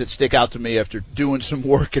two things that stick out to me after doing some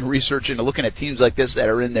work and researching and looking at teams like this that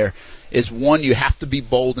are in there is, one, you have to be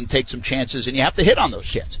bold and take some chances, and you have to hit on those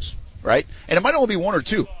chances, right? And it might only be 1 or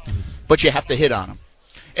 2, but you have to hit on them.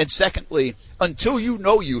 And secondly, until you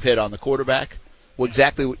know you've hit on the quarterback, well,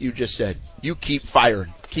 exactly what you just said, you keep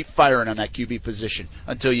firing on that QB position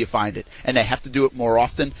until you find it. And they have to do it more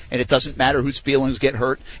often, and it doesn't matter whose feelings get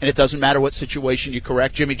hurt, and it doesn't matter what situation you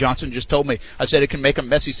correct. Jimmy Johnson just told me, I said it can make a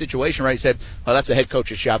messy situation, right? He said, well, that's a head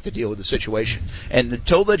coach's job to deal with the situation. And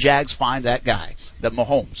until the Jags find that guy, the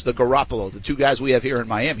Mahomes, the Garoppolo, the 2 guys we have here in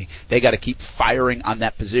Miami, they got to keep firing on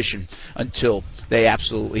that position until they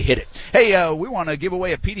absolutely hit it. Hey, we want to give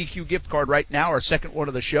away a PDQ gift card right now, our second one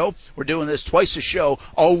of the show. We're doing this twice a show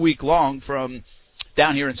all week long from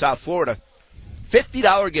down here in South Florida.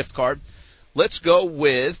 $50 gift card. Let's go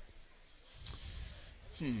with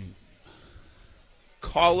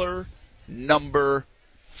caller number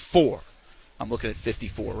 4. I'm looking at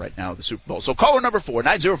 54 right now at the Super Bowl. So caller number 4,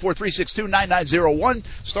 904-362-9901,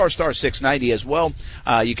 star 690 as well.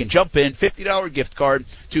 You can jump in, $50 gift card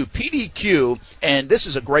to PDQ, and this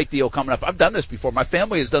is a great deal coming up. I've done this before. My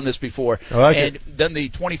family has done this before. I like and it. Done the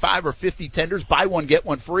 25 or 50 tenders, buy one, get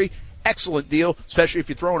one free. Excellent deal, especially if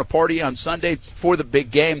you're throwing a party on Sunday for the big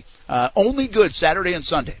game. Only good Saturday and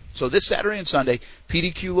Sunday. So this Saturday and Sunday,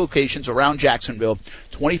 PDQ locations around Jacksonville,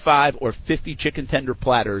 25 or 50 chicken tender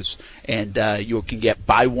platters, and you can get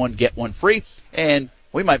buy one, get one free. And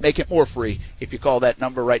we might make it more free if you call that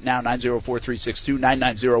number right now,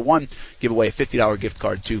 904-362-9901. Give away a $50 gift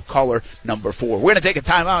card to caller number 4. We're going to take a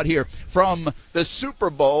time out here from the Super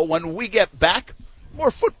Bowl. When we get back,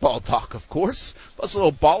 more football talk, of course, plus a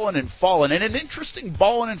little ballin' and fallin'. And an interesting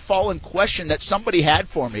ballin' and fallin' question that somebody had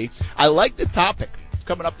for me. I like the topic. It's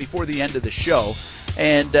coming up before the end of the show.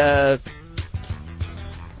 And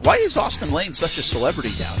why is Austin Lane such a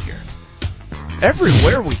celebrity down here?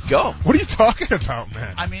 Everywhere we go. What are you talking about,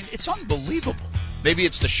 man? I mean, it's unbelievable. Maybe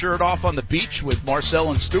it's the shirt off on the beach with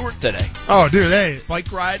Marcel and Stewart today. Oh, dude, hey.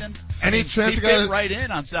 Bike riding. Any chance he fit right in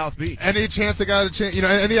on South Beach. Any chance I got a chance,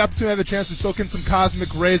 any opportunity I have a chance to soak in some cosmic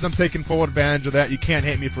rays, I'm taking full advantage of that. You can't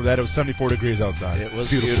hate me for that. It was 74 degrees outside. It was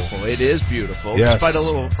beautiful. It is beautiful. Yes. Despite a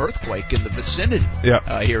little earthquake in the vicinity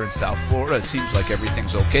here in South Florida, it seems like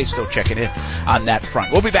everything's okay. Still checking in on that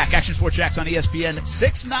front. We'll be back. Action Sports Jacks on ESPN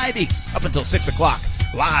 690 up until 6 o'clock.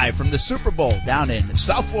 Live from the Super Bowl down in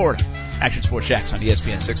South Florida. Action Sports Jacks on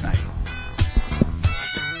ESPN 690.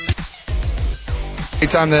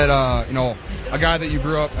 Anytime that, a guy that you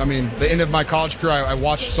grew up, the end of my college career, I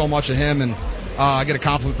watched so much of him, and I get a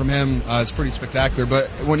compliment from him. It's pretty spectacular. But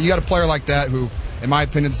when you got a player like that who, in my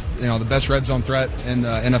opinion, is the best red zone threat in the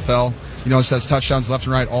NFL, says touchdowns left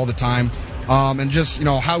and right all the time. And just,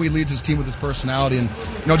 how he leads his team with his personality. And,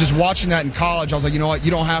 just watching that in college, I was like, you know what, you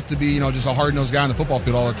don't have to be, just a hard-nosed guy on the football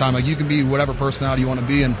field all the time. Like, you can be whatever personality you want to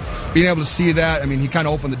be. And being able to see that, he kind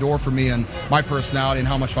of opened the door for me and my personality and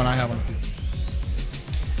how much fun I have on the field.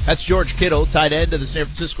 That's George Kittle, tight end of the San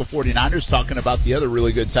Francisco 49ers, talking about the other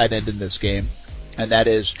really good tight end in this game, and that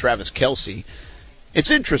is Travis Kelce. It's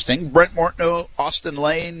interesting. Brent Martineau, Austin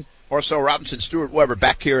Lane, Marcel Robinson, Stuart Weber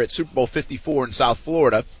back here at Super Bowl 54 in South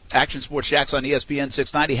Florida. Action Sports Jacks on ESPN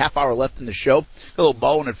 690. Half hour left in the show. A little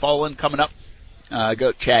ballin' and fallin' coming up.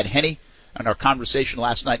 Got Chad Henne and our conversation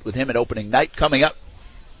last night with him at opening night coming up.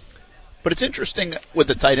 But it's interesting with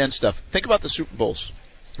the tight end stuff. Think about the Super Bowls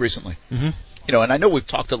recently. Mm-hmm. And I know we've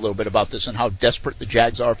talked a little bit about this and how desperate the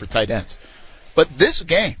Jags are for tight ends. But this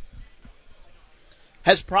game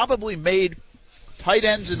has probably made tight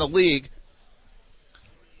ends in the league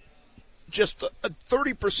just a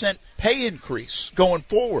 30% pay increase going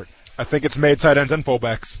forward. I think it's made tight ends and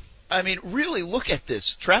fullbacks. Really look at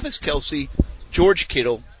this. Travis Kelce, George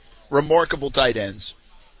Kittle, remarkable tight ends.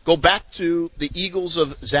 Go back to the Eagles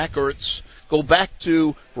of Zach Ertz. Go back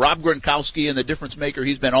to Rob Gronkowski and the difference maker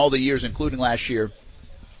he's been all the years, including last year.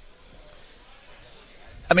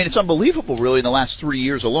 It's unbelievable, really, in the last 3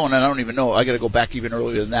 years alone. And I don't even know. I got to go back even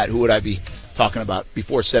earlier than that. Who would I be talking about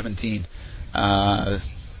before 17?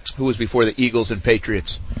 Who was before the Eagles and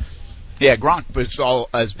Patriots? Yeah, Gronk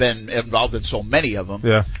has been involved in so many of them.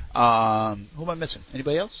 Yeah. Who am I missing?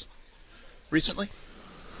 Anybody else recently?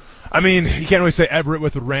 You can't really say Everett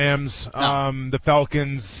with the Rams. No. The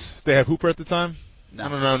Falcons, they have Hooper at the time? No.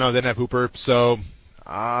 No, they didn't have Hooper. So,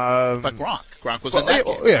 but Gronk was in that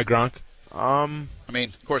game. Yeah, Gronk.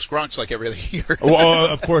 Of course, Gronk's like every other year. Well,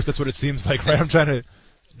 of course, that's what it seems like, right? I'm trying to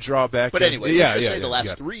draw back. But anyway, let's just say the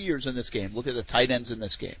last 3 years in this game, look at the tight ends in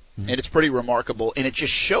this game. Mm-hmm. And it's pretty remarkable, and it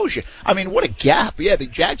just shows you. What a gap. Yeah, the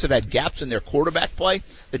Jags have had gaps in their quarterback play.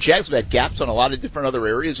 The Jags have had gaps on a lot of different other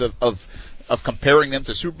areas of comparing them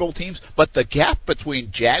to Super Bowl teams, but the gap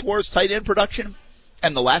between Jaguars tight end production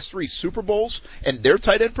and the last 3 Super Bowls and their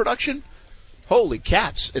tight end production, holy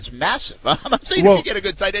cats, it's massive. I'm not saying if you get a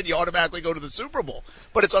good tight end, you automatically go to the Super Bowl,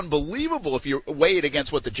 but it's unbelievable if you weigh it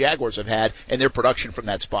against what the Jaguars have had and their production from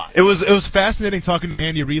that spot. It was fascinating talking to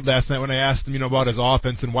Andy Reid last night when I asked him, about his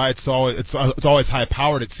offense and why it's always high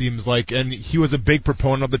powered, it seems like, and he was a big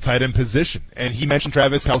proponent of the tight end position. And he mentioned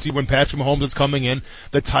Travis Kelce when Patrick Mahomes is coming in,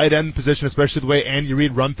 the tight end position, especially the way Andy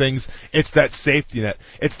Reid run things, it's that safety net,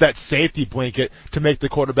 it's that safety blanket to make the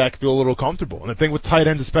quarterback feel a little comfortable. And the thing with tight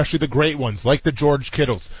ends, especially the great ones, like the George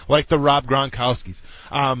Kittles, like the Rob Gronkowskis,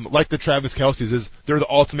 like the Travis Kelces, is they're the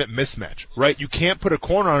ultimate mismatch, right? You can't put a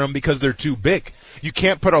corner on them because they're too big. You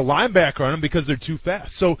can't put a linebacker on them because they're too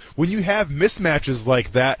fast. So when you have mismatches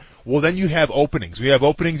like that, well, then you have openings. When you have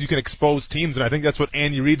openings, you can expose teams, and I think that's what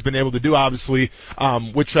Andy Reid's been able to do, obviously,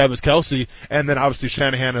 with Travis Kelce, and then obviously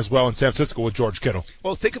Shanahan as well in San Francisco with George Kittle.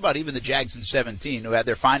 Well, think about even the Jags in 17, who had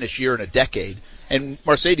their finest year in a decade, and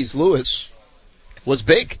Mercedes Lewis was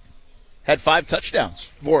big. Had 5 touchdowns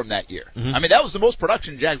for him that year. Mm-hmm. That was the most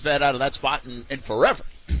production Jags have had out of that spot in forever.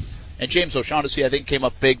 And James O'Shaughnessy, I think, came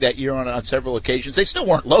up big that year on several occasions. They still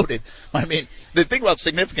weren't loaded. The thing about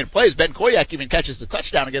significant plays, Ben Koyak even catches the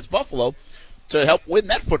touchdown against Buffalo to help win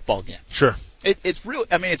that football game. Sure. It's really,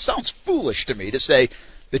 it sounds foolish to me to say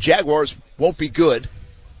the Jaguars won't be good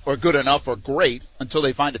or good enough or great until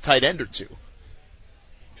they find a tight end or two.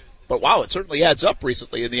 But, wow, it certainly adds up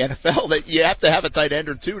recently in the NFL that you have to have a tight end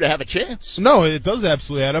or two to have a chance. No, it does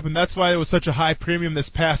absolutely add up, and that's why it was such a high premium this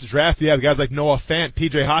past draft. You have guys like Noah Fant,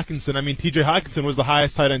 T.J. Hawkinson. I mean, T.J. Hawkinson was the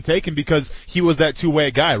highest tight end taken because he was that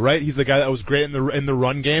two-way guy, right? He's the guy that was great in the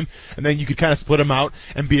run game, and then you could kind of split him out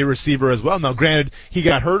and be a receiver as well. Now, granted, he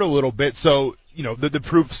got hurt a little bit, so the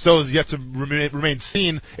proof still is yet to remain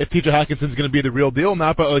seen if T.J. Hawkinson's going to be the real deal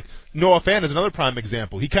now. But like Noah Fant is another prime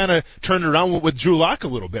example. He kind of turned it around with Drew Lock a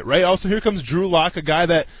little bit, right? Also, here comes Drew Lock, a guy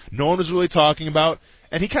that no one was really talking about,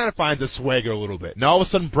 and he kind of finds a swagger a little bit. Now all of a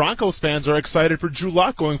sudden, Broncos fans are excited for Drew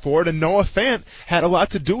Lock going forward, and Noah Fant had a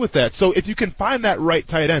lot to do with that. So if you can find that right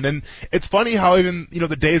tight end, and it's funny how even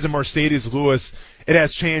the days of Mercedes Lewis, it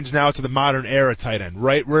has changed now to the modern era tight end,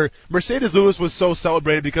 right? Where Mercedes Lewis was so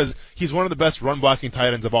celebrated because he's one of the best run blocking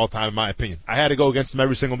tight ends of all time, in my opinion. I had to go against him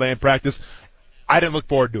every single day in practice. I didn't look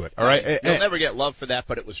forward to it, all right? You'll never get love for that,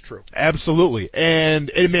 but it was true. Absolutely.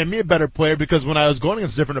 And it made me a better player because when I was going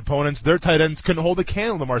against different opponents, their tight ends couldn't hold a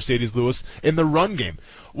candle to Mercedes Lewis in the run game.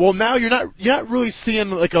 Well, now you're not really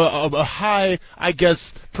seeing like a high, I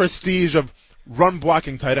guess, prestige of run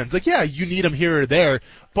blocking tight ends. Like, yeah, you need them here or there,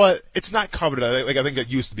 but it's not coveted like I think it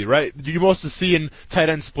used to be, right? You're mostly seeing tight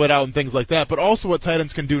ends split out and things like that, but also what tight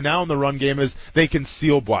ends can do now in the run game is they can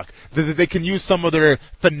seal block. They can use some of their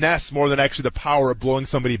finesse more than actually the power of blowing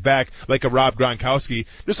somebody back like a Rob Gronkowski,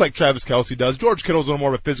 just like Travis Kelce does. George Kittle's a little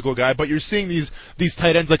more of a physical guy, but you're seeing these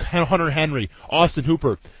tight ends like Hunter Henry, Austin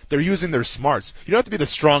Hooper. They're using their smarts. You don't have to be the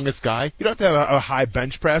strongest guy. You don't have to have a high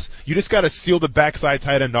bench press. You just got to seal the backside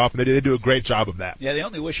tight end off, and they do a great job of that. Yeah, the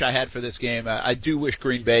only wish I had for this game, I do wish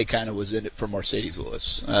Green Bay kind of was in it for Mercedes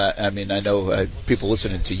Lewis. I mean, I know people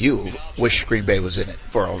listening to you wish Green Bay was in it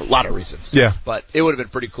for a lot of reasons. Yeah. But it would have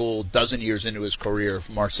been pretty cool, dozen years into his career,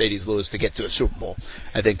 for Mercedes Lewis to get to a Super Bowl.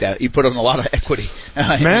 I think that he put on a lot of equity in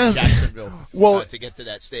Jacksonville to get to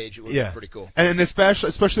that stage. It would have been pretty cool. And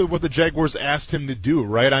especially what the Jaguars asked him to do,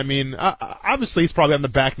 right? I mean, obviously he's probably on the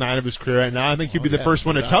back nine of his career right now. I think he'd be the first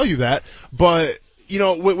one to tell you that. But,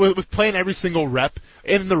 with playing every single rep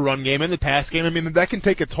in the run game, in the pass game, I mean, that can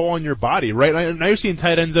take a toll on your body, right? Now you're seeing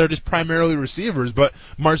tight ends that are just primarily receivers, but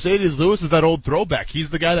Mercedes Lewis is that old throwback. He's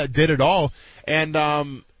the guy that did it all. And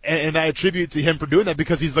I attribute to him for doing that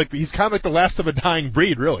because he's kind of like the last of a dying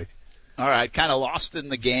breed, really. All right, kind of lost in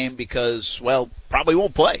the game because, probably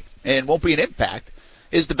won't play and won't be an impact,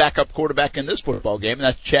 is the backup quarterback in this football game, and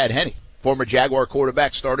that's Chad Henne. Former Jaguar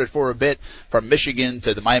quarterback, started for a bit from Michigan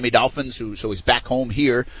to the Miami Dolphins, so he's back home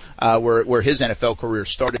here, where his NFL career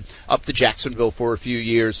started, up to Jacksonville for a few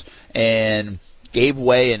years, and gave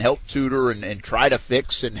way and helped tutor and try to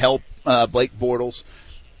fix and help Blake Bortles.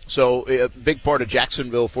 So a big part of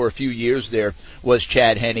Jacksonville for a few years there was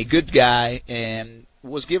Chad Henne. Good guy, and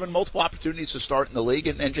was given multiple opportunities to start in the league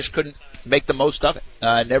and just couldn't make the most of it.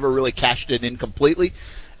 Never really cashed it in completely.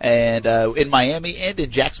 And in Miami and in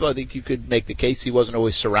Jacksonville, I think you could make the case he wasn't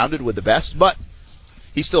always surrounded with the best, but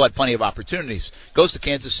he still had plenty of opportunities. Goes to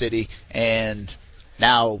Kansas City, and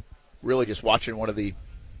now really just watching one of the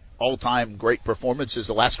all-time great performances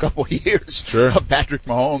the last couple of years of Patrick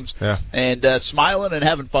Mahomes. Yeah. And smiling and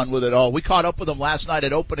having fun with it all. We caught up with him last night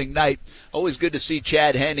at opening night. Always good to see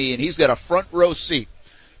Chad Henne, and he's got a front row seat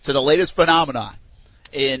to the latest phenomenon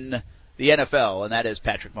in the NFL, and that is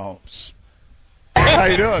Patrick Mahomes. How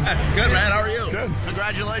you doing? Good, man. How are you? Good.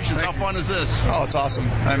 Congratulations. How fun is this? Oh, it's awesome.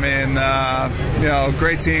 I mean,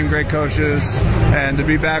 great team, great coaches, and to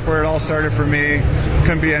be back where it all started for me,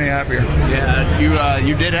 couldn't be any happier. Yeah,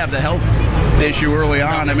 you did have the health issue early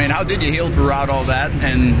on. I mean, how did you heal throughout all that,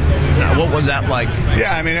 and what was that like?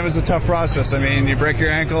 Yeah, I mean, it was a tough process. I mean, you break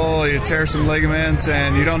your ankle, you tear some ligaments,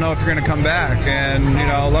 and you don't know if you're going to come back. And,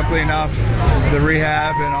 luckily enough, the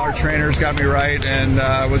rehab and our trainers got me right,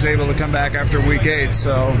 and was able to come back after week 8.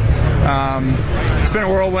 So it's been a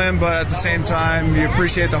whirlwind, but at the same time, you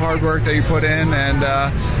appreciate the hard work that you put in,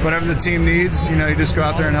 and whatever the team needs, you just go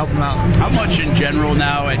out there and help them out. How much in general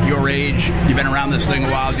now at your age, you've been around this thing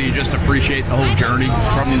a while, do you just appreciate the whole journey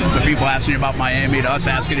from the people asking you about Miami to us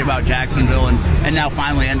asking you about Jacksonville and now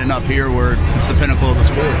finally ending up here where it's the pinnacle of the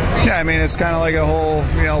sport? Yeah, I mean, it's kind of like a whole,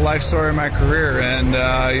 life story of my career, and,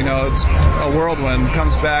 it's a whirlwind,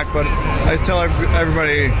 comes back, but I tell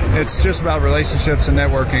everybody it's just about relationships and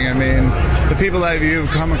networking. I mean, the people that you've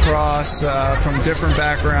come across from different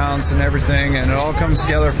backgrounds and everything, and it all comes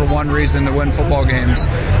together for one reason, to win football games.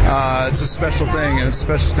 It's a special thing, and it's a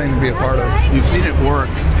special thing to be a part of. You've seen it work,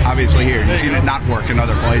 obviously, here. You've seen it not work in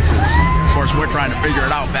other places. Of course, we're trying to figure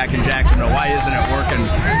it out back in Jacksonville. Why isn't it working?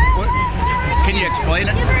 Can you explain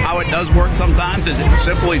it, how it does work sometimes? Is it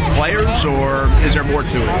simply players, or is there more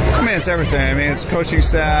to it? I mean, it's everything. I mean, it's coaching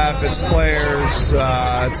staff, it's players,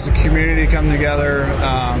 it's the community coming together.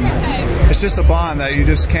 It's just a bond that you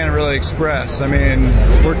just can't really express. I mean,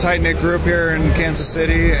 we're a tight-knit group here in Kansas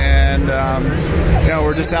City, and,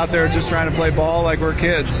 we're just out there just trying to play ball like we're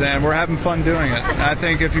kids, and we're having fun doing it. And I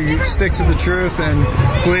think if you stick to the truth and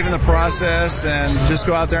believe in the process and just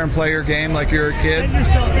go out there and play your game like you're a kid,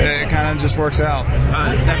 it kind of just works out.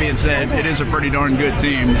 That being said, it is a pretty darn good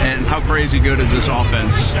team, and how crazy good is this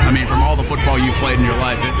offense? I mean, from all the football you've played in your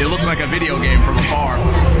life, it looks like a video game from afar.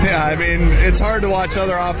 Yeah, I mean, it's hard to watch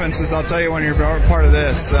other offenses, I'll tell you, when you're part of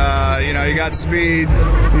this. You got speed,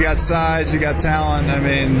 you got size, you got talent. I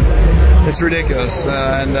mean, it's ridiculous.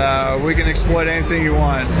 And we can exploit anything you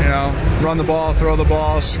want. Run the ball, throw the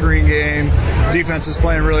ball, screen game. Defense is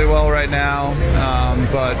playing really well right now.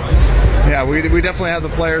 But yeah, we definitely have the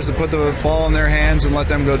players to put the ball in their hands and let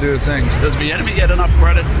them go do the things. Does Bieniemy get enough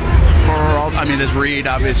credit for all? I mean, there's Reed,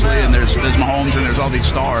 obviously, and there's Mahomes, and there's all these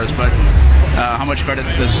stars, but how much credit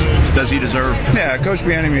does he deserve? Yeah, Coach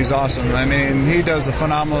Bieniemy is awesome. I mean, he does a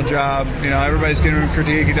phenomenal job. Everybody's giving him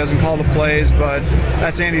critique. He doesn't call the plays, but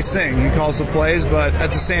that's Andy's thing. He calls the plays, but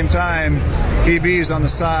at the same time, EB's on the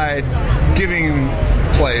side giving him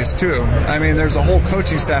plays too. I mean, there's a whole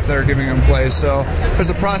coaching staff that are giving him plays, so there's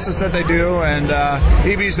a process that they do, and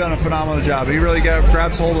EB's done a phenomenal job. He really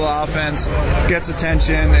grabs hold of the offense, gets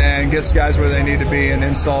attention, and gets guys where they need to be, and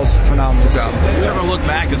installs a phenomenal job. Do you ever look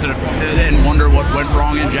back and wonder what went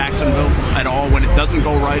wrong in Jacksonville at all when it doesn't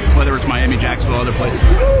go right, whether it's Miami, Jacksonville, other places?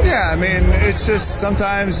 Yeah, I mean, it's just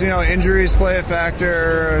sometimes, injuries play a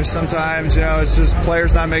factor. Sometimes, it's just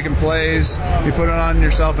players not making plays. You put it on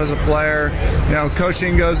yourself as a player.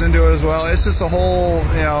 Coaching goes into it as well. It's just a whole,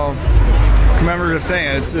 commemorative thing.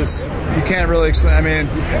 It's just, you can't really explain. I mean,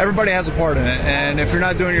 everybody has a part in it, and if you're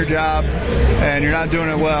not doing your job and you're not doing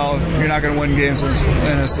it well, you're not going to win games in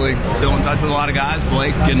this league. Still in touch with a lot of guys,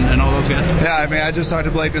 Blake and all those guys? Yeah, I mean, I just talked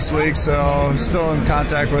to Blake this week, so still in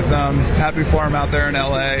contact with them. Happy for him out there in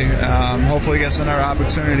L.A. Hopefully he gets another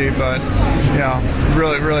opportunity, but,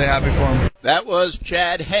 really, really happy for him. That was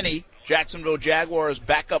Chad Henne, Jacksonville Jaguars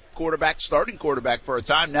backup quarterback, starting quarterback for a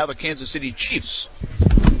time, now the Kansas City Chiefs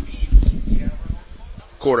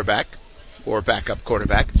quarterback, or backup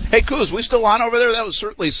quarterback. Hey, Kuz, we still on over there? That was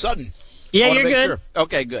certainly sudden. Yeah, you're good. Sure.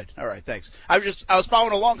 Okay, good. All right, thanks. I was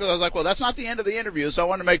following along because I was like, well, that's not the end of the interview, so I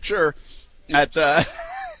wanted to make sure that,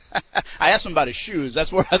 I asked him about his shoes.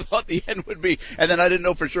 That's where I thought the end would be, and then I didn't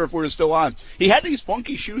know for sure if we were still on. He had these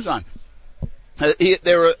funky shoes on. They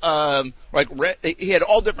were, like red. He had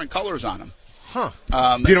all different colors on them. Huh.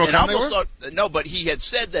 Do you know what color they were? No, but he had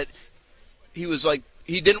said that he was like,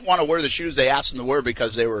 he didn't want to wear the shoes they asked him to wear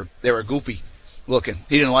because they were goofy looking.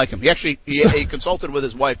 He didn't like them. He actually he consulted with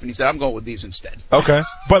his wife and he said, I'm going with these instead. Okay.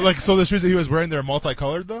 But so the shoes that he was wearing, they're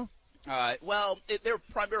multicolored though? They're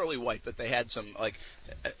primarily white, but they had some, I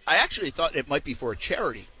actually thought it might be for a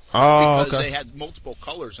charity. Oh, because okay. they had multiple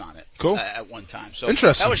colors on it. Cool. At one time. So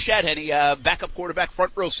interesting. That was Chad Henne, backup quarterback,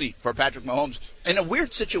 front row seat for Patrick Mahomes. In a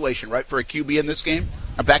weird situation, right, for a QB in this game,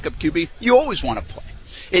 a backup QB, you always want to play.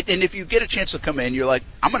 And if you get a chance to come in, you're like,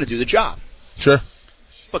 I'm going to do the job. Sure.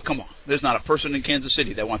 But come on, there's not a person in Kansas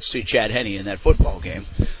City that wants to see Chad Henne in that football game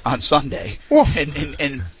on Sunday. Well.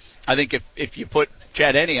 And I think if you put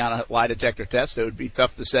Chad Henne on a lie detector test, it would be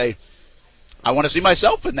tough to say, I want to see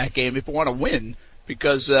myself in that game if I want to win.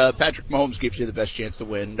 Because Patrick Mahomes gives you the best chance to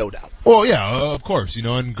win, no doubt. Well, yeah, of course.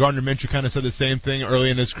 And Gardner Minshew kind of said the same thing early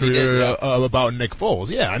in his career about Nick Foles.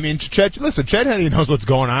 Yeah, I mean, Chad Henne knows what's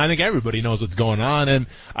going on. I think everybody knows what's going on, and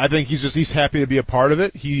I think he's happy to be a part of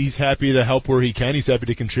it. He's happy to help where he can. He's happy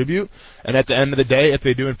to contribute. And at the end of the day, if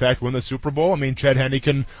they do in fact win the Super Bowl, I mean, Chad Henne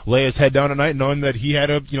can lay his head down at night knowing that he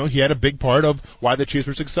had a big part of why the Chiefs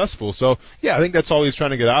were successful. So yeah, I think that's all he's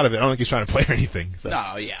trying to get out of it. I don't think he's trying to play or anything. So.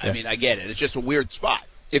 No, yeah, I mean, I get it. It's just a weird spot.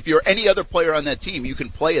 If you're any other player on that team, you can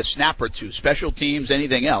play a snap or two, special teams,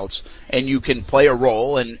 anything else, and you can play a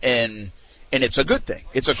role, and it's a good thing.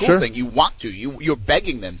 It's a cool thing. You want to. You're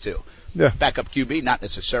begging them to. Yeah. Backup QB, not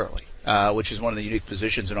necessarily, which is one of the unique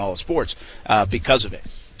positions in all of sports because of it.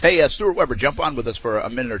 Hey, Stuart Weber, jump on with us for a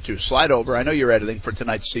minute or two. Slide over. I know you're editing for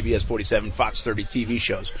tonight's CBS 47 Fox 30 TV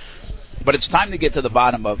shows, but it's time to get to the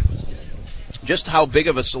bottom of just how big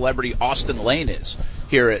of a celebrity Austen Lane is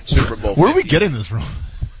here at Super Bowl. Where are we getting this from?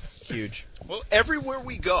 Huge. Well, everywhere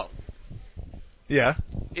we go. Yeah.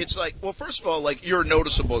 It's like, well, first of all, like, you're a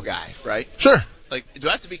noticeable guy, right? Sure. Like, do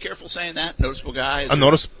I have to be careful saying that? Noticeable guy? A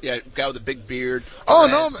noticeable. Yeah, guy with a big beard. Oh,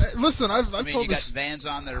 dreads. no, listen, I've I mean, told you this. got Vans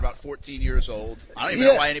on that are about 14 years old. I don't even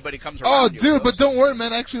know why anybody comes around. Oh, you dude, with but those. don't worry,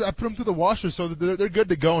 man. Actually, I put them through the washer, so they're good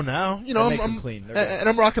to go now. You know, That makes them clean. They're good. And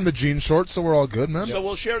I'm rocking the jean shorts, so we're all good, man. So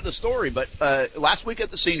we'll share the story. But last week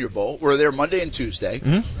at the Senior Bowl, we were there Monday and Tuesday.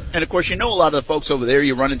 Mhm. And, of course, you know a lot of the folks over there.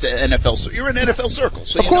 You run into NFL. So you're in NFL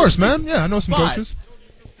circles. So Of you know course, some man. people. Yeah, I know some But coaches.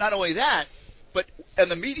 not only that, but on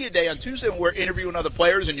the media day on Tuesday, when we're interviewing other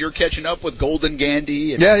players and you're catching up with Golden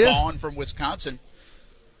Gandy and Vaughn from Wisconsin,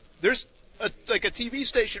 there's a TV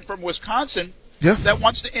station from Wisconsin that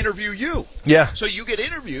wants to interview you. Yeah. So you get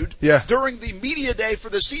interviewed Yeah. during the media day for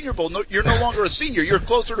the Senior Bowl. No, you're no longer a senior. You're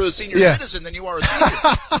closer to a senior Yeah. citizen than you are a senior.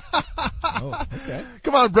 Okay.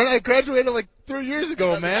 Come on, Brent. I graduated like 3 years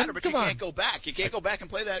ago, Doesn't man. matter, but Come you on. can't go back. You can't go back and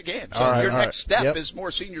play that game. So All right, your all next right. step Yep. is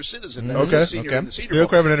more senior citizen than Okay. senior in the Senior Feel Bowl.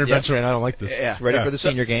 like we're having an intervention right now. I don't like this. Yeah. Ready Yeah. for the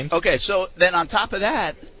senior games? Okay, so then on top of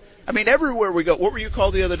that, I mean, everywhere we go, what were you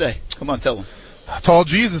called the other day? Come on, tell them. Tall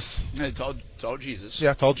Jesus. Hey, tall Jesus.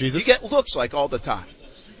 Yeah, tall Jesus. You get looks like all the time.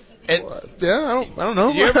 And Yeah, I don't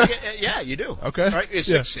know. you ever get, yeah, you do. Okay. Right? You're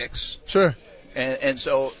Yeah. 6'6". Sure. And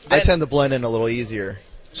so I then, tend to blend in a little easier.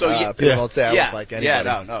 So people don't say I yeah, look like anybody.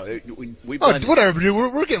 Yeah, no. We Oh, blend in. whatever, dude.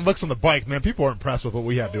 We're getting looks on the bike, man. People are impressed with what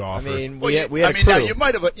we have to I offer. mean, Well, we had a crew. now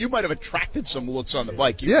you might have attracted some looks on the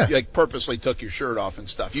bike. You like purposely took your shirt off and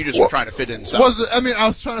stuff. You just were trying to fit in. I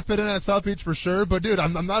was trying to fit in at South Beach for sure, but dude,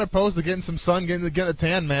 I'm not opposed to getting some sun, getting a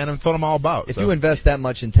tan, man. That's what I'm all about. If so. you invest that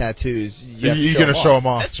much in tattoos, you're gonna show them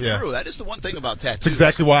off. That's yeah. true. That is the one thing about tattoos. That's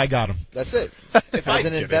exactly why I got them. That's it. If As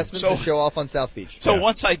an investment to show off on South Beach. So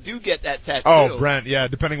once I do get that tattoo, Oh, Brent, yeah,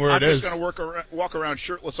 depending where I'm it is. just going to walk around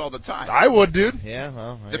shirtless all the time. I would, dude. Yeah,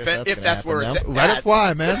 well, I guess If gonna that's where happen it's now. at. Let it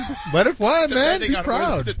fly, man. Let it fly, man. Depending Be on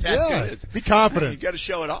proud. who the tattoo Yeah. is. Be You confident. got to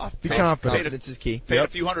show it off. Be confident. Confidence is key. Paid a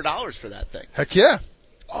few $100s for that thing. Heck yeah.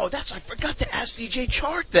 Oh, I forgot to ask DJ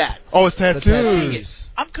Chark that. Oh, it's The tattoos. tattoos.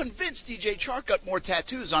 I'm convinced DJ Chark got more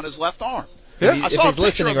tattoos on his left arm. Yeah. If I saw a he's picture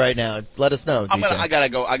listening of- right now, let us know. DJ. I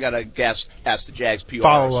gotta ask the Jags PR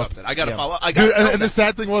Follow or up. something. I gotta Yeah. follow. I Dude, gotta know and the that.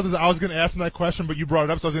 sad thing was I was going to ask him that question, but you brought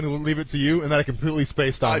it up, so I was going to leave it to you, and then I completely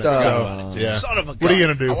spaced on it. So, yeah. Son of a gun. What are you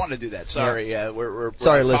going to do? I want to do that. Sorry, we're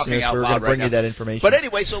Sorry, talking listeners, out we're loud going to right bring now. you that information. But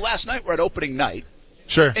anyway, so last night we're at opening night,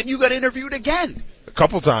 Sure. and you got interviewed again A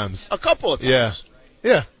couple times. a couple of times.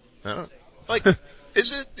 Yeah. Yeah. Like,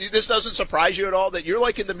 this doesn't surprise you at all that you're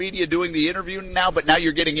like in the media doing the interviewing now, but now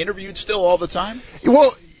you're getting interviewed still all the time?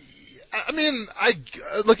 Well, I mean,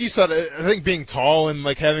 like you said, I think being tall and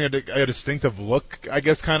like having a distinctive look, I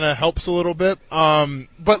guess, kind of helps a little bit.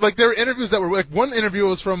 But like there were interviews that were like one interview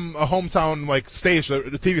was from a hometown like station,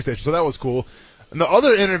 the TV station, so that was cool. And the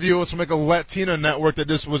other interview was from like a Latina network that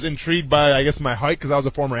just was intrigued by, I guess, my height because I was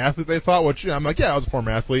a former athlete. They thought, which I'm like, yeah, I was a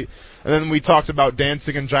former athlete. And then we talked about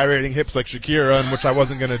dancing and gyrating hips like Shakira, and which I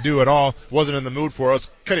wasn't going to do at all. Wasn't in the mood for. I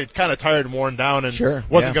was kind of tired and worn down, and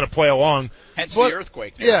wasn't going to play along. Hence But- the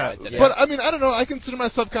earthquake. Yeah, but I mean, I don't know. I consider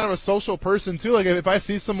myself kind of a social person too. Like if I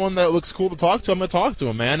see someone that looks cool to talk to, I'm gonna talk to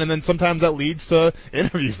him, man. And then sometimes that leads to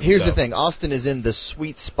interviews. And Here's stuff. the thing: Austin is in the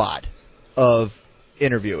sweet spot of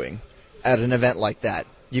interviewing at an event like that.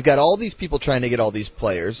 You've got all these people trying to get all these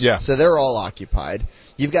players, so they're all occupied.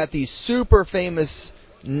 You've got these super famous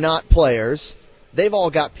not players. They've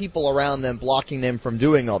all got people around them blocking them from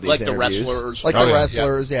doing all these Like interviews. the wrestlers. Like Oh, the yeah,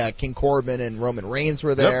 wrestlers, King Corbin and Roman Reigns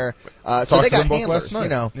were there. So Talked they to them got both handlers, last night. you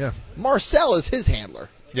know. Yeah. Marcel is his handler.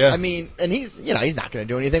 Yeah. I mean, and he's not going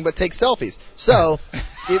to do anything but take selfies. So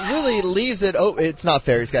it really leaves it. Oh, it's not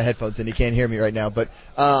fair. He's got headphones and he can't hear me right now. But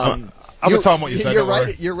I'm gonna tell him what you said. You're don't right.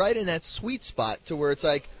 worry. You're right in that sweet spot to where it's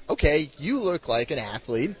like, okay, you look like an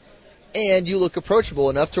athlete, and you look approachable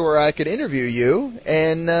enough to where I could interview you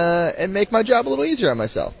and make my job a little easier on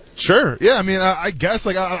myself. Sure. Yeah. I mean, I guess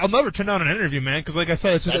like I'll never turn down an interview, man, because like I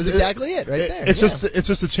said, it's just That's exactly it, right there. It's yeah.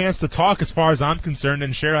 just a chance to talk as far as I'm concerned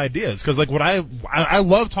and share ideas. Because like what I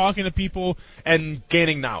love talking to people and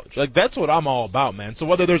gaining knowledge. Like that's what I'm all about, man. So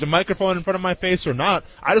whether there's a microphone in front of my face or not,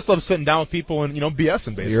 I just love sitting down with people and BSing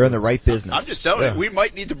basically. You're in the right business. I'm just telling you, we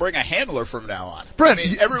might need to bring a handler from now on. Brent, I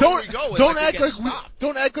mean, everywhere we go, don't act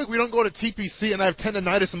like we don't go to TPC and I have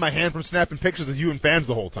tendonitis in my hand from snapping pictures of you and fans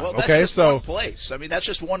the whole time. Well, that's okay, just so one place. I mean, that's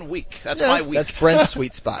just 1 week. That's Yeah, my week. That's Brent's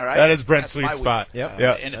sweet spot. All right? That is Brent's That's sweet my week. spot. Yep.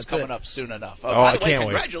 Yeah. And it's That's coming it. up soon enough. Oh, By I the way, can't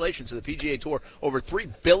wait. congratulations to the PGA Tour. Over $3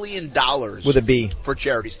 billion With a B. for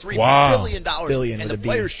charities. $3 Wow. billion. Billion and with the a B.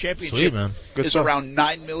 Players' Sweet, Championship man. Good is stuff. around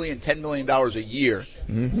 $9 million, $10 million a year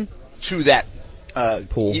Mm-hmm. to that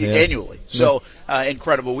pool annually. So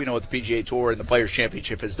incredible. We know what the PGA Tour and the Players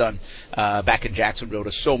Championship has done back in Jacksonville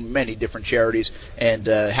to so many different charities. And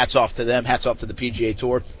hats off to them. Hats off to the PGA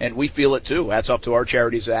Tour. And we feel it too. Hats off to our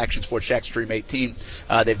charities, Action Sports Jack Stream 18.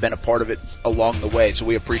 They've been a part of it along the way, so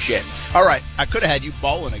we appreciate it. All right, I could have had you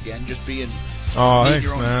balling again, just being. Oh, thanks,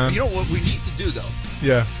 man. You know what we need to do though?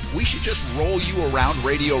 Yeah. We should just roll you around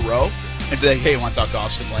Radio Row and be like, hey, want to talk to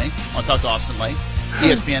Austin Lane? Want to talk to Austin Lane?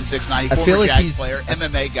 ESPN 690, former Jags player,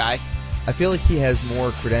 MMA guy. I feel like he has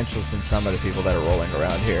more credentials than some of the people that are rolling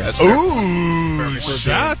around here. That's Ooh,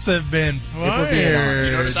 shots have been fired.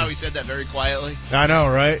 You notice how he said that very quietly? I know,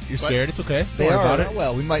 right? You're scared. It's okay. They Don't worry are. about it.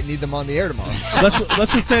 Well, we might need them on the air tomorrow.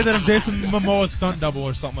 let's just say that I'm Jason Momoa's stunt double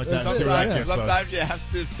or something like that. Sometimes you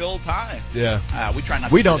have to fill time. Yeah. We try not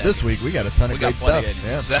to We do don't that. this week. We got a ton of great stuff.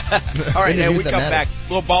 Yeah. All right, and we that come matter. back.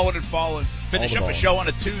 A little ballin' and falling. Finish up a show on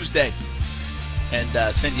a Tuesday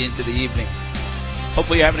and send you into the evening.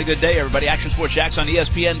 Hopefully you're having a good day, everybody. Action Sports Jacks on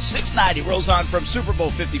ESPN 690 rolls on from Super Bowl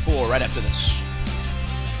 54 right after this.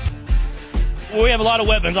 Well, we have a lot of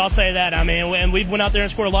weapons, I'll say that. I mean, and we went out there and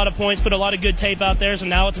scored a lot of points, put a lot of good tape out there, so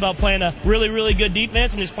now it's about playing a really, really good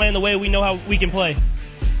defense and just playing the way we know how we can play.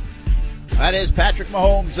 That is Patrick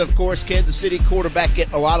Mahomes, of course, Kansas City quarterback,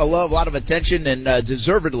 getting a lot of love, a lot of attention, and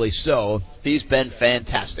deservedly so. He's been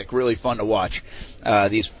fantastic, really fun to watch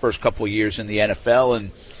these first couple of years in the NFL,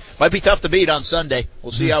 and might be tough to beat on Sunday.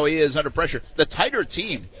 We'll see how he is under pressure. The tighter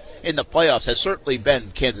team in the playoffs has certainly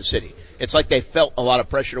been Kansas City. It's like they felt a lot of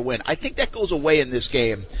pressure to win. I think that goes away in this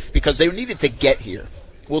game because they needed to get here.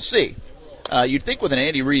 We'll see. You'd think with an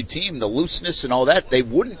Andy Reid team, the looseness and all that, they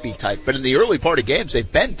wouldn't be tight. But in the early part of games,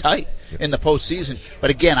 they've been tight in the postseason.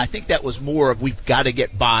 But again, I think that was more of we've got to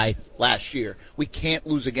get by last year. We can't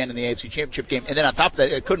lose again in the AFC Championship game. And then on top of that,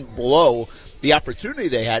 they couldn't blow the opportunity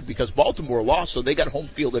they had because Baltimore lost, so they got home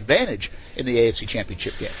field advantage in the AFC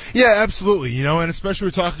Championship game. Yeah, absolutely. You know, and especially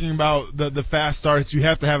we're talking about the fast starts. You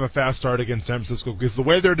have to have a fast start against San Francisco because the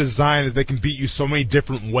way they're designed is they can beat you so many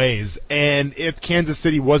different ways. And if Kansas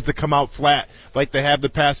City was to come out flat like they have the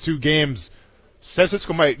past two games, San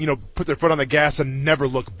Francisco might, put their foot on the gas and never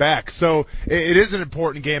look back. So it is an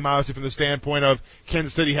important game, obviously, from the standpoint of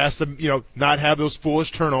Kansas City has to, not have those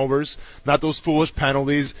foolish turnovers, not those foolish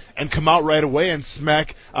penalties, and come out right away and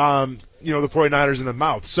smack, the 49ers in the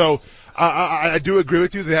mouth. So I do agree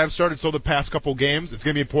with you. They have started the past couple games. It's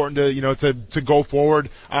going to be important to go forward,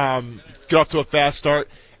 get off to a fast start.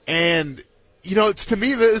 And, it's to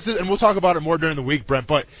me, this is, and we'll talk about it more during the week, Brent,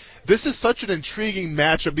 but this is such an intriguing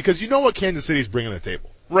matchup because you know what Kansas City's bringing to the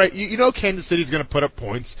table, right? You know Kansas City's going to put up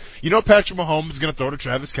points. You know Patrick Mahomes is going to throw to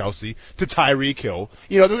Travis Kelce, to Tyreek Hill.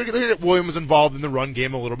 They're going to get Williams involved in the run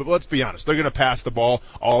game a little bit, but let's be honest. They're going to pass the ball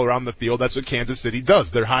all around the field. That's what Kansas City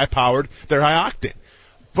does. They're high-powered. They're high-octane.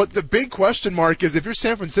 But the big question mark is if you're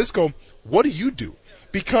San Francisco, what do you do?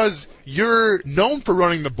 Because you're known for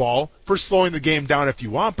running the ball, for slowing the game down if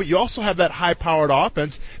you want, but you also have that high-powered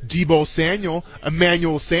offense, Deebo Samuel,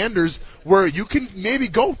 Emmanuel Sanders, where you can maybe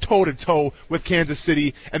go toe-to-toe with Kansas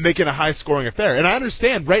City and make it a high-scoring affair. And I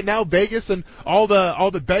understand right now Vegas and all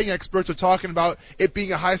the betting experts are talking about it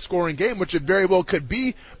being a high-scoring game, which it very well could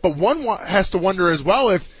be, but one has to wonder as well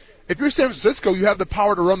if you're San Francisco, you have the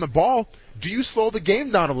power to run the ball. Do you slow the game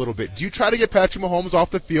down a little bit? Do you try to get Patrick Mahomes off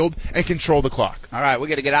the field and control the clock? All right, we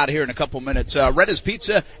got to get out of here in a couple minutes. Renna's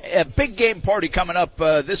Pizza, a big game party coming up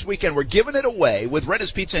this weekend. We're giving it away with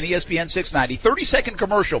Renna's Pizza and ESPN 690. 30-second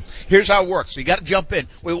commercial. Here's how it works. So you got to jump in.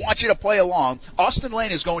 We want you to play along. Austin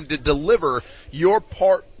Lane is going to deliver your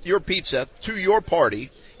pizza to your party.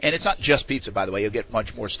 And it's not just pizza, by the way. You'll get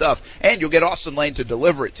much more stuff. And you'll get Austin Lane to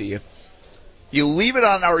deliver it to you. You leave it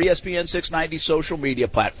on our ESPN 690 social media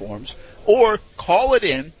platforms or call it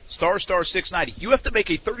in, ** 690. You have to make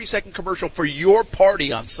a 30-second commercial for your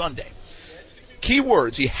party on Sunday.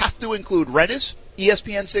 Keywords, you have to include Renna's,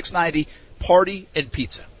 ESPN 690, party, and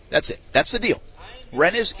pizza. That's it. That's the deal.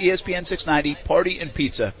 Renna's, ESPN 690, party, and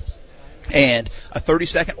pizza. And a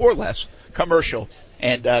 30-second or less commercial.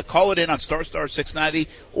 And call it in on * 690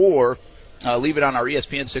 or leave it on our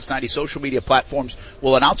ESPN 690 social media platforms.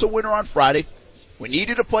 We'll announce a winner on Friday. We need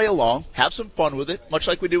you to play along, have some fun with it, much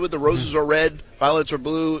like we did with the Roses Are Red, Violets Are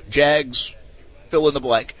Blue, Jags, fill in the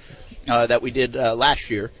blank, that we did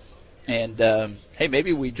last year. And, hey,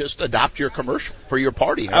 maybe we just adopt your commercial for your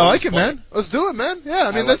party. I like it, man. Let's do it, man. Yeah,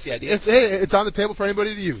 I mean, like the idea. It's on the table for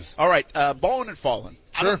anybody to use. All right, Ballin' and Fallin'.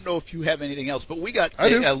 Sure. I don't know if you have anything else, but we got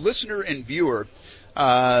a listener and viewer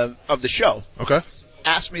of the show. Okay.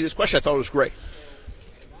 Asked me this question. I thought it was great.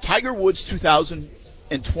 Tiger Woods'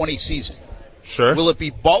 2020 season. Sure. Will it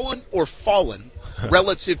be ballin' or fallin'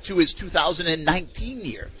 relative to his 2019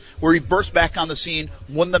 year, where he burst back on the scene,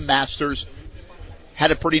 won the Masters,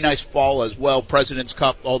 had a pretty nice fall as well, President's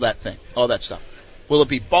Cup, all that stuff. Will it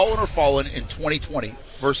be ballin' or fallin' in 2020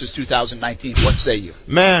 versus 2019? What say you?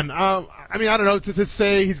 Man, I don't know. To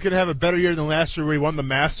say he's going to have a better year than last year where he won the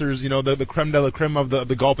Masters, the creme de la creme of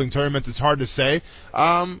the golfing tournaments, it's hard to say.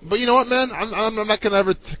 But you know what, man? I'm not going to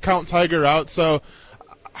ever count Tiger out. So,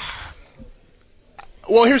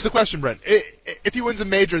 well, here's the question, Brent. If he wins a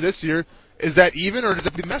major this year, is that even, or does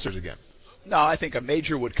it be the Masters again? No, I think a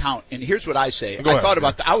major would count. And here's what I say. I thought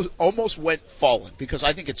about that. I almost went fallen because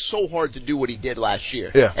I think it's so hard to do what he did last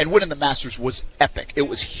year. Yeah. And winning the Masters was epic. It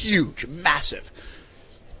was huge, massive.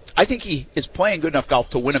 I think he is playing good enough golf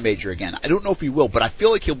to win a major again. I don't know if he will, but I feel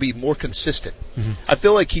like he'll be more consistent. Mm-hmm. I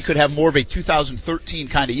feel like he could have more of a 2013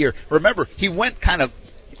 kind of year. Remember, he went kind of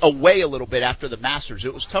away a little bit after the Masters.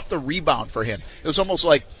 It was tough to rebound for him. It was almost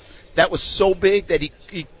like that was so big that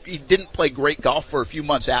he didn't play great golf for a few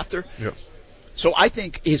months after. Yep. So I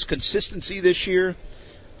think his consistency this year,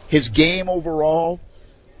 his game overall,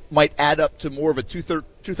 might add up to more of a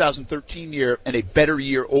 2013 year and a better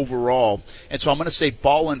year overall. And so I'm going to say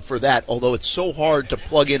ballin' for that, although it's so hard to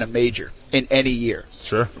plug in a major in any year.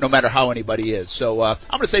 Sure. No matter how anybody is. So I'm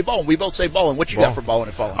going to say ballin'. We both say ballin'. What you got for ballin'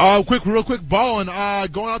 and fallin'? Real quick, ballin'.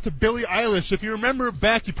 Going out to Billie Eilish. If you remember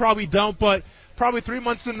back, you probably don't, but probably 3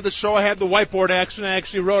 months into the show, I had the whiteboard action. I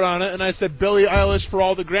actually wrote on it, and I said Billie Eilish for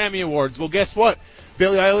all the Grammy Awards. Well, guess what?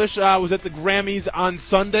 Billie Eilish was at the Grammys on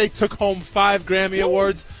Sunday, took home 5 Grammy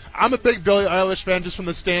Awards. I'm a big Billie Eilish fan just from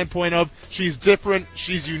the standpoint of she's different,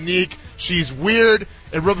 she's unique, she's weird,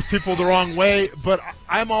 it rubs people the wrong way, but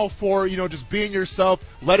I'm all for, just being yourself,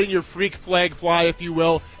 letting your freak flag fly, if you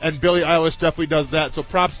will, and Billie Eilish definitely does that. So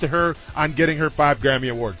props to her on getting her 5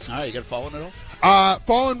 Grammy Awards. All right, you got to follow it all?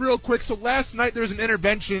 Falling real quick. So last night there was an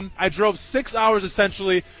intervention. I drove 6 hours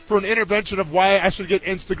essentially for an intervention of why I should get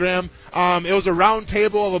Instagram. It was a round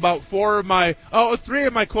table of about 3 of my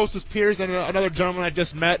closest peers and another gentleman I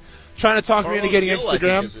just met trying to talk me into getting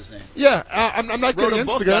Instagram. I think is his name. Yeah, I'm not getting Instagram. Wrote a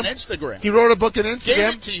book on Instagram. He wrote a book on Instagram.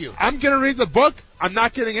 Gave it to you. I'm going to read the book. I'm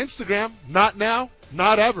not getting Instagram. Not now.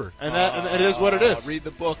 Not ever. And it is what it is. Read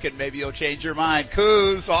the book and maybe you'll change your mind.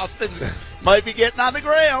 Because Austin's might be getting on the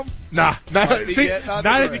gram. Not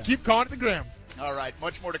if you keep calling it the gram. All right,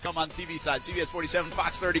 much more to come on the TV side. CBS 47,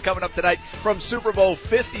 Fox 30 coming up tonight from Super Bowl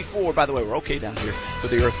 54. By the way, we're okay down here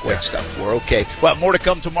with the earthquake stuff. We're okay. Well, more to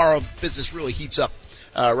come tomorrow. Business really heats up.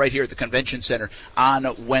 Right here at the Convention Center on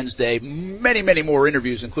Wednesday. Many, many more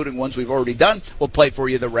interviews, including ones we've already done. We'll play for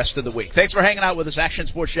you the rest of the week. Thanks for hanging out with us. Action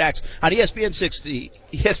Sports Jacks on ESPN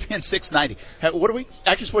 690. What are we?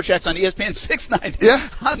 Action Sports Jacks on ESPN 690. Yeah.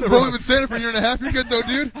 On the road. We've been saying it for a year and a half. You're good, though,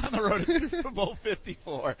 dude. On the road to Super Bowl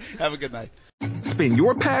 54. Have a good night. Spin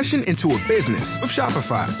your passion into a business with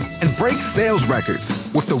Shopify and break sales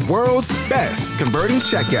records with the world's best converting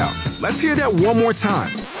checkout. Let's hear that one more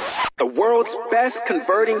time. The world's best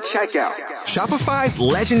converting checkout. Shopify's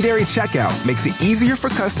legendary checkout makes it easier for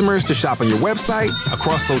customers to shop on your website,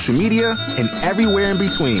 across social media, and everywhere in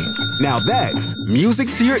between. Now that's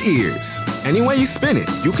music to your ears. Any way you spin it,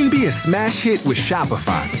 you can be a smash hit with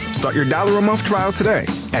Shopify. Start your $1 a month trial today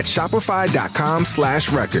at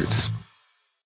shopify.com/records.